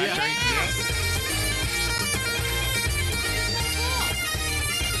Music Factory? Yeah.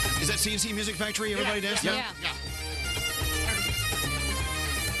 Is that CNC Music Factory? Everybody dance? Yeah.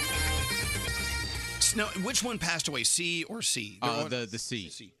 Now, which one passed away, C or C? The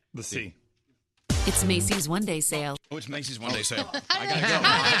C. The C. It's Macy's One Day Sale. Oh, it's Macy's One Day Sale. I gotta go.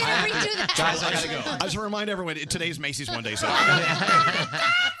 How are they going to redo that? Guys, I gotta go. I just want to remind everyone, today's Macy's One Day Sale.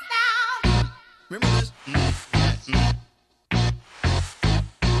 Remember this?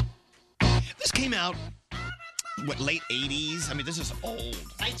 This came out, late 80s? I mean, this is old.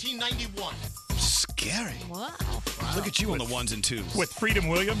 1991. Scary. Wow. Look at you on the ones and twos. With Freedom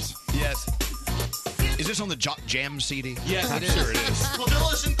Williams? Yes. Is this on the Jam CD? Yes, I'm it is. sure it is.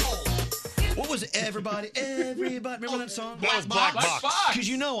 Flavillis and Cole. What was Everybody? Remember that song? That was Black Box. Because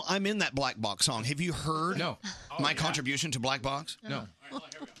you know I'm in that Black Box song. Have you heard my contribution to Black Box? No.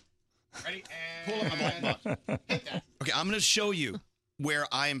 Ready? Pull up my Black Box. Okay, I'm going to show you where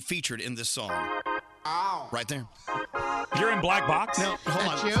I am featured in this song. Right there. You're in black box? No, hold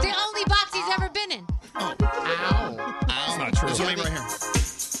on. It's the only box he's ever been in. Ow. That's not true. There's something right here.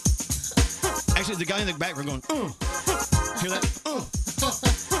 Actually, the guy in the background going, hear that? Is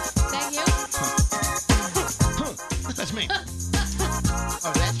that you? That's me.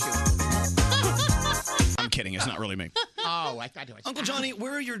 Oh, that's you. I'm kidding. It's not really me. Oh, I thought it was. Uncle Johnny,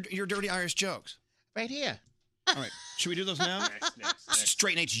 where are your dirty Irish jokes? Right here. All right. Should we do those now? Next.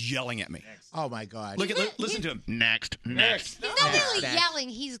 Straight Nate's yelling at me. Oh, my God. Listen to him. Next. He's not really yelling.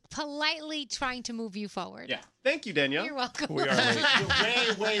 He's politely trying to move you forward. Yeah. Thank you, Danielle. You're welcome. We are late.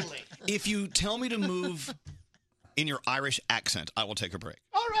 You're way late. If you tell me to move in your Irish accent, I will take a break.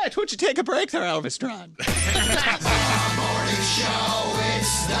 All right. Would you take a break there, Elvis Duran? Morning show,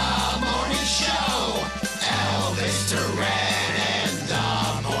 it's the morning show. Elvis Duran and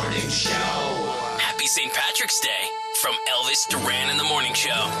the morning show. Happy St. Patrick's Day from Elvis Duran and the Morning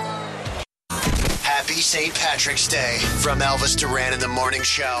Show. Happy St. Patrick's Day from Elvis Duran and the Morning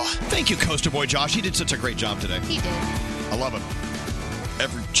Show. Thank you, Coaster Boy Josh. He did such a great job today. He did. I love him.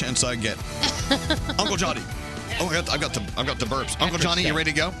 Every chance I get. Uncle Johnny. Oh, I've got the burps. Uncle Johnny, you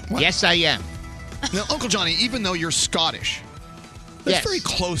ready to go? What? Yes, I am. Now, Uncle Johnny, even though you're Scottish, that's Yes. very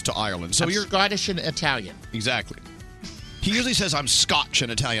close to Ireland. So I'm you're Scottish and Italian. Exactly. He usually says I'm Scotch in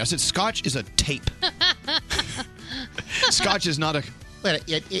Italian. I said Scotch is a tape. Scotch is not a. But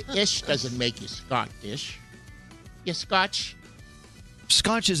ish doesn't make you Scottish. You're Scotch.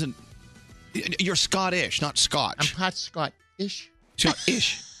 Scotch isn't. You're Scottish, not Scotch. I'm part Scottish.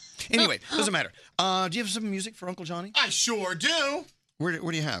 Scottish. Anyway, doesn't matter. Do you have some music for Uncle Johnny? I sure do. Where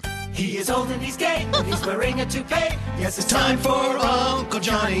do you have? He is old and he's gay, but he's wearing a toupee. Yes, it's time for Uncle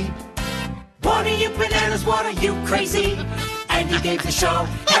Johnny. What are you bananas? What are you crazy? And he gave the show,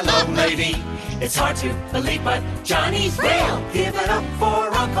 hello lady. It's hard to believe, but Johnny's real. Give it up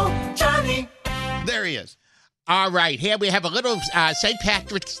for Uncle Johnny. There he is. All right, here we have a little St.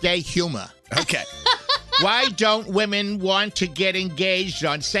 Patrick's Day humor. Okay. Why don't women want to get engaged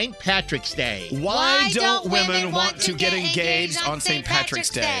on St. Patrick's Day? Why don't women want to get engaged on St. Patrick's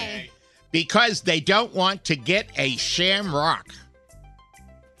Day? Because they don't want to get a shamrock.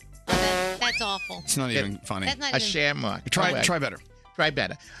 That's awful. It's not even funny. That's not A even... shamrock. Try All right. better. Try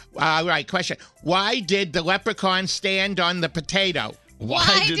better. All right, question. Why did the leprechaun stand on the potato?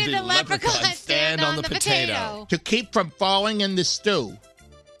 Why did the leprechaun stand on the potato? To keep from falling in the stew.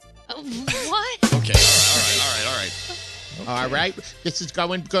 What? Okay, all right. All right, this is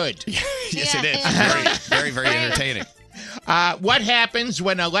going good. Yes, it is. Very, very entertaining. What happens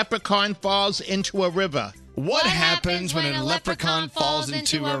when a leprechaun falls into a river? What happens when a leprechaun falls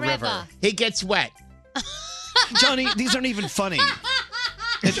into a river? He gets wet. Johnny, these aren't even funny.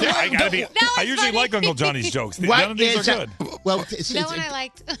 I usually like Uncle Johnny's jokes. None of these are good. Well, No one I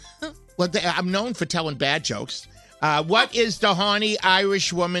liked. I'm known for telling bad jokes. What is the horny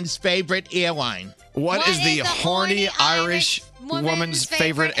Irish woman's favorite airline? What is the horny Irish woman's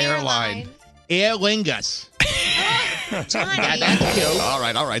favorite airline? Aer Lingus. Johnny. Yeah, that's cute. All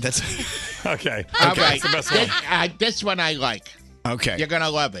right. That's okay. All Okay, right. that's the best one. This one I like. okay. You're going to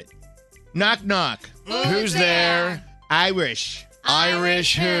love it. Knock, knock. Who's there? Irish.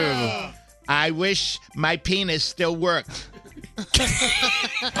 Irish who? I wish my penis still worked.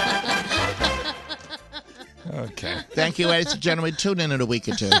 Okay. Thank you, ladies and gentlemen. Tune in a week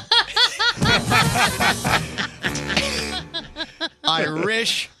or two. I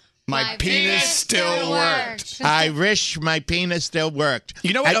wish my penis still worked. I wish my penis still worked.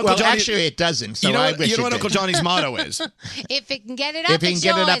 You know what, Uncle well, Johnny? actually, it doesn't. So you know I what, wish you know it what did. Uncle Johnny's motto is? If it can get it up, If you can it's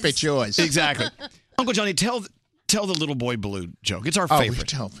get yours. it up, it's yours. Exactly. Uncle Johnny, tell the little boy blue joke. It's our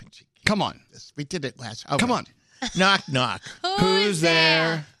favorite. Come on. We did it last. Come on. Knock, knock. Who's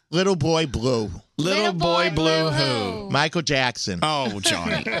there? Little boy blue. Little boy blue who? Michael Jackson. Oh,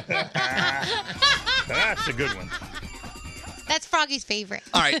 Johnny. That's a good one. That's Froggy's favorite.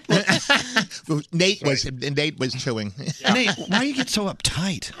 All right. Nate was chewing. Nate, why do you get so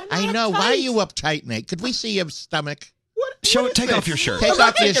uptight? I know. Why are you uptight, Nate? Could we see your stomach? Take off your shirt. Take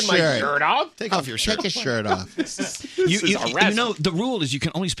off your taking my shirt. shirt off. Take off your shirt. Take your shirt off. You know, the rule is you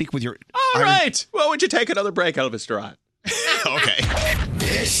can only speak with your... All right. Well, would you take another break, Elvis Duran? Okay.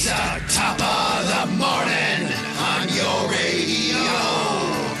 It's the top of the morning on your radio.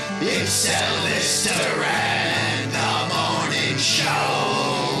 It's Elvis Duran, the morning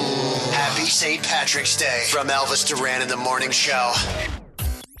show. Happy St. Patrick's Day from Elvis Duran and the Morning Show.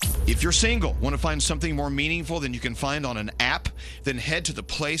 If you're single, want to find something more meaningful than you can find on an app, then head to the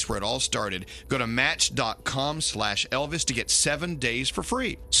place where it all started. Go to match.com/Elvis to get 7 days for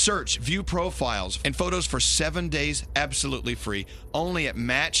free. Search, view profiles, and photos for 7 days absolutely free. Only at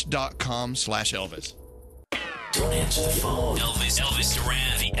match.com/Elvis. Don't answer the phone. Elvis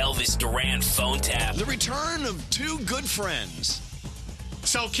Duran, the Elvis Duran phone tap. The return of two good friends.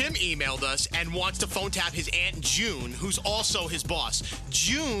 So Kim emailed us and wants to phone tap his Aunt June, who's also his boss.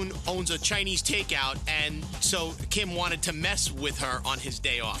 June owns a Chinese takeout, and so Kim wanted to mess with her on his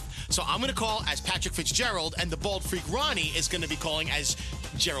day off. So I'm going to call as Patrick Fitzgerald, and the bald freak Ronnie is going to be calling as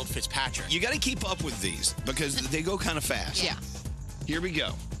Gerald Fitzpatrick. You got to keep up with these because they go kind of fast. Yeah. Here we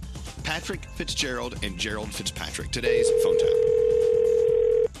go. Patrick Fitzgerald and Gerald Fitzpatrick. Today's phone tap.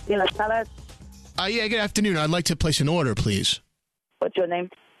 Yeah, good afternoon. I'd like to place an order, please. What's your name?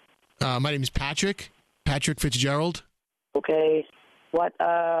 My name is Patrick Fitzgerald. Okay. What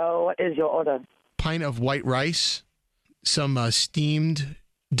is your order? Pint of white rice, some steamed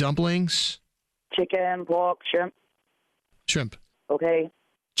dumplings. Chicken, pork, shrimp. Shrimp. Okay.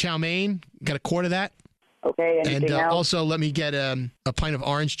 Chow mein, got a quart of that. Okay, anything and else? Also, let me get a pint of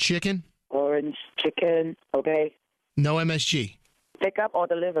orange chicken. Orange chicken, okay. No MSG. Pick up or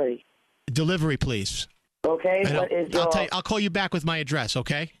delivery? Delivery, please. Okay, And what is your... I'll call you back with my address,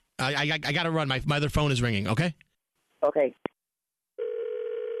 okay? I got to run. My other phone is ringing, okay? Okay.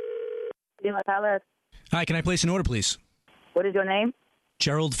 Hi, can I place an order, please? What is your name?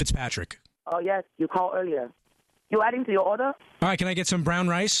 Gerald Fitzpatrick. Oh, yes, you called earlier. You adding to your order? All right, can I get some brown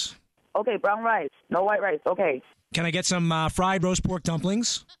rice? Okay, brown rice. No white rice. Okay. Can I get some fried roast pork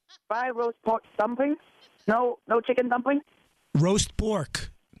dumplings? Fried roast pork dumpling? No chicken dumpling? Roast pork.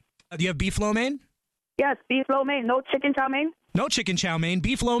 Do you have beef lo mein? Yes, beef lo mein. No chicken chow mein? No chicken chow mein,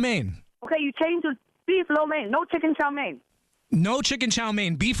 beef lo mein. Okay, you change to beef lo mein. No chicken chow mein. No chicken chow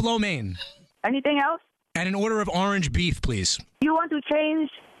mein, beef lo mein. Anything else? And an order of orange beef, please. You want to change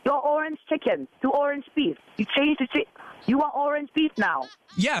your orange chicken to orange beef. You change you want orange beef now?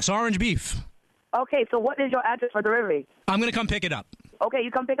 Yes, orange beef. Okay, so what is your address for delivery? I'm going to come pick it up. Okay, you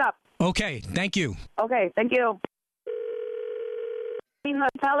come pick up. Okay, thank you. Okay, thank you.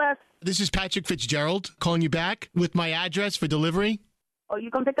 Tell us. This is Patrick Fitzgerald calling you back with my address for delivery. Oh, you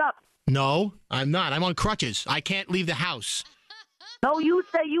come pick up? No, I'm not. I'm on crutches. I can't leave the house. No, you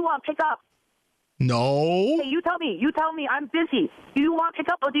say you want pick up. No. Hey, you tell me. I'm busy. Do you want pick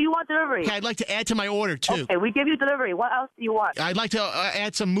up or do you want delivery? Okay, I'd like to add to my order, too. Okay, we give you delivery. What else do you want? I'd like to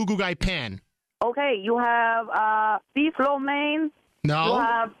add some mugu gai pan. Okay, you have beef lo mein. No. You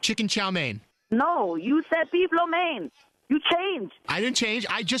have... chicken chow mein. No, you said beef lo mein. You changed. I didn't change.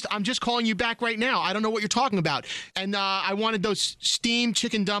 I'm just calling you back right now. I don't know what you're talking about. And I wanted those steamed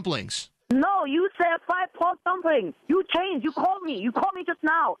chicken dumplings. No, you said fried pork dumpling. You changed. You called me. You called me just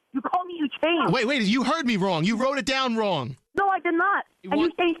now. You called me. You changed. Wait. You heard me wrong. You wrote it down wrong. No, I did not.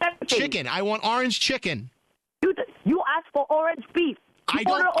 You changed everything. Chicken. I want orange chicken. You asked for orange beef. I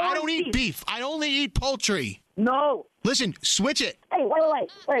don't eat beef. I only eat poultry. No. Listen, switch it. Hey,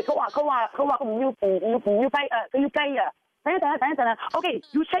 wait. 佢話唔要雞佢要雞啊！等一陣。Okay,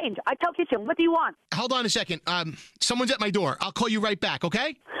 you change. I tell kitchen. What do you want? Hold on a second. Someone's at my door. I'll call you right back.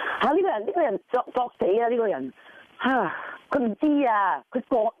 Okay? 呢個人作死啊！呢個人佢唔知啊！佢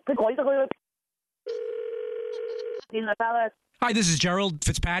改咗佢。Hi, this is Gerald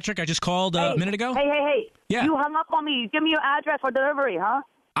Fitzpatrick. I just called a minute ago. Hey. Yeah. You hung up on me. You give me your address for delivery, huh?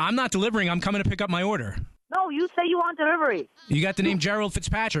 I'm not delivering. I'm coming to pick up my order. No, you say you want delivery. You got the name Gerald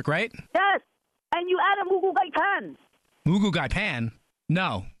Fitzpatrick, right? Yes. And you added mugu gai pan. Mugu gai pan?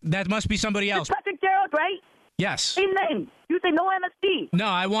 No, that must be somebody else. Patrick Gerald, right? Yes. Same name. You say no MSG. No,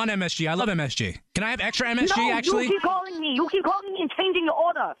 I want MSG. I love MSG. Can I have extra MSG, actually? You keep calling me. And changing your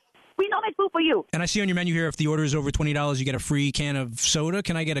order. We don't make food for you. And I see on your menu here, if the order is over $20, you get a free can of soda.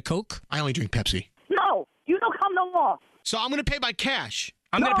 Can I get a Coke? I only drink Pepsi. No, you don't come no more. So I'm going to pay by cash.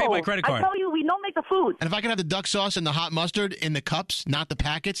 I'm going to pay by credit card. I tell you, we don't make the food. And if I could have the duck sauce and the hot mustard in the cups, not the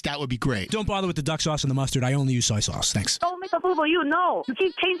packets, that would be great. Don't bother with the duck sauce and the mustard. I only use soy sauce. Thanks. Don't make the food for you. No. You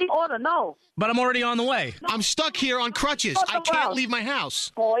keep changing order. No. But I'm already on the way. No. I'm stuck here on crutches. I can't leave my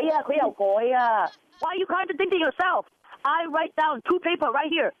house. 改啊，佢又改啊. Why are you contradicting yourself? I write down 2 paper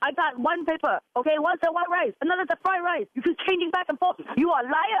right here. I got 1 paper. Okay, one's the white rice, another's the fried rice. You keep changing back and forth. You are a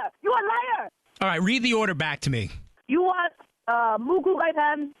liar. You are a liar. All right, read the order back to me. You want mugu gai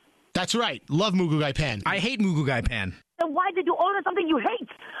pan? That's right. Love mugu gai pan. I hate mugu gai pan. Then why did you order something you hate?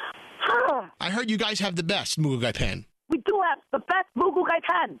 I heard you guys have the best mugu gai pan. We do have the best mugu gai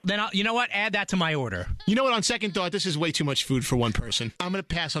pan. Then, you know what? Add that to my order. You know what? On second thought, this is way too much food for one person. I'm going to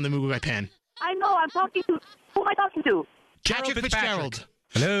pass on the mugu gai pan. I know. I'm talking to... Who am I talking to? Patrick Fitzgerald.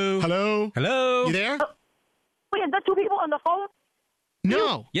 Hello? Hello? Hello? You there? Wait, is that two people on the phone?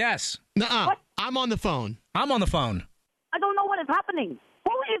 No. Yes. Nuh-uh. What? I'm on the phone. I'm on the phone. I don't know what is happening.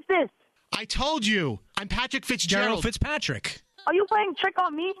 Who is this? I told you. I'm Patrick Fitzgerald. Gerald Fitzpatrick. Are you playing trick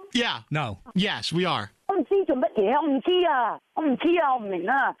on me? Yeah. No. Yes, we are. 我唔知做乜嘢，我唔知啊，我唔知啊，我唔明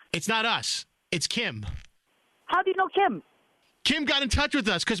啊。 It's not us. It's Kim. How do you know Kim? Kim got in touch with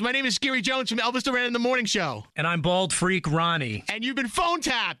us because my name is Scary Jones from Elvis Duran in the Morning Show. And I'm bald freak Ronnie. And you've been phone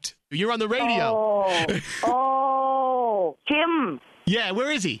tapped. You're on the radio. Oh, Kim. Yeah, where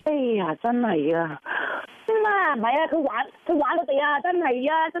is he? 哎呀，真係啊！唔係啊，佢玩我哋啊，真係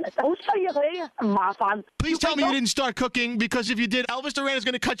啊，真係好衰啊佢，唔麻煩。 Please tell me you didn't start cooking because if you did, Elvis Duran is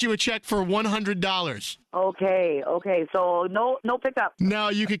going to cut you a check for $100. Okay, so no pickup. No,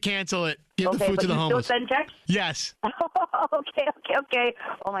 you could cancel it. Give the food to the you homeless. still send checks? Yes. Okay.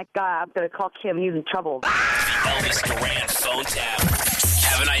 Oh my God, I'm gonna call Kim. He's in trouble. Elvis Duran phone tap.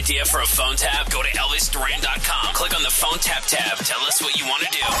 Have an idea for a phone tap? Go to ElvisDuran.com. Click on the phone tap tab. Tell us what you want to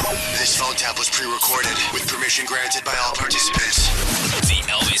do. This phone tap was pre-recorded with permission granted by all participants. The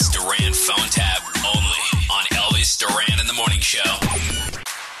Elvis Duran phone tap only on Elvis Duran in the Morning Show.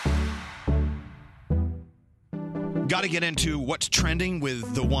 Got to get into what's trending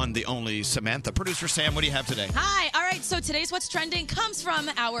with the one, the only Samantha. Producer Sam, what do you have today? Hi. All right. So today's What's Trending comes from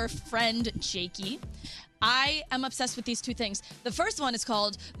our friend Jakey. I am obsessed with these two things. The first one is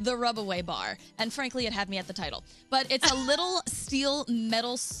called the Rub-Away Bar. And frankly, it had me at the title. But it's a little steel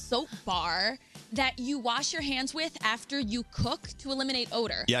metal soap bar that you wash your hands with after you cook to eliminate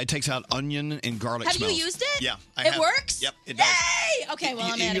odor. Yeah, it takes out onion and garlic Have smells. you used it? Yeah. It works? Yep, it does. Yay! Okay, well,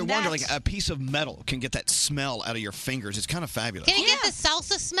 I'm And adding you're wondering, that. like, a piece of metal can get that smell out of your fingers. It's kind of fabulous. Can you get the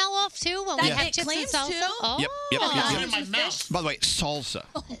salsa smell off too when we Yeah. have It chips and claims salsa? to. Oh. Yep. in my mouth. By the way, salsa.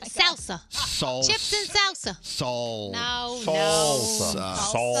 Salsa. Salsa. Chips and salsa. Sal. No. Salsa.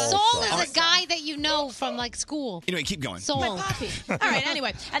 Saul is a guy that you know from like school. Anyway, keep going. Saul. My poppy. All right,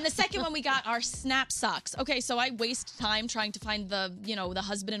 anyway. And the second one we got are snap socks. Okay, so I waste time trying to find the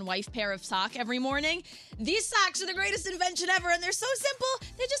husband and wife pair of sock every morning. These socks are the greatest invention ever, and they're so simple.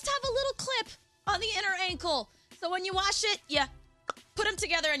 They just have a little clip on the inner ankle. So when you wash it, you put them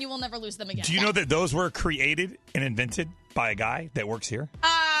together and you will never lose them again. Do you know that those were created and invented by a guy that works here?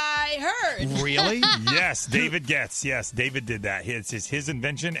 I heard. Really? Yes, David Getz. Yes, David did that. It's his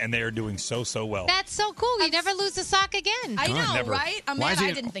invention, and they are doing so well. That's so cool. You never lose a sock again. I know, Never. right? I'm mad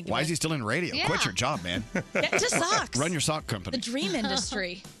I didn't think of Why it. is he still in radio? Yeah. Quit your job, man. Get into socks. Run your sock company. The dream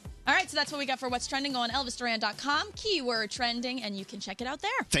industry. All right, so that's what we got for What's Trending on ElvisDuran.com. Keyword trending, and you can check it out there.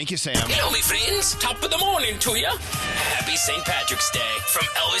 Thank you, Sam. Hello, me friends. Top of the morning to you. Happy St. Patrick's Day from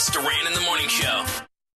Elvis Duran in the Morning Show.